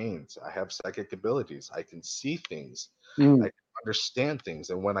and their pains. I have psychic abilities. I can see things. I can understand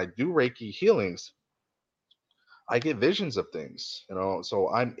things. And when I do Reiki healings, I get visions of things, so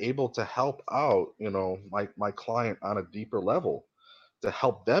I'm able to help out, my client on a deeper level, to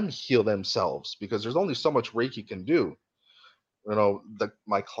help them heal themselves, because there's only so much Reiki can do.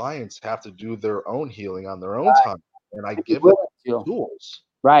 My clients have to do their own healing on their own time, and I Be give them willing to. tools.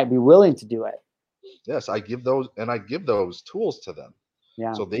 Right. Be willing to do it. Yes, I give those tools to them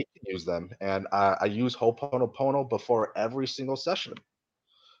Yeah. so they can use them. And I use Ho'oponopono before every single session.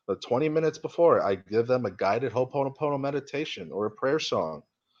 the 20 minutes before, I give them a guided Ho'oponopono meditation or a prayer song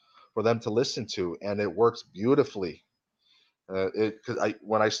for them to listen to, and it works beautifully. Because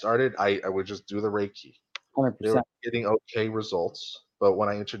when I started, I would just do the Reiki. They were 100%. getting okay results, but when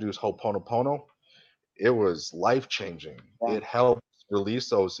I introduced Ho'oponopono, it was life changing. Yeah, It helped release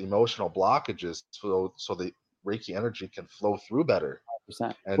those emotional blockages, so the Reiki energy can flow through better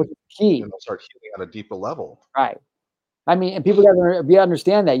 100%. and Which is key, start healing on a deeper level. right? I mean, and people gotta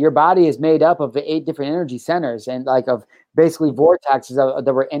understand that your body is made up of 8 different energy centers and like of basically vortexes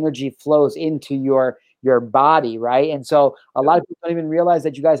that where energy flows into your body, right? And so a lot of people don't even realize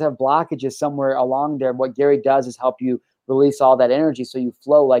that you guys have blockages somewhere along there. What Gary does is help you release all that energy so you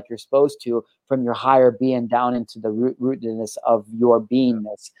flow like you're supposed to from your higher being down into the rootedness of your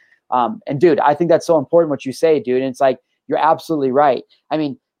beingness. And dude, I think that's so important what you say, dude. And it's like you're absolutely right. I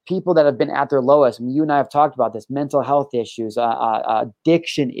mean, people that have been at their lowest. I mean, you and I have talked about this: mental health issues,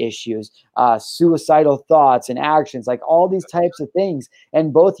 addiction issues, suicidal thoughts and actions, like all these types of things.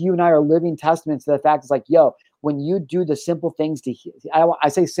 And both you and I are living testaments to the fact it's like, yo, when you do the simple things I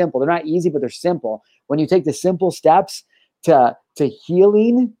say simple, they're not easy, but they're simple. When you take the simple steps to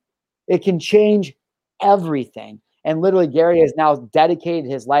healing, it can change everything. And literally, Gary has now dedicated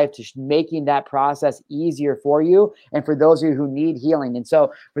his life to making that process easier for you and for those of you who need healing. And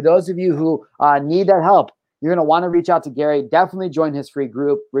so, for those of you who need that help, you're going to want to reach out to Gary. Definitely join his free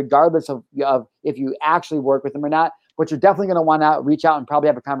group, regardless of if you actually work with him or not. But you're definitely going to want to reach out and probably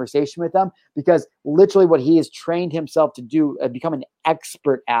have a conversation with them, because literally what he has trained himself to do, become an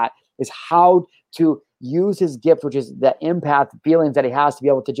expert at, is how to use his gift, which is the empath feelings that he has, to be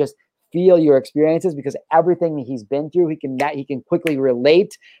able to just feel your experiences, because everything that he's been through, he can quickly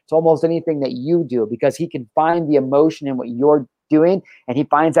relate to almost anything that you do, because he can find the emotion in what you're doing, and he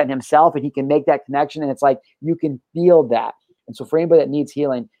finds that in himself, and he can make that connection, and it's like you can feel that. And so for anybody that needs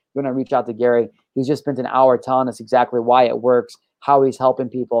healing, you're going to reach out to Gary. He's just spent an hour telling us exactly why it works, how he's helping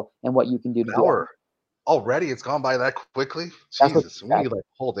people, and what you can do to do it. Hour already? It's gone by that quickly? That's Jesus, we need like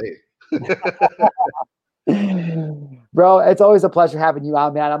a whole day. Bro, it's always a pleasure having you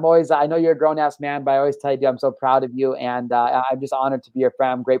on, man. I know you're a grown-ass man, but I always tell you, I'm so proud of you, and I'm just honored to be your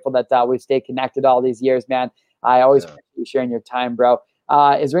friend. I'm grateful that we've stayed connected all these years, man. I always appreciate you sharing your time, bro.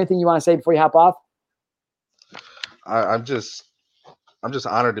 Is there anything you want to say before you hop off? I'm just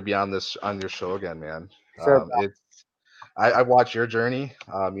honored to be on your show again, man. Sure, I watch your journey.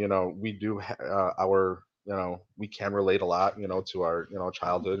 We do we can relate a lot, to our,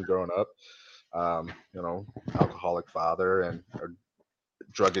 childhood growing up. Alcoholic father and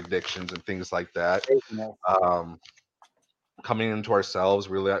drug addictions and things like that. Coming into ourselves,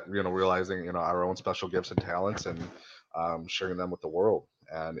 really, realizing, our own special gifts and talents, and sharing them with the world.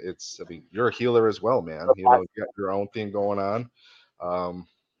 And you're a healer as well, man. You got your own thing going on.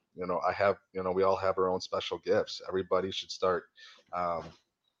 I have, we all have our own special gifts. Everybody should start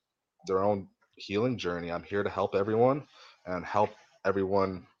their own healing journey. I'm here to help everyone and help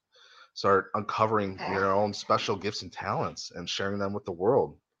everyone start uncovering your own special gifts and talents and sharing them with the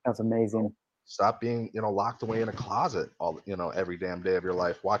world. That's amazing. Stop being, locked away in a closet every damn day of your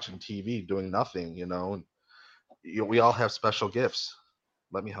life, watching TV, doing nothing, we all have special gifts.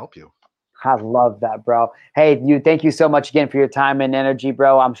 Let me help you. I love that, bro. Hey, thank you so much again for your time and energy,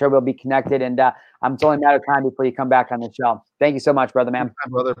 bro. I'm sure we'll be connected, and it's only a matter of time before you come back on the show. Thank you so much, brother, man.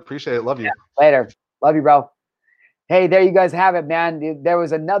 Brother, appreciate it. Love you. Yeah, later. Love you, bro. Hey, there you guys have it, man. There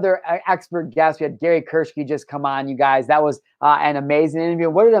was another expert guest. We had Gary Kershke just come on, you guys. That was an amazing interview.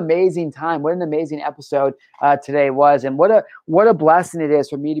 What an amazing time. What an amazing episode today was. And what a blessing it is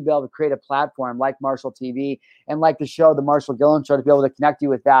for me to be able to create a platform like Marshal TV and like the show, the Marshal Gillen Show, to be able to connect you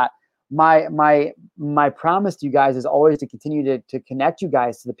with that. My promise to you guys is always to continue to connect you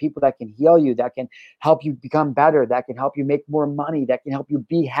guys to the people that can heal you, that can help you become better, that can help you make more money, that can help you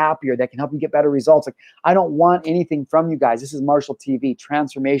be happier, that can help you get better results. Like, I don't want anything from you guys. This is Marshal TV,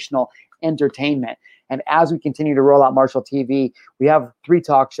 transformational entertainment. And as we continue to roll out Marshal TV, we have 3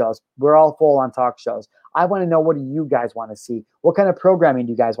 talk shows. We're all full on talk shows. I want to know, what do you guys want to see? What kind of programming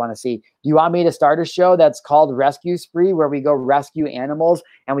do you guys want to see? Do you want me to start a show that's called Rescue Spree, where we go rescue animals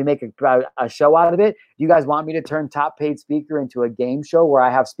and we make a show out of it? Do you guys want me to turn Top Paid Speaker into a game show where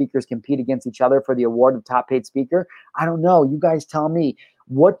I have speakers compete against each other for the award of Top Paid Speaker? I don't know. You guys tell me.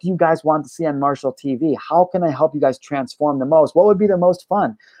 What do you guys want to see on Marshal TV? How can I help you guys transform the most? What would be the most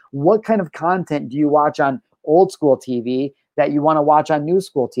fun? What kind of content do you watch on old school TV that you want to watch on new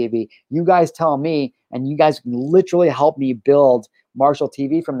school TV? You guys tell me, and you guys can literally help me build Marshal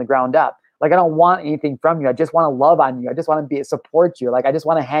TV from the ground up. Like, I don't want anything from you. I just want to love on you. I just want to support you. Like, I just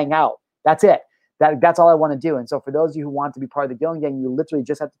want to hang out. That's it. That's all I want to do. And so for those of you who want to be part of the Gillen Gang, you literally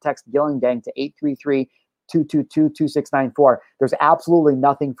just have to text Gillen Gang to 833-222-2694. There's absolutely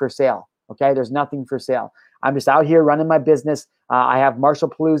nothing for sale. Okay, there's nothing for sale. I'm just out here running my business. I have Marshall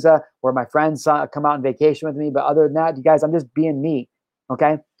Palooza where my friends come out on vacation with me. But other than that, you guys, I'm just being me.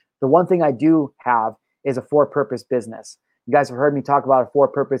 Okay. The one thing I do have is a for-purpose business. You guys have heard me talk about a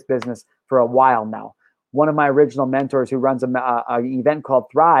for-purpose business for a while now. One of my original mentors who runs an event called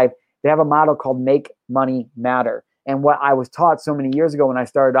Thrive, they have a model called Make Money Matter. And what I was taught so many years ago when I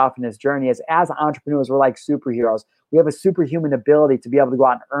started off in this journey is as entrepreneurs, we're like superheroes. We have a superhuman ability to be able to go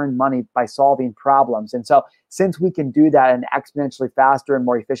out and earn money by solving problems. And so since we can do that at an exponentially faster and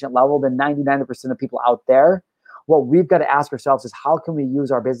more efficient level than 99% of people out there, what we've got to ask ourselves is how can we use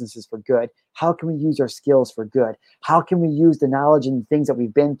our businesses for good? How can we use our skills for good? How can we use the knowledge and things that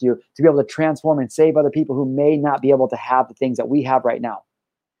we've been through to be able to transform and save other people who may not be able to have the things that we have right now?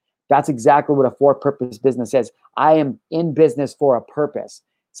 That's exactly what a for-purpose business is. I am in business for a purpose.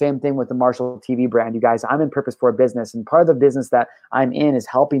 Same thing with the Marshal TV brand, you guys. I'm in purpose for a business. And part of the business that I'm in is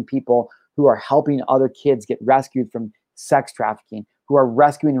helping people who are helping other kids get rescued from sex trafficking, who are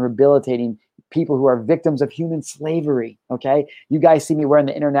rescuing and rehabilitating people who are victims of human slavery, okay? You guys see me wearing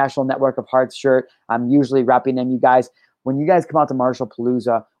the International Network of Hearts shirt. I'm usually repping them, you guys. When you guys come out to Marshall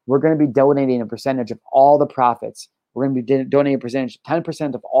Palooza, we're going to be donating a percentage of all the profits. We're going to be donating a percentage,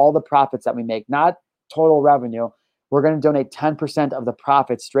 10% of all the profits that we make, not total revenue. We're going to donate 10% of the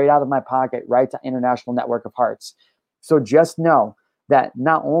profits straight out of my pocket right to International Network of Hearts. So just know that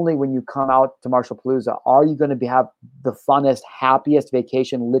not only when you come out to Marshall Palooza are you going to have the funnest, happiest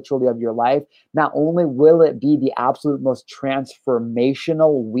vacation literally of your life, not only will it be the absolute most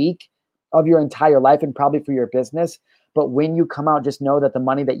transformational week of your entire life and probably for your business, but when you come out, just know that the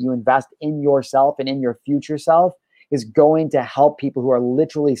money that you invest in yourself and in your future self is going to help people who are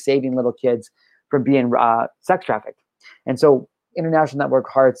literally saving little kids from being sex trafficked. And so International Network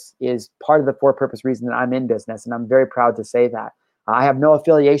Hearts is part of the for-purpose reason that I'm in business, and I'm very proud to say that. I have no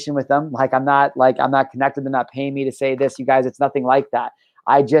affiliation with them. I'm not connected. They're not paying me to say this, you guys. It's nothing like that.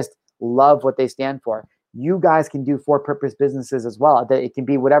 I just love what they stand for. You guys can do for-purpose businesses as well. It can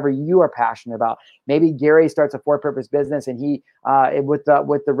be whatever you are passionate about. Maybe Gary starts a for-purpose business and he with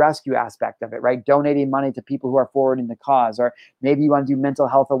the rescue aspect of it, right? Donating money to people who are forwarding the cause, or maybe you want to do mental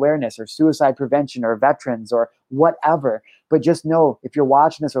health awareness or suicide prevention or veterans or whatever. But just know, if you're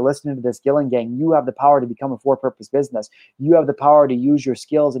watching this or listening to this, Gillen Gang, you have the power to become a for-purpose business. You have the power to use your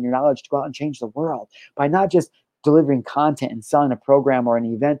skills and your knowledge to go out and change the world by not just delivering content and selling a program or an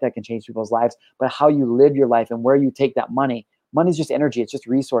event that can change people's lives, but how you live your life and where you take that money. Money is just energy. It's just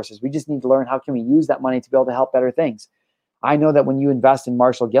resources. We just need to learn how can we use that money to be able to help better things. I know that when you invest in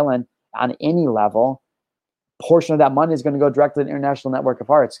Marshall Gillen on any level, portion of that money is going to go directly to the International Network of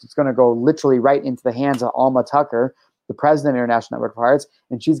Hearts. It's going to go literally right into the hands of Alma Tucker, the president of the International Network of Hearts,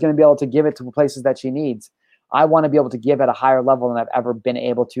 and she's going to be able to give it to the places that she needs. I want to be able to give at a higher level than I've ever been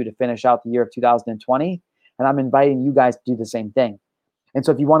able to finish out the year of 2020. And I'm inviting you guys to do the same thing. And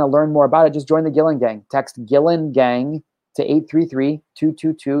so if you want to learn more about it, just join the Gillen Gang. Text Gillen Gang to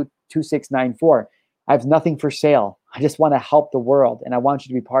 833-222-2694. I have nothing for sale. I just want to help the world, and I want you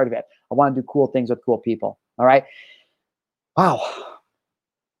to be part of it. I want to do cool things with cool people. All right? Wow.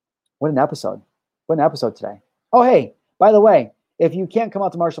 What an episode. What an episode today. Oh, hey, by the way, if you can't come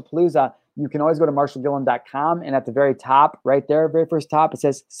out to Marshall Palooza, you can always go to marshallgillen.com, and at the very top, right there, very first top, it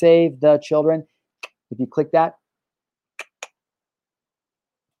says Save the Children. If you click that,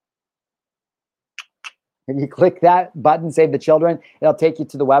 button, Save the Children, it'll take you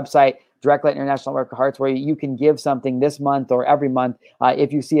to the website, directly at International Network of Hearts, where you can give something this month or every month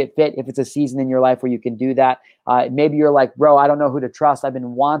if you see it fit, if it's a season in your life where you can do that. Maybe you're like, bro, I don't know who to trust. I've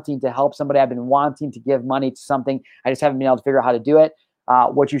been wanting to help somebody. I've been wanting to give money to something. I just haven't been able to figure out how to do it.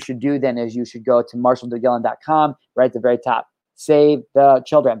 What you should do then is you should go to marshallgillen.com, right at the very top. Save the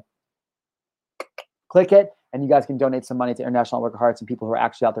Children. Click it, and you guys can donate some money to International Network of Hearts and people who are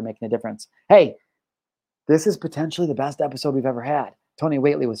actually out there making a difference. Hey, this is potentially the best episode we've ever had. Tony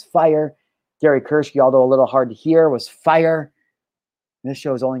Waitley was fire. Gary Kershke, although a little hard to hear, was fire. And this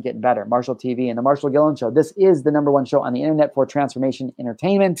show is only getting better. Marshall TV and the Marshall Gillen Show. This is the #1 show on the internet for transformation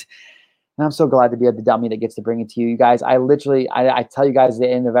entertainment. And I'm so glad to be the dummy that gets to bring it to you. You guys, I tell you guys at the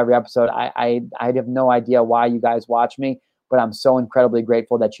end of every episode, I have no idea why you guys watch me, but I'm so incredibly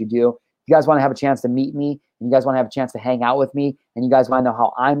grateful that you do. If you guys want to have a chance to meet me, and you guys want to have a chance to hang out with me, and you guys want to know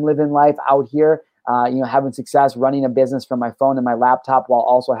how I'm living life out here, having success, running a business from my phone and my laptop while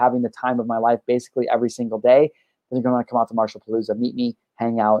also having the time of my life basically every single day, then you're going to want to come out to Marshall Palooza, meet me,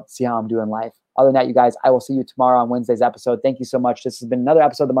 hang out, see how I'm doing life. Other than that, you guys, I will see you tomorrow on Wednesday's episode. Thank you so much. This has been another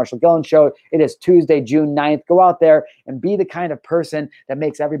episode of the Marshall Gillen Show. It is Tuesday, June 9th. Go out there and be the kind of person that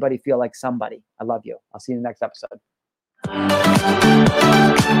makes everybody feel like somebody. I love you. I'll see you in the next episode.